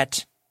 and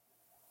yet,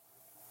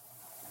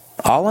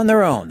 all on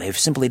their own, they've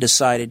simply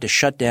decided to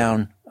shut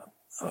down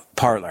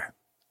Parler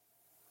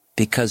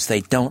because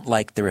they don't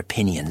like their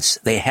opinions.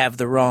 They have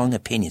the wrong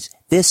opinions.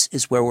 This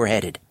is where we're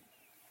headed.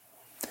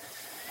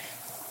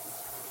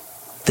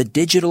 The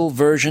digital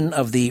version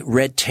of the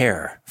Red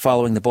Terror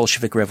following the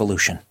Bolshevik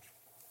Revolution.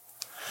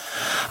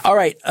 All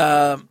right.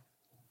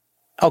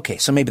 Okay,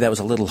 so maybe that was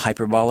a little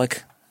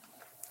hyperbolic.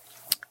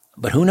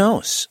 But who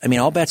knows? I mean,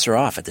 all bets are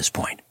off at this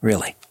point,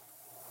 really.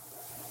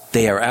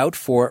 They are out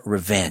for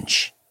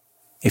revenge.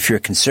 If you're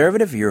a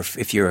conservative,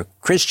 if you're a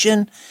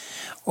Christian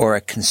or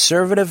a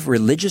conservative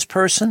religious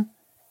person,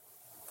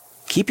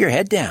 keep your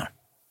head down.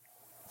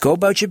 Go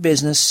about your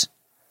business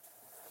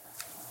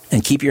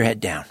and keep your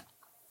head down.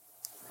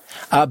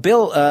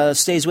 Bill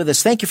stays with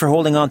us. Thank you for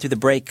holding on through the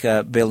break,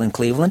 Bill in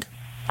Cleveland.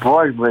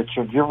 Boy,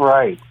 Richard, you're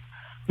right.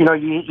 You know,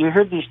 you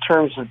heard these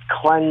terms of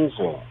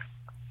cleansing,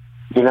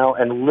 you know,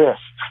 and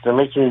lists. They're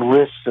making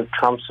lists of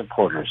Trump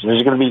supporters.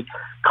 There's going to be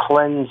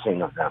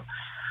cleansing of them.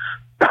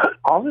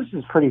 All this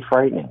is pretty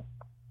frightening.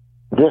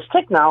 This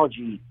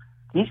technology,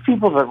 these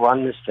people that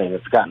run this thing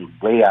have gotten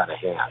way out of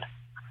hand.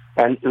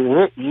 And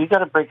you got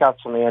to break out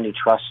some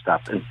antitrust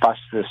stuff and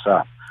bust this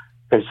up,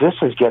 because this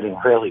is getting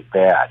really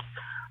bad.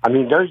 I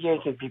mean, they're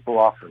yanking people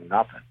off for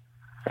nothing,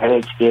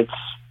 and it's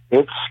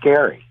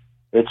scary.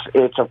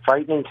 It's a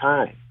frightening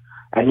time,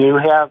 and you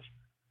have,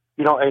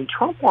 you know, and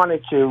Trump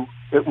wanted to.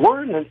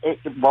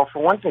 Well,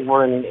 for one thing,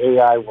 we're in an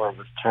AI war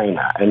with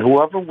China, and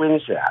whoever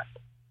wins that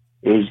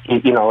is,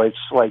 you know, it's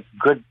like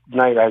good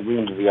night,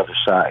 Irene, to the other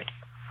side,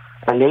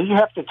 and they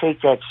have to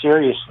take that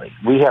seriously.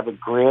 We have a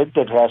grid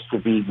that has to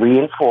be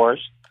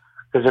reinforced,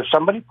 because if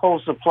somebody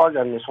pulls the plug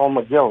on this whole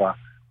Megillah,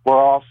 we're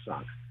all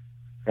sunk.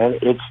 And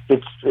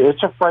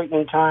it's a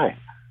frightening time.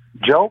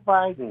 Joe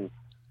Biden,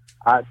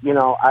 you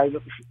know, I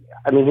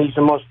mean, he's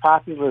the most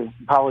popular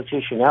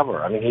politician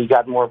ever. I mean, he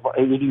got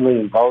 80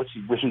 million votes.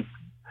 He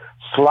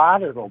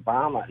slaughtered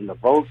Obama in the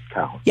vote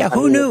count. Yeah,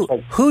 who knew?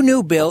 Who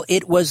knew, Bill?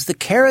 It was the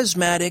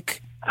charismatic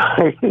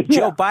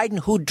Joe Biden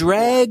who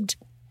dragged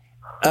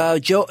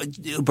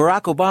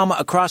Barack Obama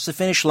across the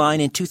finish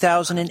line in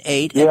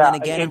 2008 and then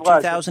again in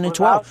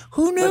 2012.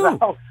 Who knew?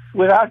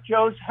 Without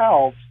Joe's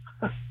help.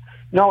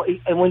 No,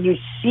 and when you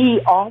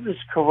see all this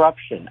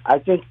corruption, I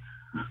think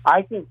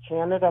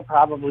Canada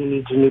probably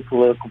needs a new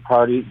political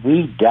party.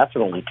 We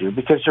definitely do,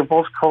 because they're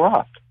both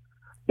corrupt,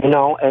 you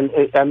know. And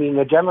I mean,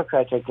 the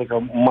Democrats, I think,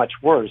 are much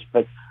worse.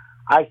 But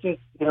I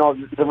think, you know,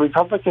 the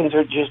Republicans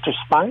are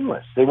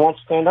spineless. They won't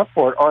stand up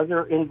for it, or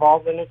they're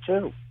involved in it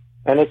too.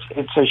 And it's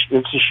a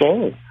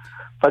shame.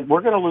 But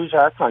we're going to lose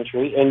our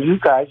country, and you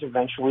guys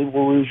eventually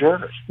will lose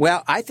yours.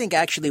 Well, I think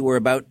actually we're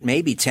about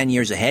maybe 10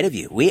 years ahead of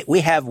you. We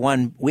have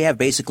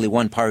basically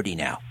one party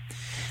now.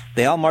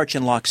 They all march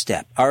in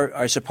lockstep.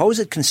 Our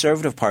supposed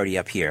conservative party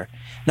up here,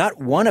 not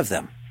one of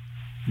them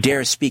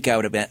dares speak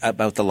out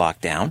about the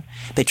lockdown.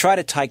 They try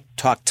to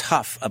talk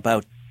tough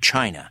about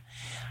China.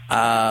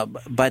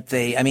 But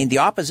the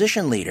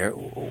opposition leader,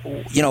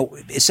 you know,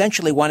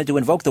 essentially wanted to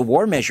invoke the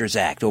War Measures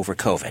Act over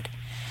COVID.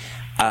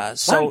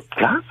 So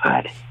my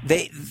God,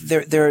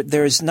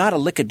 there's not a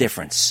lick of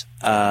difference.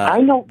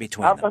 I know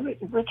between them.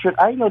 Richard,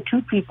 I know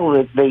two people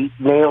that they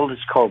nailed as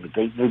COVID.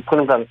 They put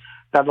them down.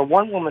 Now, the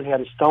one woman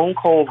had a stone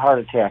cold heart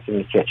attack in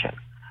the kitchen.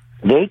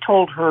 They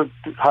told her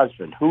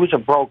husband, who was a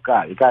broke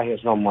guy, the guy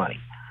has no money,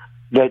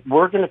 that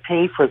we're going to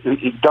pay for it.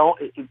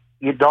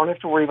 You don't have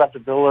to worry about the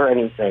bill or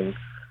anything.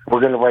 We're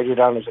going to write it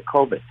down as a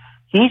COVID.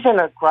 He's in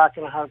a rock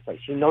and a hard place.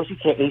 He knows he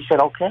can't. He said,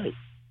 okay.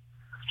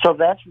 So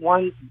that's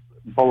one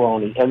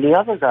baloney. And the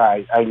other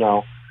guy I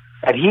know,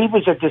 and he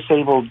was a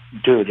disabled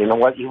dude. You know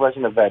what? He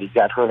wasn't a vet. He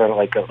got hurt on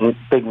like a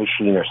big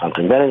machine or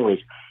something. But anyways,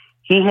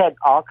 he had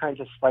all kinds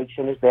of spikes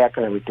in his back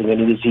and everything, and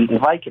he was eating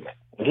Vicodin.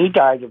 And he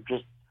died of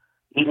just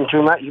eating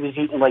too much. He was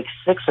eating like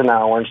 6 an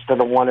hour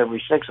instead of 1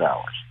 every 6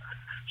 hours.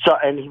 So,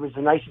 and he was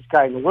the nicest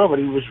guy in the world, but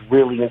he was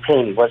really in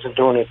pain. He wasn't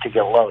doing it to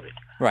get loaded.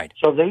 Right.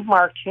 So they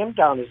marked him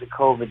down as a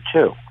COVID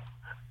too.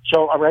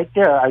 So right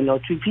there, I know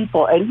 2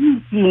 people,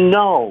 and you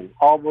know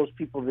all those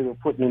people that were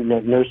put in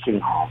that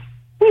nursing home.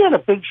 We had a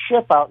big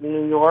ship out in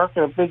New York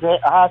and a big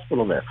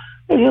hospital there.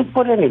 They didn't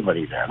put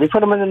anybody there. They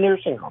put them in the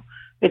nursing home.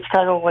 It's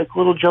kind of like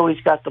little Joey's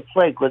got the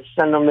plague. Let's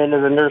send them into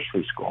the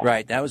nursery school.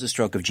 Right. That was a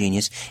stroke of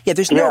genius. Yeah,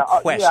 there's no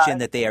question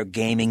that they are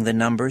gaming the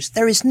numbers.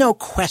 There is no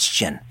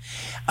question.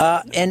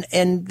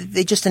 And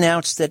they just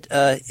announced that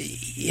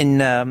in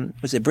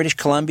was it British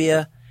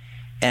Columbia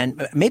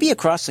and maybe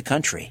across the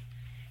country,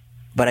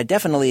 but I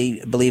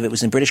definitely believe it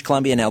was in British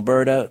Columbia and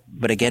Alberta,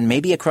 but again,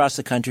 maybe across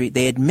the country,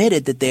 they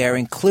admitted that they are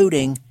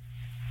including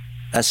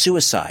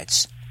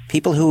suicides.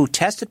 People who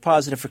tested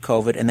positive for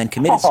COVID and then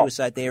committed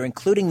suicide, they are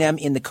including them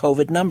in the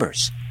COVID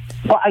numbers.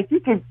 Well, I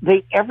think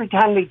they every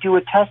time they do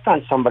a test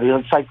on somebody,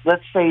 it's like,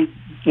 let's say,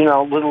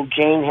 little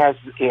Jane has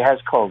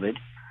COVID,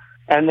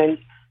 and then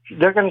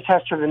they're going to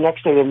test her the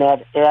next day and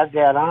add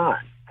that on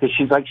because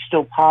she's like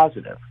still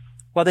positive.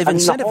 Well, they've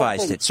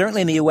incentivized it,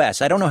 certainly in the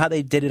U.S. I don't know how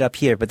they did it up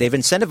here, but they've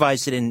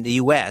incentivized it in the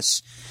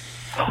U.S.,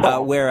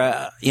 where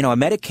a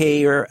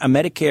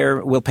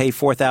Medicare will pay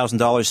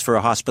 $4,000 for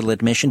a hospital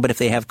admission, but if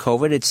they have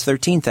COVID, it's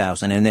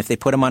 $13,000, and if they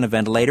put them on a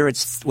ventilator,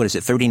 it's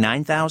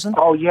 $39,000?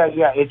 Oh yeah,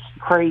 it's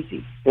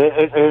crazy.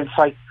 It's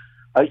like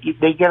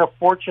they get a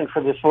fortune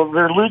for this. Well,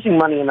 they're losing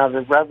money in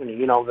other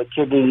revenue. The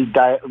kidney,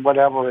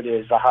 whatever it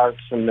is, the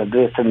hearts and the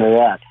this and the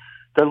that.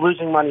 They're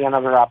losing money on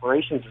other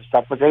operations and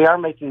stuff, but they are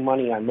making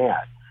money on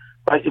that.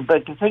 But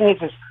the thing is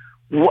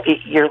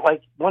you're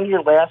like one of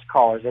your last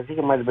callers. I think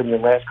it might have been your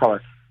last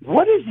caller.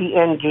 What is the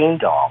end game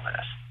to all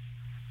this?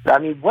 I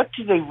mean, what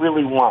do they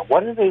really want?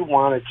 What do they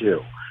want to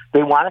do?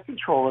 They want to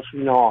control us.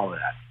 We know all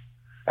that.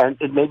 And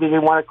maybe they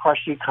want to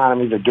crush the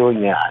economy. They're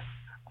doing that.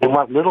 They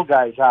want little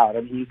guys out.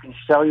 I mean, you can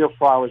sell your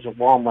flowers at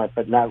Walmart,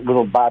 but not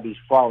little Bobby's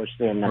flower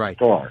stand next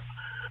door.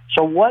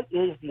 So what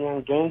is the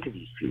end game to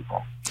these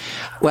people?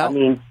 Well, I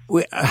mean,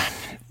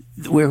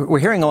 we're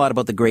hearing a lot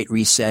about the Great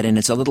Reset, and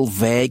it's a little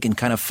vague and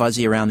kind of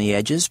fuzzy around the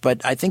edges,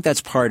 but I think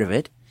that's part of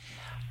it.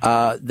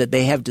 That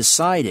they have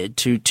decided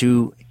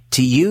to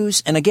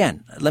use, and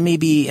again, let me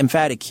be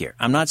emphatic here.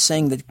 I'm not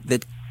saying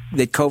that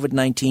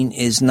COVID-19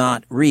 is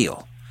not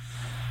real.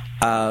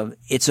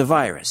 It's a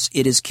virus.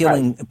 It is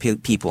killing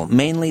people,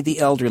 mainly the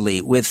elderly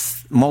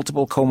with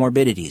multiple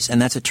comorbidities,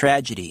 and that's a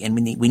tragedy, and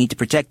we need to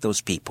protect those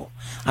people.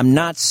 I'm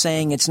not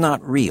saying it's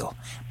not real,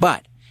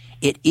 but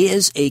it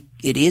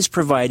is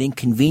providing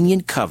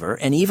convenient cover,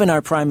 and even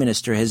our Prime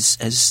Minister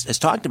has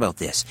talked about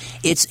this.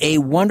 It's a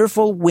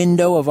wonderful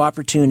window of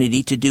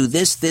opportunity to do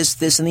this,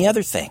 and the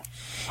other thing.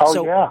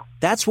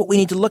 That's what we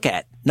need to look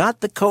at.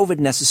 Not the COVID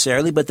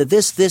necessarily, but the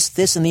this,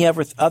 and the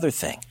other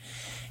thing.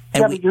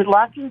 And but you're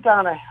locking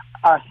down a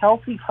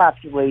healthy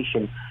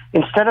population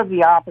instead of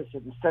the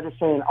opposite. Instead of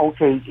saying,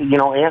 okay,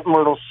 Aunt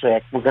Myrtle's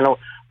sick, we're gonna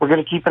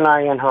keep an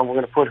eye on her, we're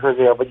gonna put her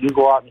there, but you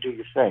go out and do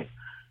your thing.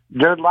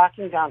 They're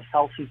locking down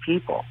healthy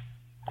people.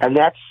 And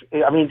I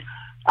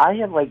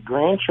have like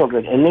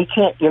grandchildren, and they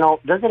can't,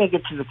 they're going to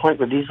get to the point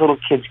where these little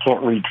kids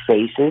can't read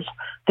faces.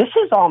 This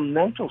is all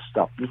mental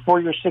stuff.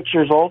 Before you're 6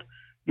 years old,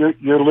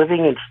 you're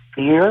living in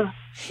fear.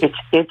 It's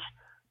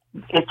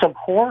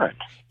abhorrent.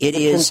 It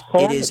is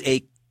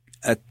a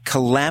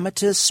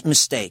calamitous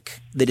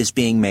mistake that is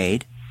being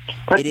made.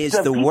 It is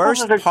the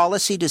worst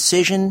policy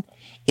decision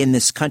in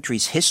this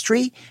country's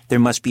history. There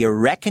must be a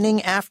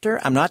reckoning after.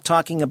 I'm not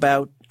talking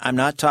about what am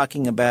I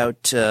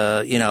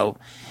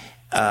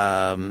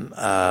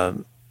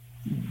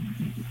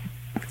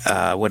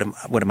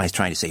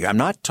trying to say here? I'm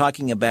not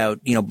talking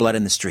about, blood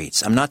in the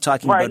streets. I'm not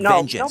talking about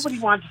vengeance.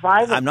 Nobody wants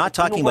violence. I'm not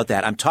talking about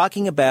that. I'm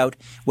talking about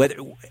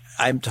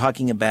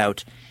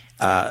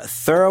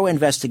thorough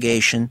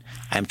investigation.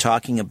 I'm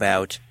talking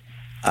about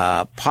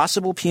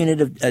possible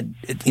punitive,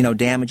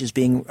 damages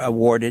being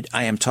awarded.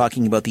 I am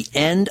talking about the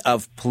end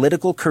of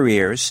political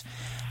careers.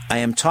 I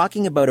am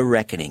talking about a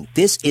reckoning.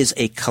 This is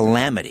a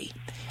calamity.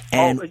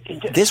 And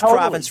this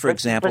province, for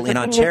example, in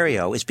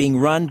Ontario, is being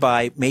run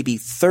by maybe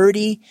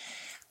 30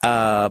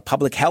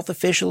 public health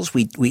officials.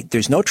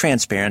 There's no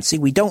transparency.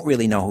 We don't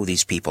really know who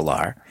these people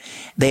are.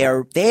 They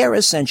are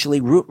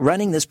essentially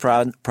running this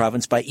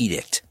province by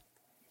edict.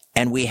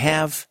 And we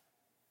have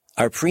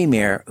our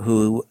premier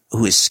who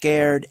is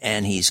scared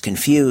and he's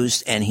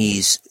confused and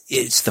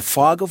it's the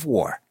fog of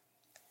war.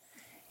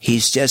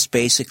 He's just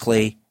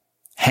basically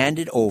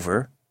handed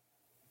over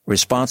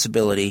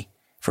responsibility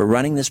for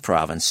running this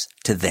province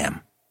to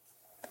them.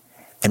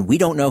 And we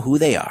don't know who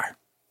they are.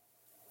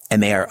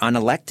 And they are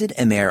unelected,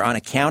 and they are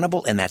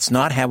unaccountable, and that's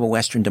not how a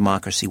Western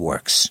democracy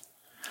works.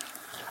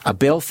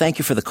 Bill, thank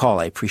you for the call.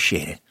 I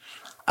appreciate it.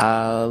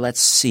 Let's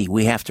see.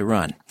 We have to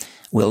run.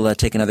 We'll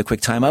take another quick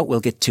time out.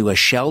 We'll get to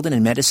Sheldon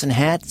in Medicine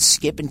Hat,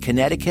 Skip in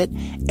Connecticut,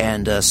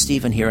 and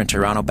Stephen here in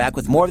Toronto. Back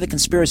with more of The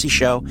Conspiracy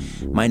Show.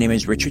 My name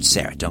is Richard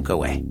Serra. Don't go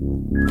away.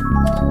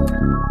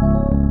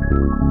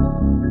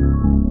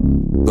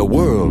 The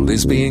world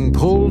is being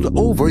pulled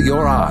over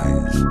your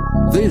eyes.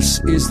 This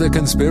is The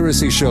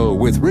Conspiracy Show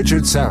with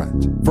Richard Serra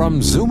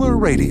from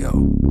Zoomer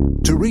Radio.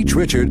 To reach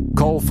Richard,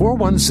 call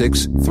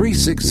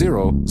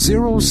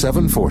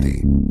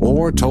 416-360-0740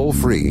 or toll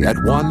free at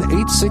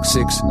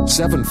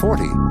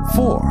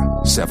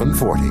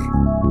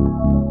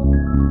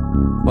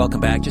 1-866-740-4740.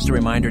 Welcome back. Just a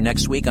reminder,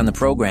 next week on the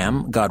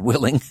program, God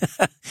willing,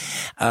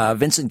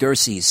 Vincent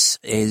Gerses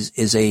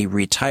is a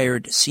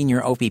retired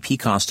senior OPP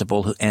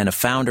constable and a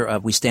founder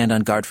of We Stand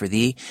on Guard for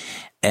Thee.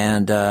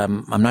 And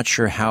I'm not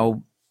sure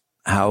how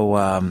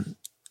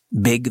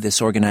big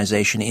this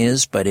organization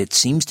is, but it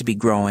seems to be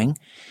growing,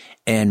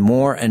 and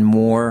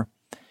more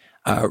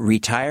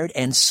retired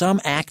and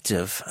some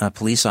active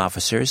police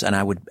officers. And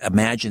I would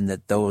imagine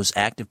that those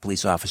active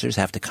police officers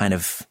have to kind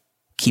of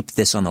keep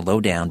this on the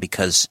lowdown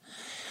because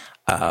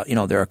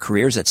there are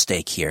careers at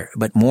stake here.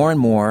 But more and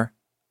more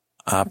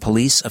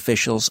police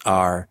officials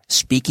are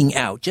speaking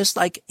out, just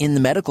like in the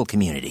medical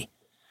community.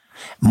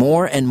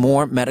 More and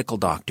more medical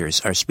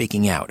doctors are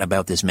speaking out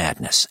about this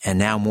madness, and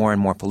now more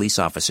and more police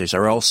officers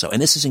are also.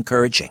 And this is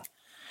encouraging.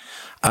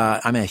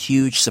 I'm a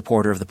huge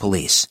supporter of the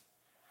police.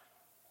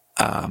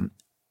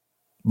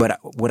 But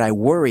what I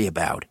worry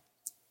about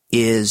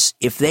is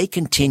if they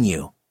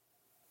continue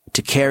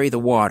to carry the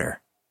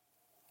water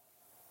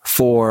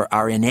for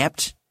our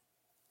inept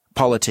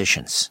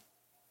politicians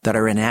that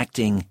are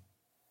enacting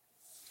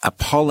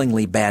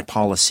appallingly bad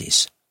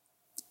policies,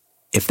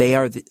 if they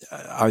are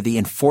the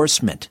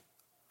enforcement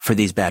for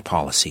these bad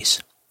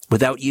policies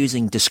without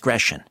using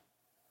discretion,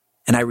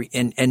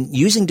 and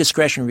using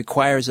discretion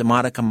requires a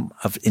modicum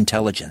of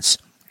intelligence,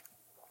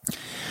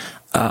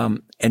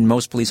 and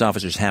most police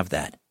officers have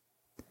that.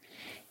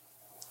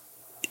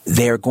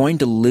 They're going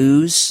to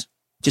lose,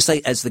 just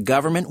like as the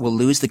government will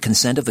lose the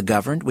consent of the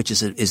governed, which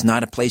is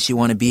not a place you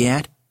want to be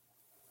at.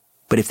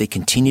 But if they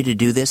continue to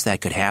do this,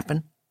 that could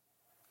happen.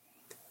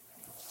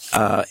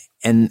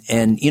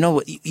 And you know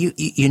what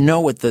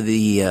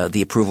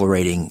the approval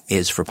rating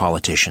is for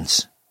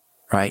politicians,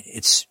 right?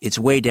 It's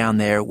way down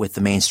there with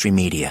the mainstream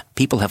media.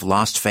 People have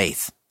lost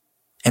faith,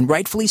 and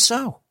rightfully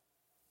so.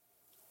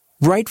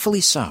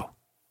 Rightfully so.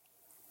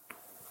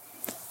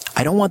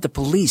 I don't want the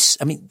police.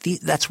 I mean,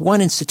 that's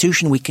one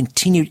institution we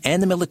continue,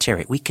 and the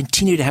military. We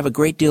continue to have a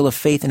great deal of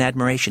faith and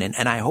admiration,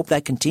 and I hope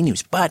that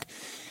continues. But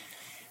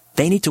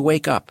they need to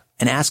wake up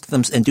and ask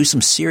them and do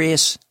some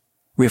serious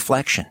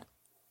reflection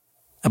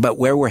about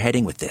where we're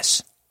heading with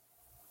this.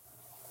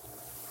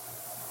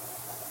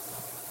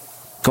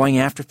 Going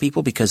after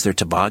people because they're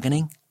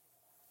tobogganing?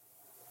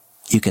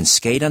 You can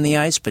skate on the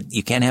ice, but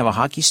you can't have a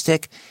hockey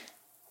stick?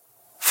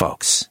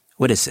 Folks,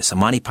 what is this, a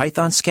Monty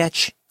Python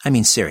sketch? I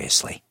mean,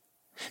 seriously.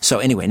 So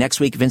anyway, next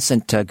week,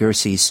 Vincent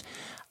Gerses,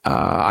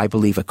 I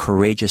believe a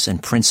courageous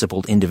and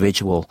principled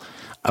individual,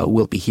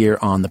 will be here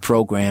on the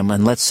program.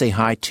 And let's say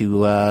hi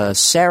to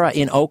Sarah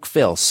in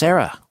Oakville.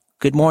 Sarah,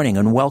 good morning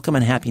and welcome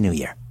and Happy New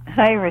Year.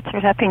 Hi,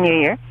 Richard. Happy New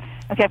Year.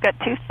 Okay, I've got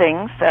two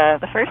things.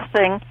 The first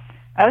thing,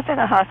 I was in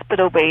a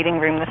hospital waiting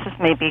room. This is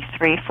maybe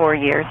 3-4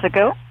 years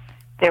ago.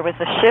 There was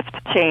a shift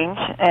change,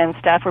 and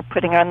staff were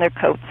putting on their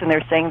coats, and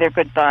they're saying their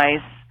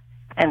goodbyes,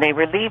 and they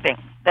were leaving.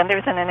 Then there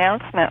was an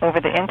announcement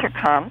over the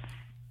intercom.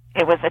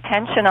 It was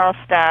attention all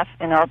staff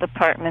in all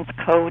departments,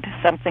 code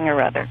something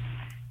or other.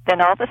 Then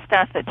all the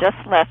staff that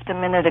just left a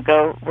minute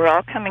ago were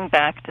all coming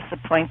back,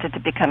 disappointed to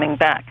be coming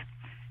back.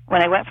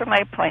 When I went for my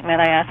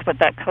appointment, I asked what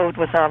that code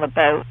was all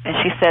about, and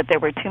she said there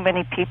were too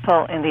many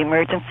people in the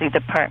emergency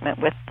department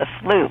with the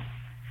flu.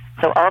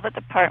 So all the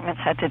departments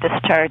had to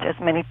discharge as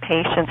many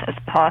patients as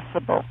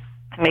possible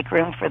to make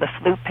room for the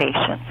flu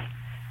patients.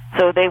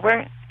 So they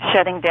weren't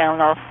shutting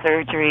down all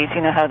surgeries,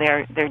 you know how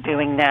they're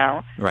doing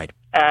now. Right.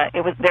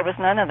 There was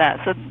none of that.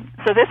 So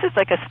this is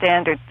like a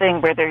standard thing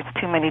where there's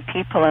too many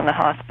people in the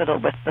hospital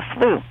with the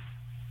flu.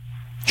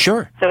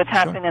 Sure. So it's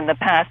happened in the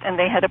past, and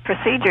they had a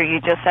procedure.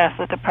 You just ask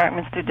the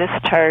departments to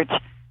discharge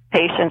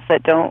patients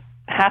that don't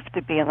have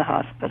to be in the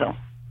hospital.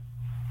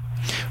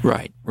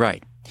 Right.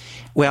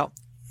 Well,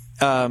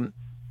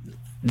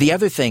 the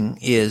other thing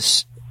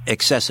is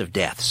excessive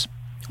deaths.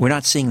 We're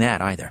not seeing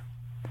that either.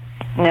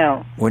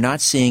 No. We're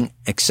not seeing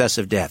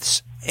excessive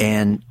deaths,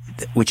 and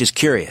which is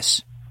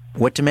curious.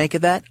 What to make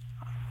of that?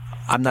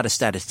 I'm not a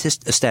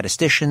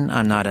statistician.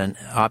 I'm not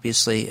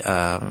obviously or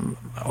an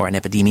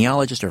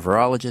epidemiologist or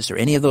virologist or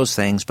any of those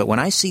things. But when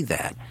I see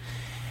that,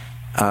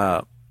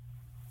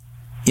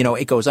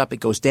 it goes up, it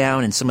goes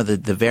down, and some of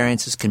the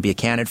variances can be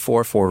accounted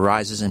for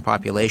rises in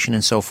population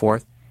and so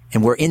forth.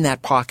 And we're in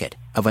that pocket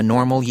of a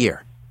normal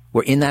year.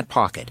 We're in that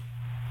pocket.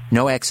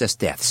 No excess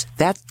deaths.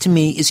 That, to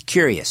me, is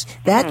curious.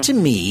 That, to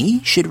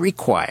me, should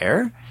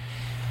require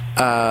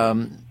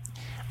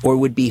or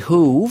would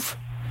behoove,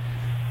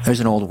 there's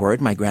an old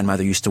word my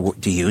grandmother used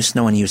to use.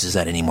 No one uses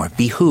that anymore.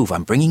 Behoove.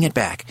 I'm bringing it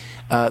back.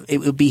 It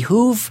would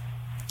behoove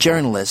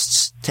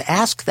journalists to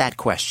ask that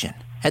question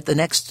at the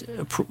next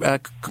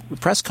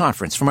press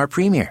conference from our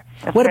premier.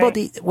 What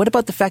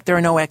about the fact there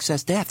are no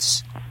excess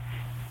deaths?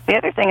 The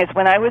other thing is,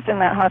 when I was in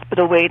that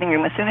hospital waiting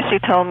room, as soon as she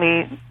told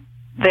me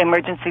the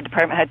emergency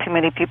department had too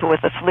many people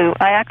with the flu,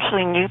 I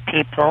actually knew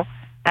people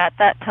at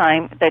that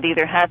time that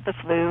either had the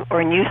flu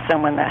or knew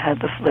someone that had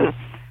the flu.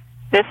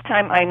 This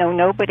time I know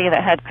nobody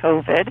that had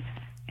COVID,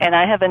 and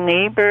I have a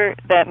neighbor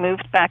that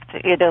moved back to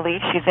Italy.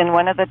 She's in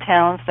one of the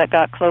towns that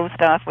got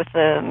closed off with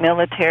the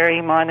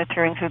military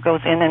monitoring who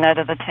goes in and out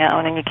of the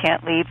town, and you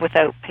can't leave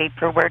without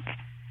paperwork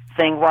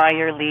saying why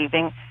you're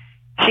leaving.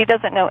 She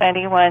doesn't know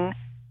anyone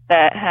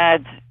that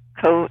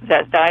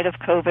that died of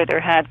COVID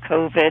or had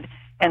COVID,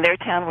 and their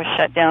town was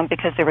shut down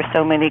because there were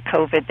so many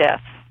COVID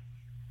deaths.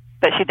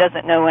 But she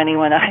doesn't know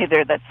anyone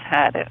either that's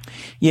had it.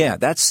 Yeah,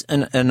 that's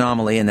an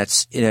anomaly, and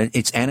it's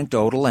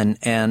anecdotal,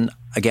 and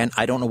again,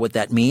 I don't know what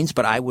that means,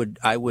 but I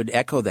would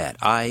echo that.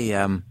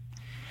 I'm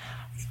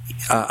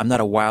not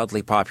a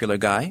wildly popular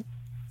guy.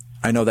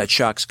 I know that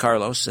shocks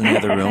Carlos in the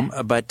other room,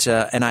 but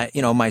and I,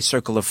 my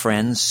circle of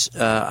friends.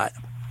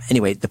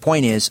 Anyway, the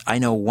point is, I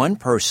know one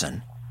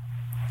person,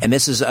 and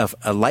this is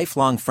a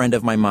lifelong friend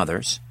of my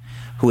mother's,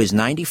 who is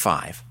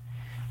 95,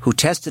 who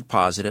tested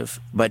positive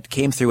but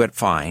came through it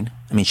fine.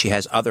 I mean, she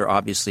has other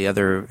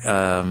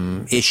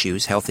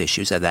issues, health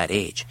issues at that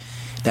age.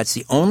 That's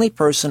the only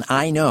person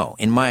I know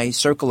in my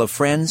circle of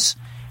friends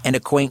and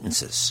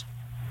acquaintances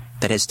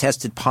that has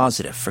tested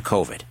positive for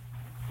COVID.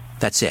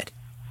 That's it.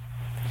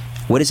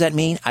 What does that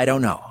mean? I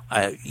don't know.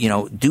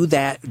 Do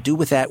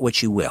with that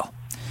what you will.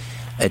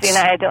 I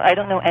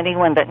don't know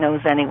anyone that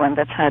knows anyone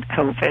that's had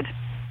COVID.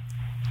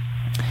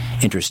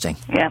 Interesting.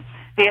 Yeah.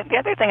 The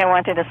other thing I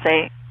wanted to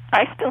say,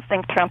 I still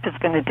think Trump is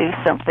going to do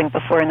something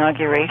before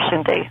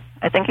Inauguration Day.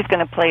 I think he's going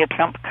to play a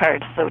Trump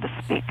card, so to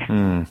speak.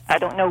 I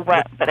don't know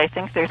what, but I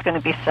think there's going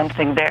to be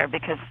something there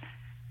because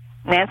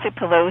Nancy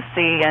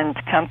Pelosi and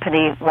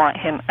company want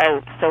him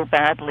out so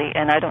badly,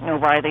 and I don't know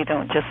why they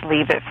don't just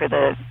leave it for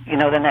the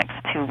next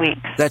 2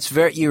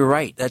 weeks. You're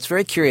right. That's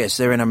very curious.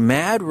 They're in a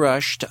mad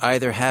rush to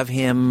either have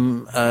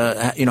him,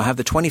 have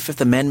the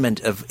 25th Amendment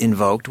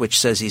invoked, which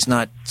says he's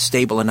not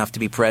stable enough to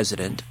be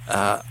president,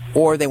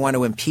 or they want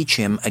to impeach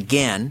him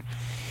again,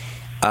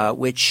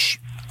 which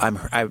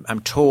I'm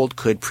told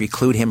could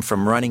preclude him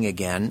from running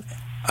again.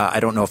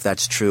 I don't know if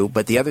that's true,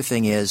 but the other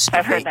thing is,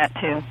 I've heard that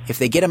too. If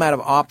they get him out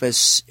of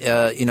office,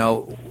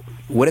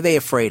 what are they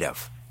afraid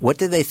of? What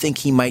do they think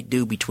he might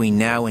do between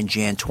now and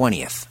Jan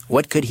 20th?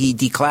 What could he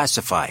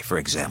declassify, for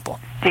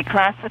example?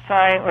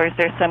 Declassify, or is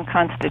there some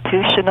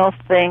constitutional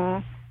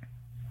thing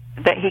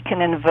that he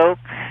can invoke?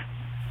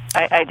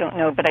 I don't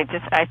know, but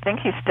I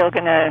think he's still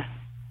going to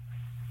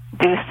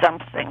do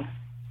something.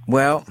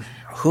 Well,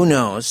 who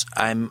knows?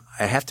 I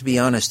have to be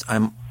honest.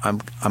 I'm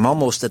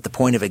almost at the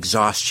point of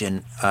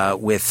exhaustion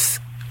with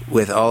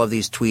all of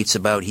these tweets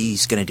about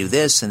he's going to do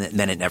this and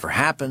then it never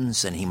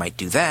happens and he might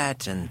do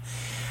that, and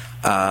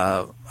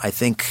I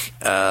think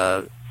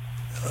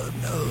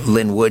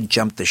Lynn Wood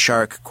jumped the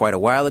shark quite a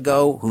while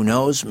ago. Who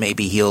knows?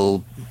 Maybe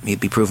he'll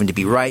be proven to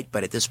be right,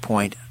 but at this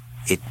point,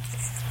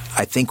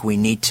 I think we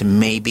need to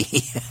maybe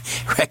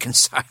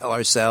reconcile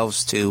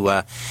ourselves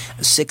to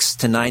 6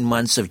 to 9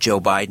 months of Joe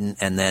Biden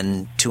and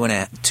then two and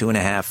a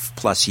half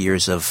plus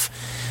years of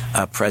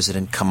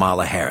President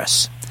Kamala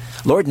Harris.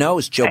 Lord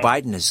knows Joe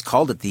Biden has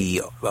called it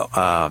the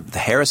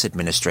Harris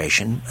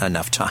administration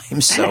enough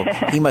times, so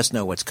he must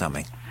know what's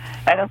coming.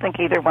 I don't think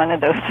either one of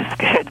those is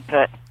good,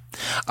 but...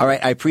 All right,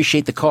 I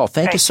appreciate the call.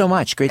 Thank you so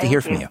much. Great to hear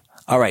from you.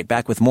 All right,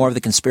 back with more of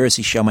The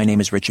Conspiracy Show. My name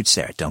is Richard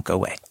Serrett. Don't go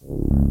away.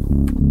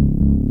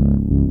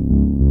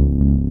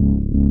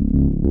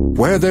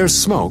 Where there's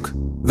smoke,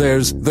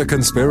 there's The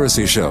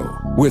Conspiracy Show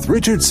with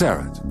Richard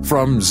Serrett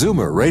from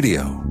Zoomer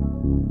Radio.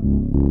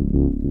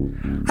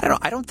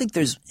 I don't think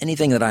there's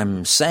anything that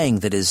I'm saying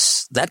that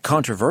is that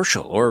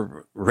controversial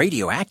or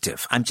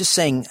radioactive. I'm just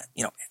saying,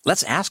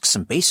 let's ask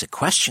some basic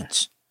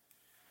questions.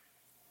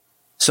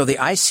 So the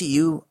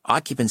ICU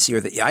occupancy or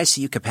the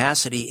ICU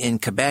capacity in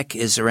Quebec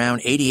is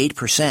around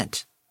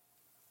 88%.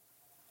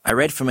 I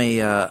read from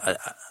a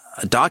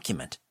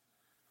document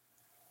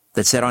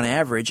that said on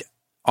average,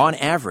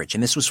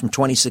 and this was from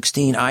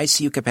 2016,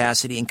 ICU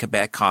capacity in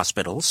Quebec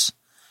hospitals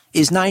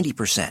is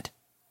 90%.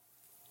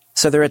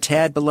 So they're a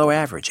tad below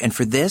average. And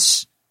for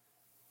this,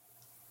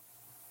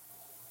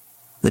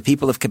 the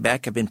people of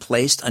Quebec have been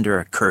placed under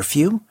a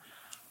curfew.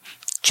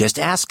 Just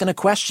asking a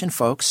question,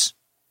 folks.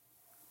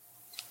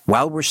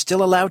 While we're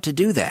still allowed to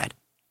do that,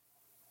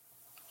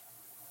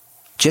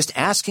 just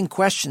asking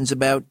questions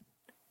about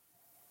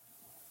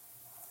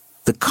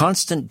the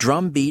constant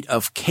drumbeat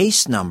of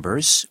case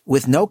numbers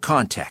with no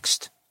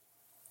context.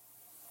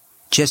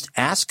 Just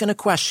asking a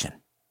question.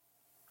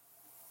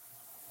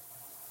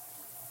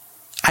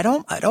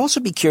 I'd also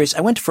be curious.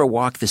 I went for a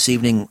walk this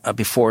evening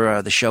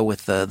before the show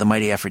with the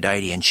mighty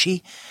Aphrodite, and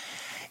she,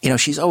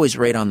 she's always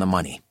right on the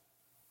money.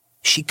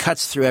 she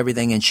cuts through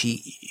everything and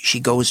she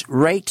goes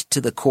right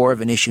to the core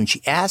of an issue, and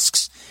she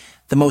asks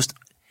the most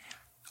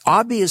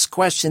obvious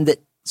question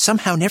that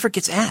somehow never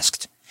gets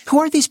asked. Who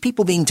are these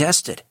people being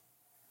tested?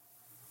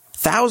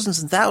 Thousands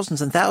and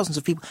thousands and thousands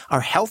of people.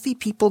 Are healthy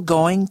people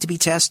going to be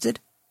tested?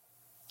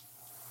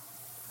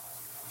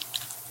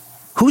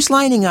 Who's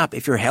lining up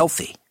if you're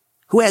healthy?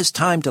 Who has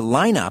time to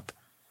line up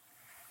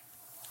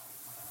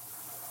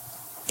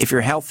if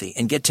you're healthy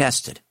and get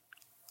tested?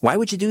 Why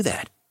would you do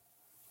that?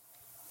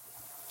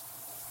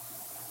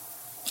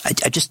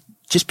 I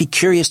just be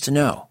curious to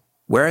know,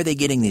 where are they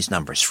getting these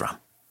numbers from?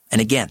 And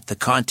again, the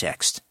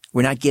context.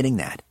 We're not getting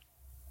that.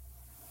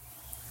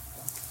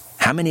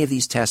 How many of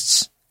these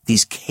tests,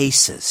 these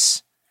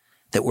cases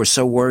that we're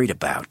so worried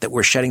about, that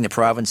we're shutting the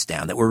province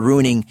down, that we're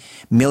ruining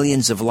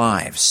millions of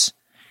lives,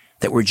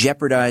 that we're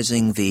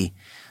jeopardizing the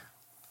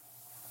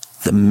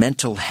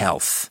mental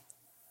health,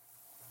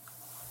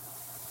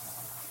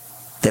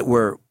 that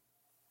we're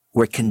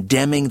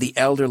condemning the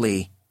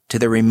elderly to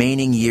their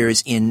remaining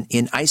years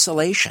in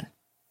isolation?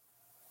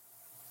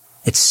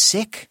 It's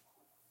sick.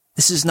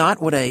 This is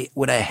not what a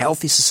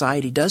healthy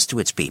society does to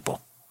its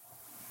people.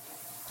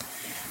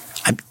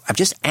 I'm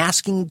just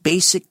asking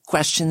basic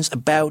questions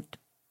about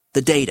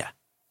the data.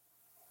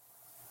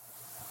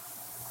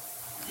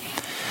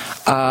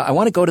 I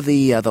want to go to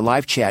the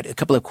live chat. A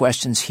couple of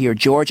questions here.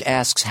 George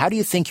asks, how do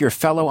you think your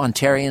fellow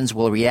Ontarians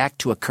will react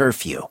to a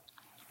curfew?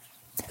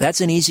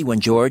 That's an easy one,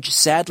 George.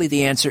 Sadly,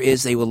 the answer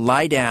is they will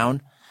lie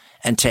down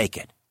and take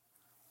it.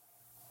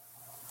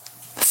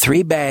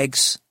 3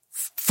 bags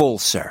full,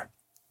 sir.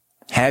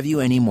 Have you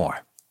any more?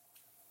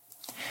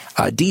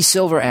 D.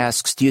 Silver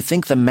asks, do you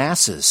think the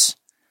masses,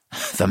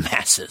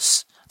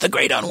 the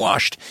great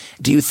unwashed,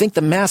 do you think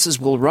the masses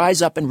will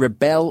rise up and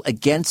rebel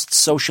against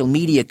social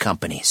media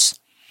companies?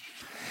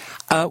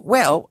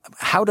 Well,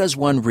 how does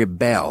one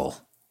rebel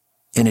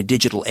in a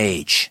digital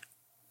age?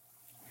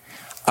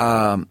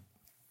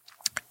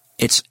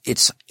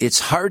 It's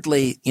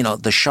hardly,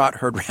 the shot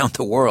heard round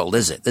the world,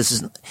 is it?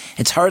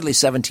 It's hardly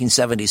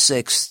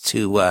 1776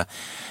 to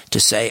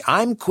say,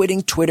 I'm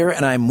quitting Twitter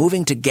and I'm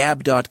moving to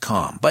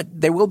gab.com.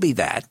 But there will be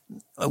that.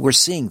 We're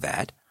seeing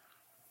that.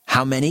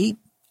 How many?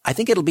 I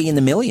think it'll be in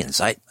the millions.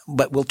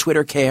 But will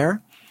Twitter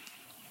care?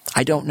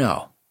 I don't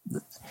know.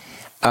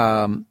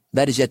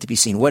 That is yet to be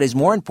seen. What is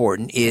more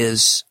important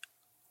is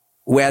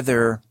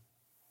whether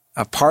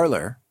a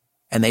Parler,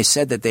 and they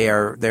said that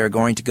they're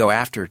going to go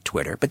after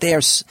Twitter, but they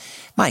are,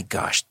 my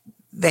gosh,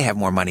 they have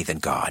more money than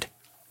God.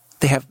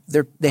 They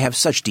have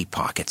such deep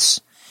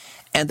pockets,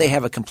 and they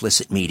have a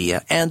complicit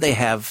media, and they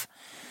have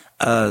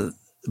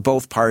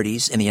both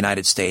parties in the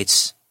United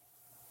States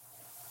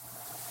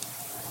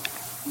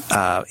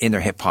in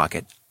their hip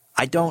pocket.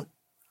 I don't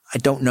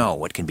know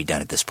what can be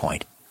done at this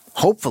point.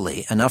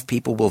 Hopefully, enough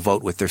people will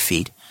vote with their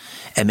feet,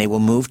 and they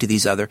will move to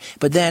these other.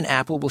 But then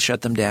Apple will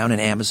shut them down,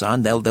 and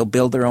Amazon they'll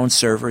build their own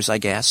servers, I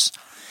guess.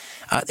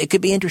 It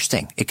could be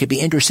interesting. It could be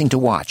interesting to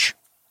watch.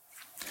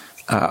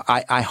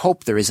 I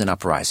hope there is an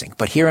uprising,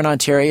 but here in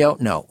Ontario,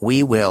 no,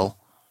 we'll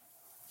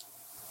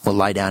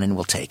lie down and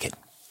we'll take it.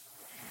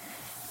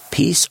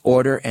 Peace,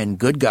 order, and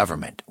good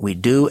government. We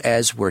do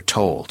as we're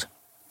told.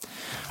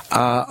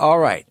 All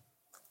right.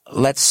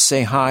 Let's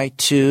say hi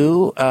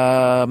to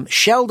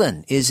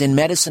Sheldon is in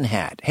Medicine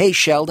Hat. Hey,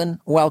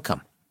 Sheldon,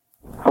 welcome.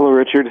 Hello,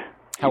 Richard.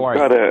 How are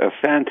you? You've got a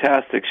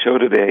fantastic show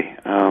today.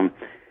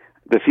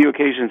 The few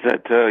occasions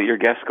that your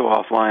guests go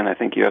offline, I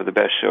think you have the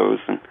best shows,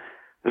 and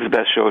this is the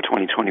best show of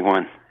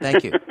 2021.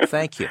 Thank you.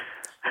 Thank you.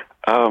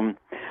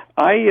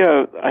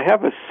 I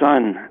have a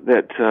son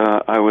that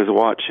I was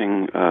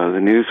watching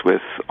the news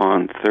with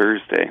on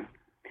Thursday,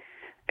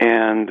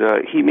 and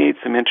he made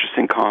some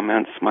interesting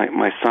comments.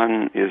 My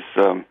son is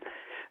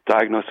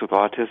diagnosed with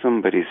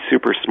autism, but he's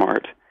super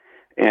smart,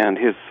 and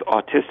his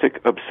autistic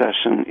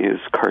obsession is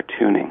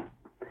cartooning.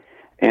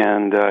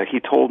 And he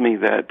told me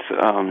that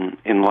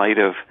in light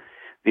of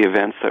the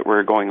events that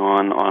were going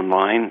on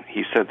online,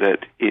 he said that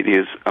it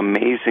is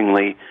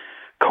amazingly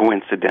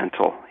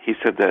coincidental. He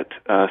said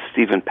that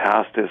Stephen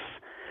Pastis,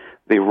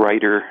 the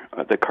writer,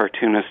 the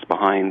cartoonist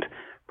behind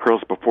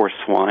Pearls Before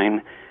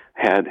Swine,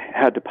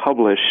 had to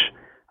publish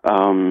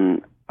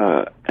an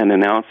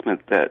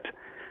announcement that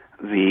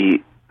the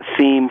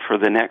theme for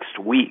the next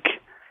week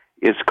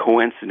is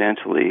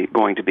coincidentally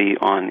going to be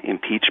on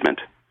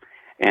impeachment.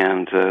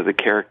 And the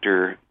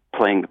character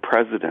playing the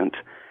president,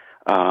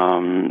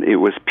 it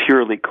was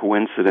purely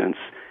coincidence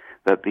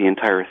that the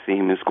entire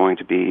theme is going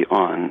to be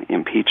on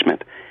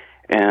impeachment.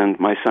 And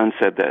my son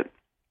said that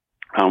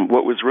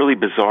what was really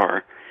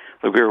bizarre,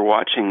 like we were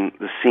watching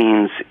the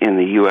scenes in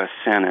the U.S.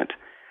 Senate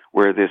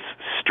where this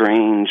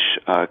strange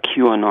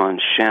QAnon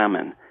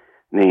shaman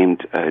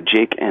named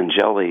Jake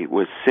Angeli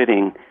was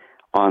sitting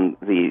on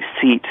the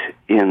seat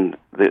in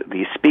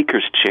the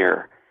speaker's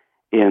chair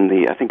in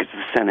I think it's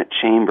the Senate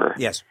chamber.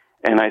 Yes.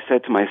 And I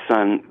said to my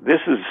son,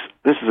 this is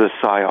a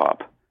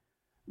psyop.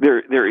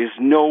 There is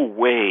no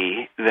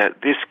way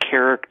that this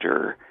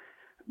character,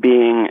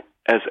 being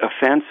as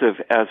offensive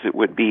as it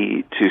would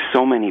be to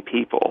so many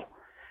people,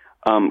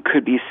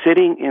 could be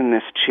sitting in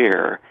this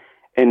chair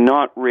and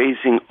not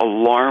raising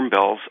alarm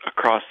bells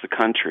across the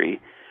country,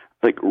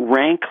 like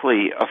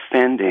rankly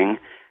offending,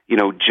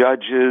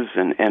 judges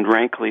and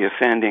rankly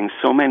offending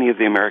so many of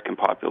the American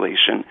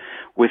population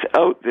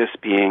without this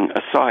being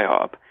a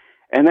psyop.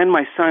 And then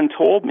my son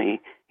told me,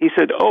 he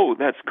said, "Oh,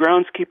 that's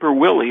groundskeeper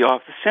Willie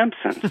off The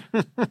Simpsons."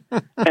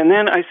 And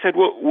then I said,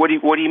 "Well, what do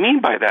you mean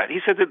by that?"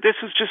 He said that this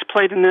was just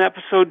played in an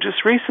episode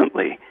just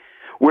recently,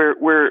 where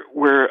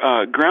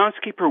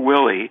groundskeeper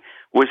Willie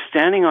was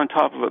standing on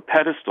top of a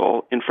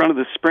pedestal in front of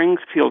the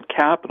Springfield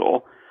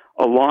Capitol,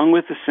 along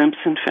with the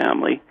Simpson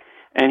family,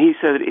 and he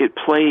said it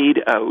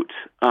played out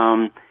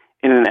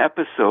in an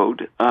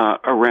episode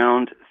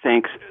around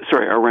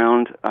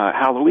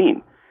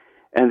Halloween.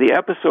 And the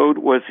episode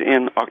was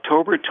in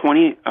October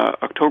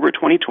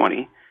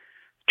 2020,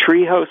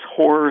 Treehouse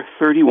Horror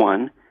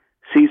 31,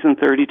 Season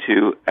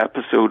 32,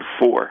 Episode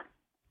 4.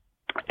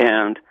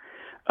 And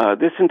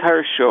this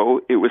entire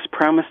show, it was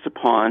premised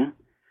upon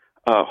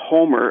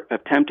Homer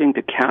attempting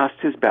to cast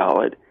his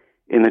ballot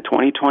in the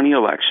 2020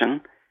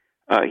 election.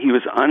 He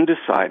was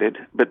undecided,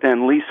 but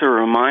then Lisa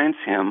reminds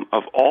him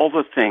of all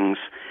the things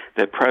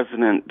that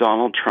President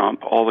Donald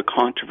Trump, all the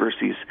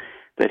controversies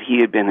that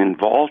he had been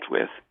involved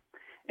with.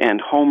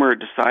 And Homer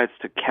decides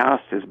to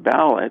cast his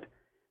ballot,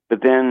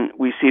 but then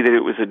we see that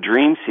it was a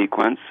dream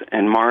sequence,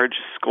 and Marge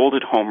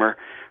scolded Homer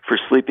for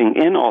sleeping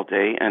in all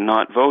day and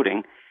not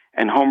voting,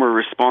 and Homer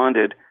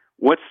responded,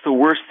 "What's the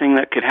worst thing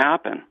that could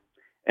happen?"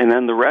 And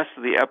then the rest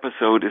of the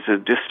episode is a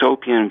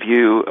dystopian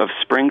view of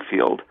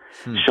Springfield,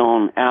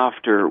 shown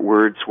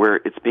afterwards, where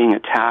it's being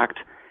attacked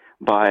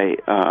by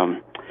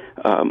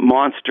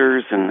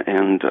monsters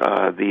and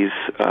these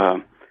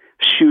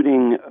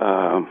shooting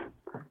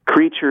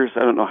creatures. I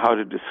don't know how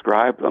to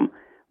describe them,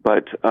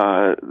 but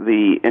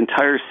the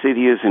entire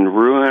city is in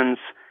ruins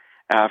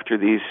after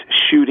these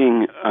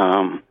shooting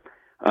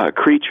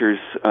creatures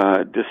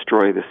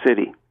destroy the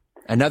city.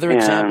 Another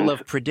example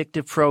of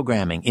predictive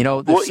programming.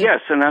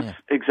 Yes, and that's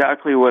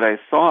exactly what I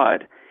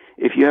thought.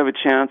 If you have a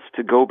chance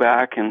to go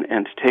back and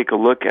to take a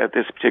look at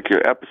this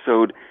particular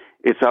episode,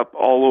 it's up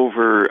all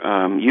over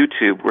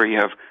YouTube, where you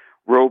have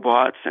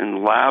robots and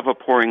lava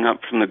pouring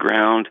up from the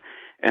ground,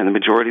 and the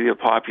majority of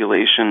the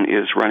population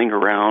is running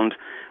around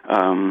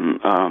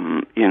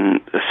in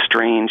a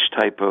strange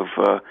type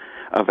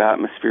of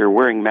atmosphere,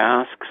 wearing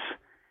masks.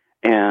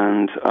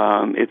 And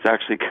it's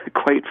actually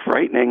quite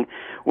frightening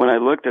when I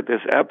looked at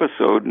this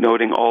episode,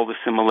 noting all the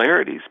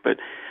similarities. But,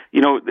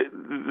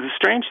 the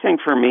strange thing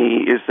for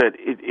me is that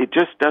it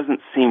just doesn't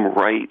seem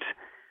right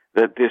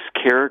that this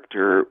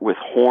character with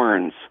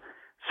horns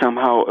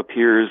somehow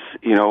appears,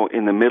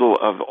 in the middle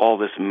of all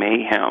this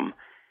mayhem.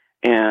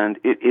 And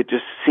it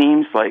just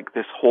seems like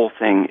this whole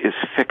thing is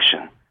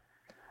fiction.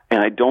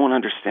 And I don't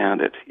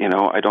understand it.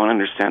 I don't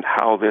understand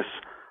how this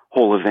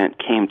whole event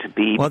came to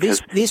be. Well,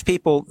 these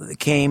people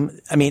came,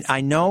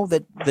 I know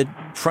that the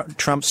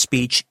Trump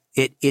speech,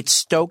 it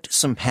stoked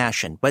some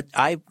passion, but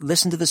I've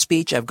listened to the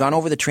speech, I've gone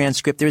over the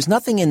transcript, there's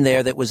nothing in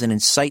there that was an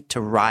incite to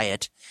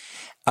riot.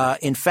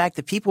 In fact,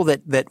 the people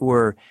that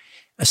were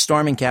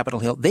storming Capitol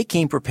Hill, they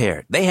came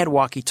prepared. They had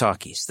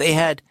walkie-talkies. They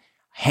had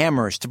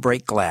hammers to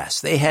break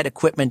glass. They had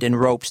equipment and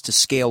ropes to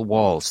scale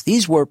walls.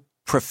 These were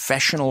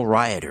professional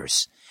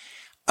rioters.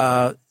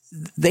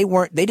 They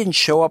didn't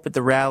show up at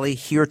the rally,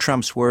 hear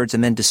Trump's words,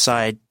 and then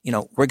decide,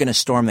 we're going to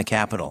storm the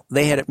Capitol.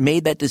 They had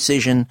made that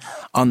decision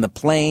on the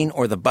plane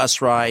or the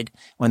bus ride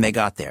when they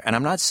got there. And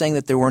I'm not saying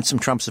that there weren't some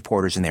Trump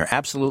supporters in there.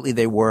 Absolutely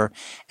they were.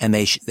 And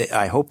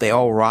I hope they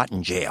all rot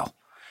in jail.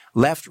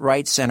 Left,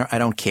 right, center, I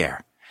don't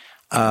care.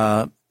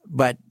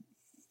 But,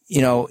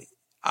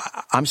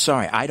 I'm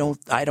sorry. I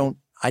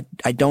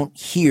don't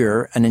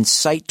hear an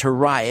incite to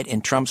riot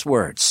in Trump's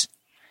words.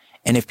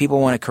 And if people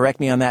want to correct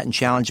me on that and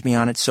challenge me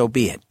on it, so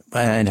be it.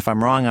 And if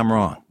I'm wrong, I'm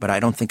wrong. But I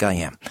don't think I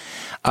am.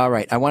 All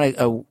right. I want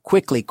to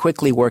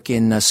quickly work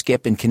in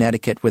Skip in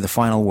Connecticut with a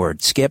final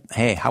word. Skip,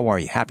 hey, how are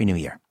you? Happy New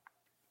Year.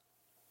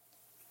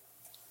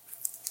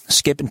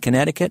 Skip in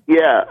Connecticut?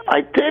 Yeah,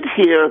 I did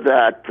hear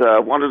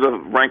that one of the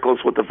wrinkles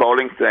with the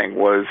voting thing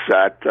was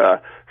that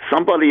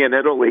somebody in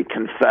Italy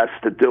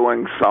confessed to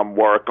doing some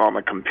work on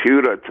the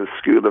computer to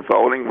skew the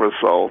voting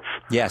results.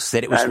 Yes,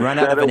 that it was run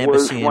out of an embassy.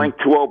 And said it was linked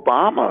to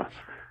Obama.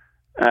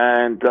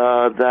 And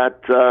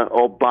that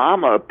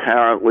Obama,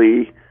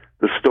 apparently,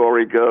 the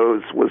story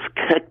goes, was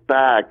kicked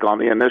back on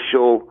the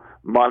initial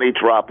money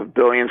drop of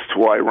billions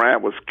to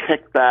Iran, was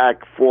kicked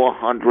back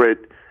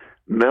 $400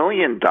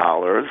 million,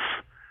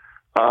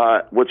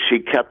 which she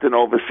kept in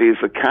overseas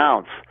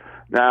accounts.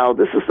 Now,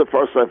 this is the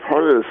first I've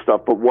heard of this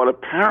stuff, but what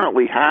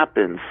apparently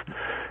happens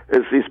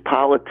is these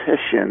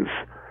politicians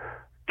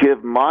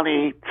give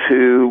money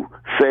to,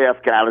 say,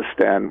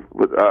 Afghanistan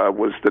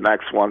was the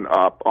next one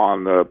up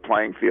on the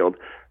playing field,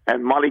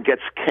 and money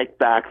gets kicked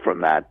back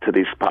from that to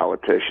these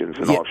politicians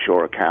and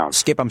offshore accounts.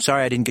 Skip, I'm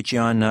sorry I didn't get you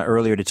on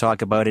earlier to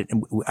talk about it.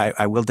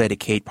 I will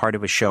dedicate part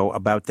of a show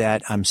about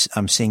that. I'm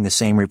seeing the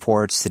same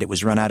reports that it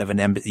was run out of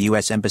an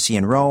U.S. embassy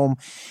in Rome,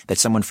 that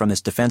someone from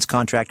this defense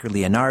contractor,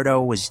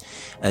 Leonardo, was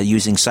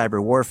using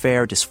cyber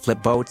warfare to flip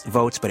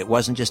votes, but it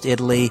wasn't just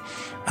Italy.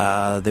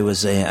 There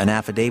was an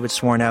affidavit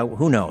sworn out.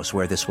 Who knows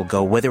where this will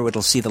go, whether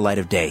it'll see the light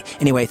of day.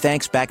 Anyway,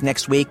 thanks. Back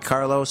next week.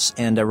 Carlos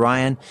and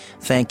Ryan,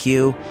 thank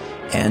you.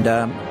 And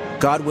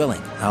God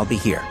willing, I'll be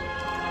here.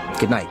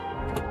 Good night.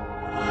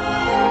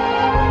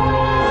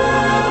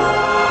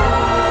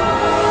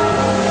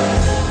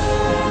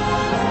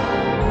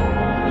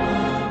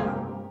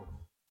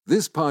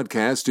 This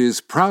podcast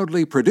is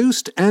proudly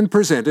produced and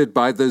presented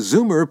by the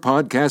Zoomer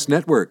Podcast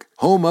Network,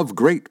 home of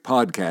great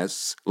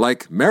podcasts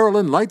like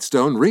Marilyn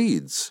Lightstone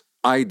Reads,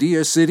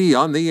 Idea City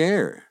on the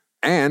Air,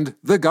 and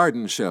The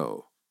Garden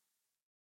Show.